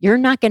 you're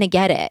not going to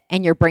get it,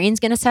 and your brain's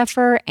going to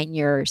suffer, and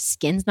your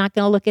skin's not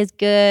going to look as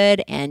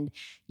good, and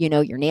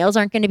your nails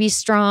aren't going to be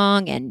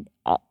strong, and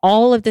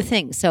all of the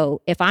things.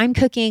 So if I'm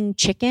cooking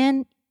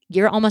chicken,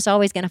 you're almost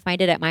always going to find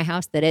it at my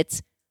house that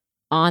it's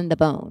on the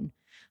bone.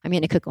 I'm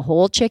going to cook a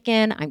whole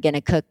chicken. I'm going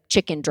to cook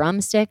chicken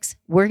drumsticks.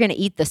 We're going to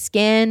eat the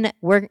skin.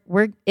 You're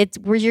going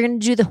to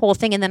do the whole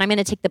thing, and then I'm going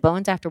to take the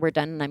bones after we're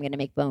done, and I'm going to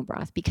make bone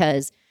broth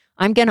because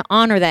I'm going to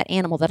honor that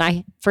animal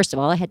that first of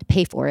all, I had to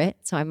pay for it,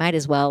 so I might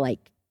as well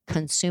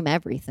consume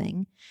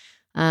everything.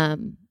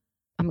 I'm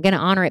going to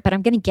honor it, but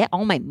I'm going to get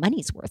all my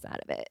money's worth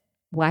out of it.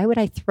 Why would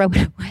I throw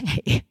it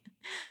away?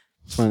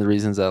 It's one of the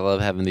reasons I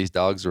love having these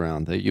dogs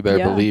around. You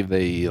better believe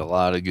they eat a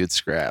lot of good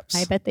scraps.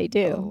 I bet they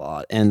do. A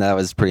lot. And that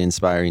was pretty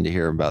inspiring to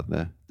hear about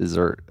the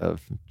dessert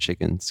of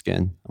chicken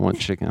skin. I want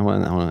chicken.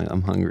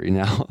 I'm hungry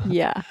now.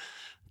 Yeah.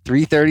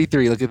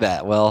 3:33. Look at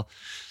that. Well,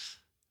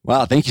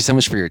 wow. Thank you so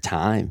much for your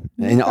time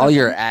and all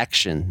your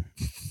action.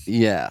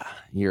 Yeah.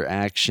 Your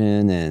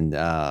action and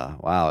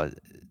wow.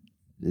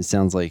 It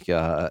sounds like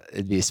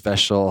it'd be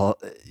special.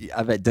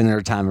 I bet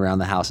dinner time around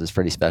the house is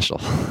pretty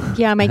special.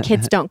 Yeah, my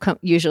kids don't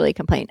usually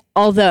complain.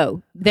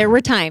 Although there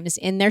were times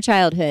in their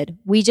childhood,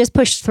 we just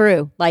pushed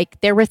through. Like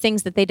there were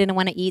things that they didn't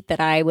want to eat that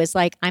I was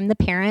like, I'm the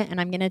parent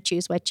and I'm going to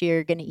choose what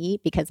you're going to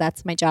eat because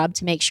that's my job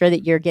to make sure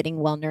that you're getting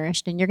well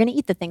nourished and you're going to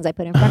eat the things I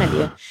put in front of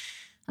you.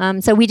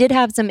 So we did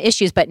have some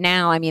issues, but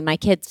now, I mean, my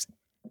kids,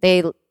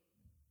 they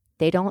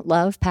don't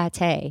love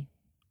pate.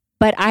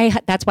 But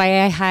that's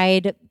why I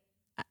hide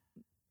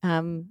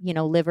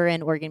liver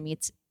and organ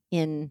meats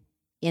in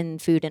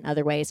food in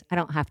other ways. I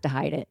don't have to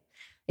hide it.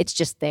 It's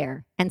just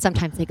there. And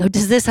sometimes they go,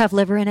 does this have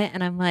liver in it?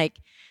 And I'm like,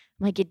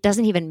 it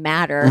doesn't even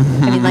matter.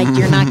 I mean,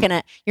 you're not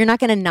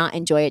gonna not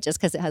enjoy it just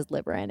because it has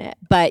liver in it,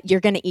 but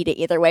you're gonna eat it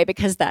either way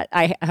because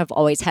I have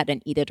always had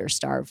an eat it or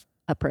starve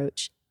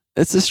approach.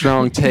 It's a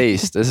strong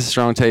taste. It's a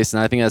strong taste.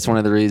 And I think that's one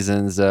of the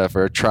reasons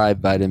for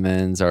Tribe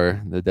Vitamins or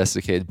the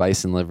desiccated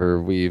bison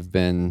liver we've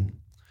been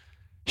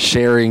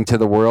sharing to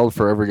the world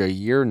for over a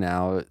year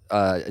now.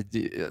 A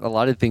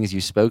lot of things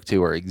you spoke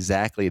to are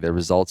exactly the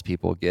results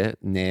people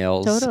get: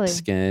 nails, totally.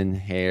 Skin,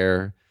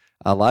 hair.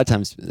 A lot of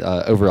times,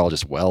 overall,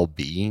 just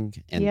well-being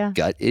and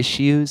gut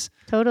issues.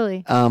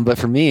 Totally. But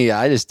for me,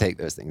 I just take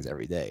those things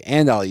every day,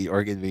 and I'll eat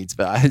organ meats.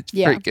 But I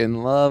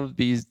freaking love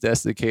these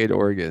desiccated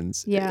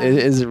organs. Yeah, it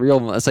is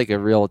real. It's like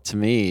to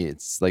me,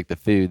 it's like the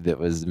food that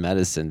was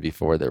medicine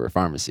before there were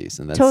pharmacies,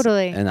 and that's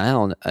totally. And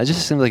I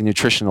just seems like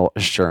nutritional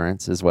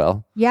assurance as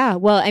well. Yeah.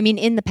 Well, I mean,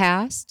 in the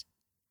past,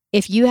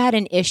 if you had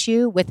an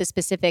issue with a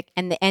specific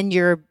and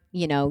your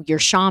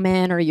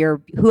shaman or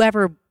your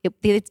whoever,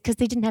 because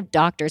they didn't have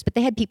doctors, but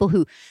they had people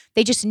who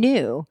they just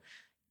knew.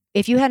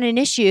 If you had an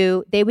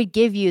issue, they would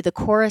give you the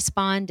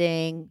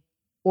corresponding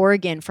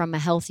organ from a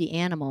healthy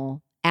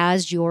animal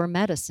as your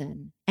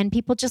medicine, and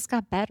people just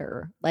got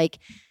better. So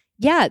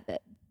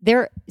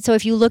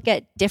if you look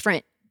at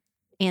different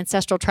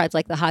ancestral tribes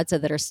like the Hadza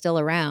that are still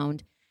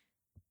around,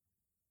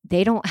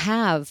 they don't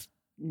have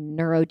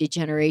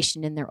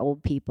neurodegeneration in their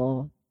old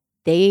people.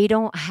 They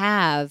don't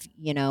have,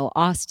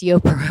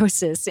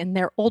 osteoporosis in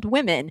their old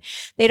women.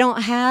 They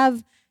don't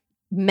have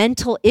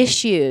mental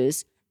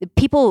issues.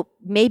 People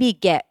maybe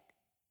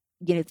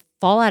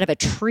fall out of a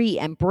tree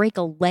and break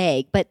a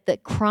leg, but the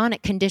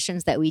chronic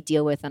conditions that we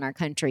deal with in our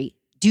country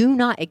do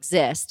not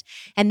exist.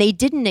 And they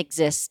didn't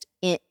exist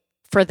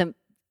for the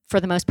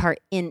most part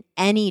in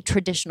any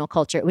traditional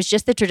culture. It was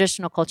just the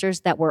traditional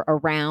cultures that were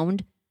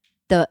around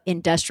the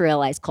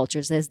industrialized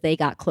cultures as they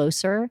got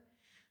closer.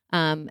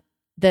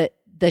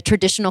 the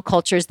traditional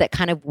cultures that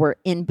kind of were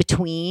in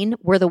between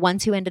were the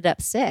ones who ended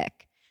up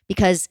sick,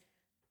 because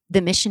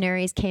the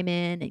missionaries came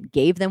in and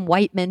gave them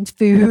white men's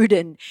food,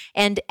 and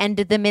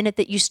the minute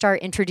that you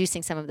start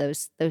introducing some of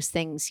those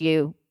things,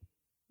 you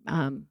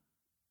kind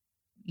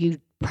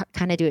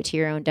of do it to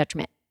your own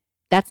detriment.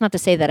 That's not to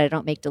say that I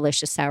don't make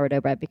delicious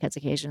sourdough bread, because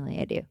occasionally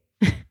I do.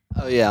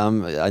 Oh yeah,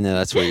 I know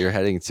that's where you're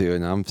heading to,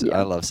 and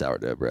I love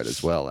sourdough bread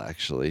as well,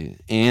 actually.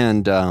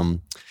 And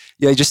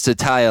just to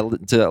tie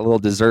to a little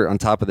dessert on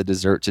top of the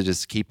dessert, to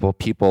just keep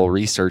people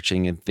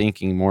researching and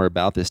thinking more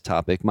about this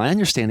topic. My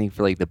understanding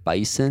for like the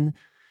bison,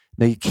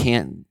 they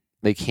can't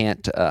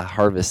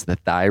harvest the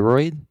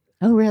thyroid.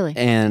 Oh, really?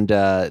 And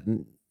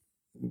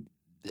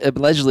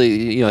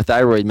allegedly,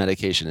 thyroid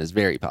medication is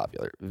very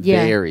popular,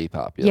 very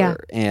popular. Yeah.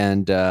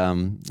 And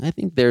I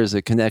think there's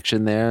a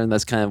connection there, and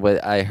that's kind of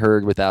what I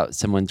heard without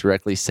someone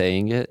directly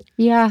saying it.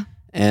 Yeah.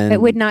 And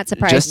it would not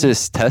surprise just me.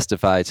 to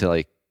testify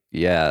to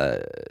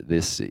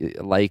this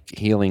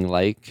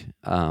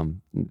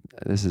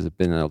this has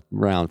been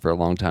around for a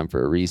long time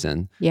for a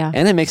reason. Yeah.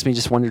 And it makes me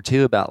just wonder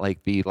too about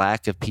like the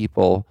lack of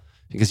people,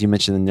 because you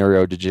mentioned the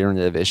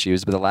neurodegenerative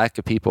issues, but the lack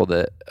of people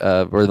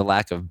or the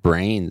lack of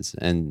brains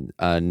and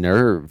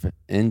nerve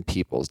in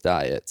people's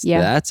diets.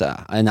 Yeah.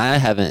 And I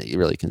haven't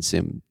really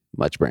consumed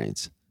much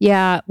brains.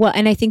 Yeah. Well,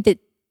 and I think that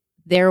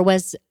there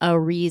was a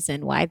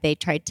reason why they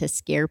tried to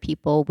scare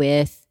people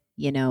with,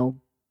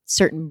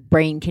 certain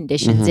brain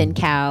conditions in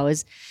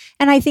cows.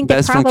 And I think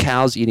that's from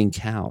cows eating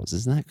cows.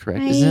 Isn't that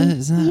correct?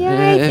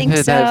 Yeah, I think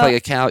so. Like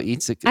a cow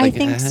eats it. I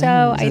think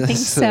so. I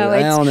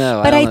don't know.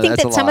 But I think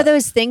that some of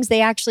those things,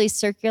 they actually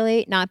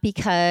circulate, not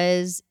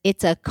because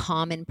it's a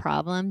common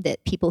problem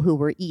that people who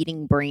were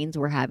eating brains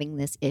were having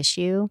this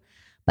issue,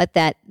 but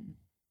that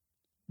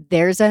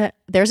there's an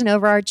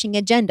overarching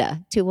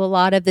agenda to a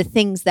lot of the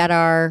things that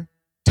are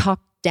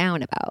talked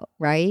down about,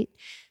 right?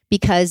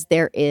 Because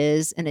there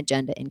is an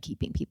agenda in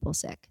keeping people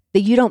sick.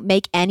 That you don't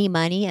make any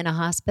money in a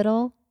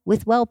hospital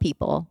with well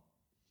people.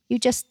 You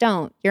just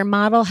don't. Your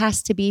model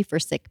has to be for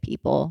sick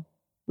people,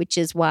 which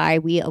is why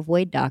we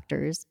avoid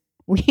doctors.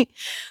 We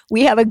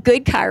have a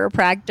good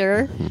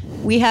chiropractor.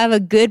 We have a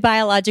good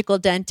biological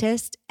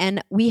dentist,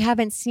 and we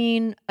haven't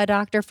seen a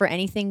doctor for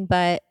anything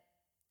but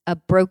a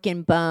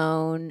broken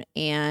bone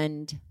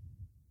and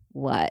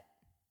what?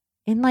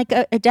 In like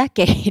a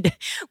decade.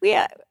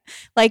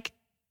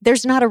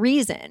 There's not a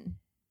reason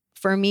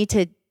for me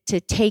to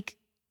take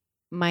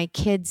my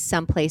kids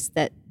someplace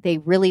that they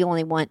really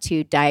only want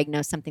to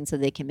diagnose something so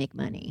they can make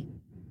money.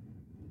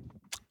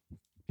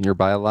 Your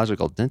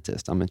biological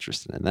dentist. I'm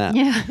interested in that.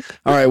 Yeah.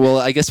 All right. Well,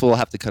 I guess we'll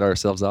have to cut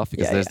ourselves off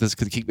because this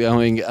could keep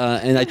going.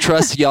 And I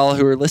trust y'all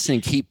who are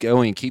listening, keep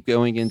going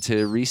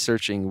into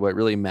researching what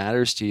really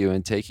matters to you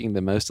and taking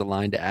the most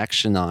aligned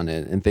action on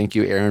it. And thank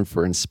you, Erin,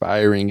 for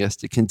inspiring us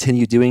to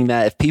continue doing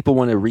that. If people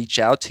want to reach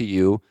out to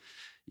you,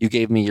 you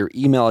gave me your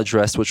email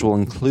address, which we'll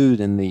include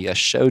in the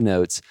show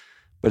notes,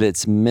 but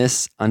it's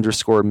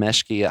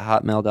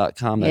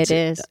miss_Meschke@hotmail.com. That's it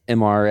is.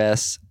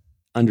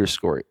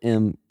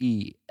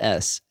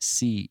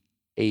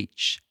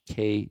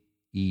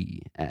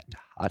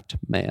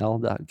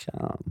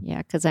 MRS_MESCHKE@hotmail.com. Yeah,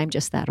 because I'm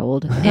just that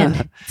old,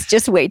 and it's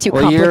just way too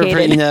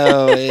complicated.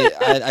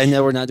 I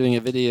know we're not doing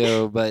a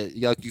video, but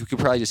you could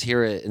probably just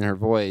hear it in her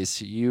voice.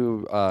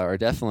 You are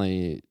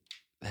definitely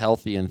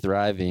healthy and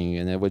thriving,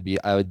 and I would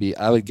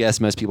guess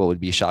most people would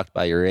be shocked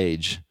by your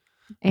age.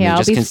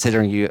 Yeah,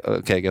 considering you.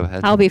 Okay, go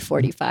ahead. I'll be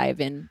 45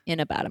 in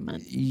about a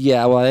month.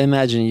 Yeah, well, I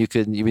imagine you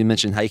could. You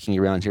mentioned hiking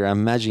around here. I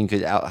imagine you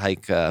could out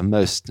hike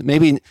most.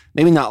 Maybe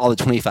not all the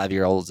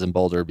 25-year-olds in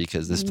Boulder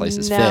because this place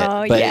is fit.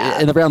 But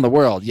and around the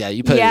world,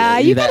 you put. Yeah,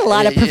 you got a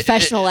lot of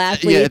professional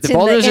athletes in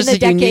the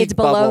decades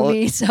below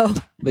me. So,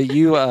 but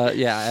you,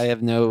 I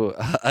have no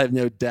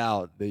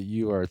doubt that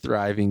you are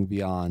thriving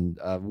beyond,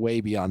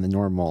 way beyond the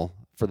normal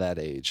for that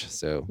age.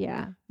 So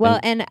yeah, well,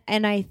 and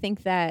I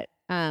think that.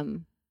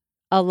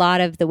 A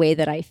lot of the way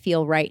that I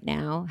feel right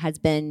now has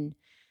been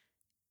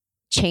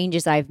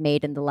changes I've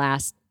made in the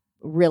last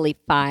really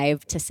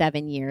 5 to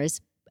 7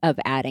 years of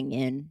adding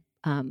in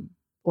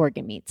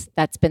organ meats.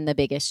 That's been the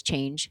biggest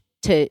change,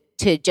 to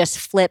just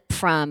flip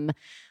from,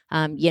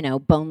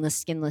 boneless,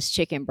 skinless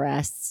chicken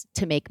breasts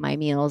to make my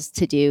meals,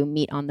 to do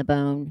meat on the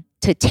bone,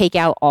 to take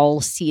out all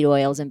seed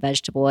oils and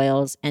vegetable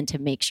oils, and to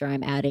make sure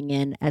I'm adding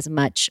in as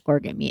much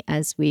organ meat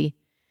as we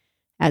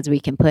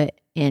can put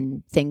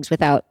in things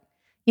without.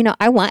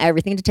 I want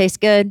everything to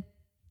taste good.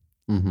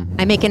 Mm-hmm.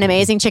 I make an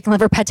amazing chicken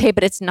liver pate,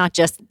 but it's not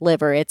just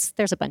liver.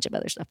 There's a bunch of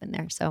other stuff in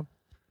there. So,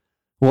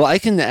 well, I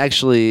can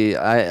actually,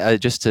 I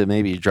just to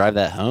maybe drive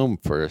that home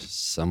for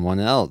someone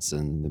else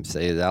and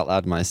say it out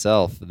loud to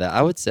myself, that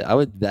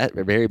that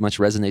very much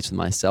resonates with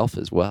myself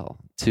as well.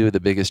 Two of the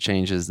biggest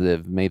changes that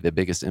have made the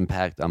biggest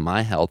impact on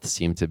my health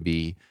seem to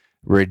be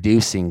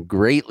reducing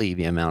greatly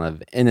the amount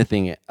of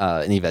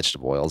any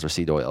vegetable oils or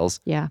seed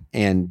oils. Yeah.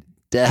 And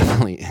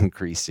definitely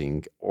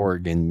increasing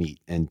organ meat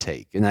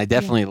intake. And I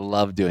definitely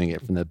love doing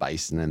it from the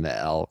bison and the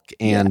elk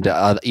and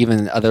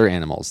even other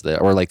animals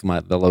or like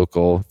the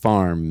local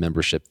farm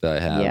membership that I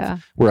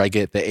have where I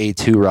get the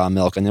A2 raw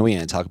milk. And then we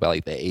didn't talk about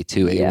like the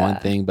A2,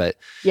 A1 thing, but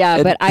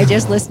but I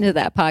just listened to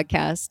that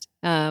podcast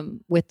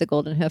with the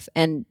Golden Hoof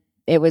and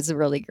it was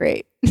really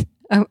great.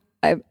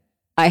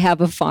 I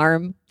have a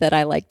farm that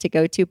I like to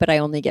go to, but I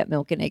only get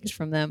milk and eggs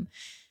from them.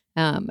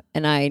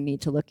 And I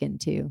need to look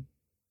into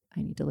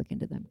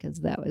them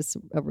because that was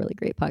a really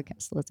great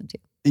podcast to listen to.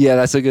 Yeah,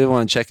 that's a good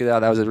one. Check it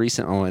out. That was a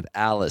recent one with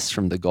Alice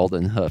from the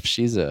Golden Hoof.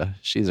 She's a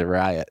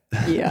riot.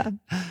 Yeah.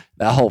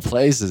 That whole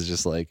place is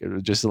just a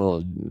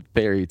little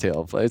fairy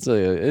tale place.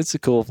 It's a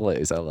cool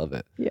place. I love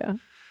it. Yeah.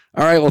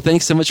 All right. Well,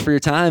 thanks so much for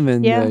your time.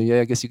 And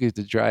I guess you get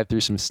to drive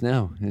through some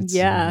snow. It's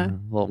a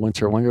little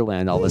winter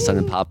wonderland all of a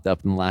sudden popped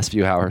up in the last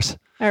few hours.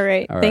 All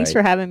right. Thanks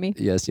for having me.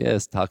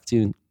 Yes. Talk to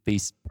you.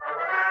 Peace.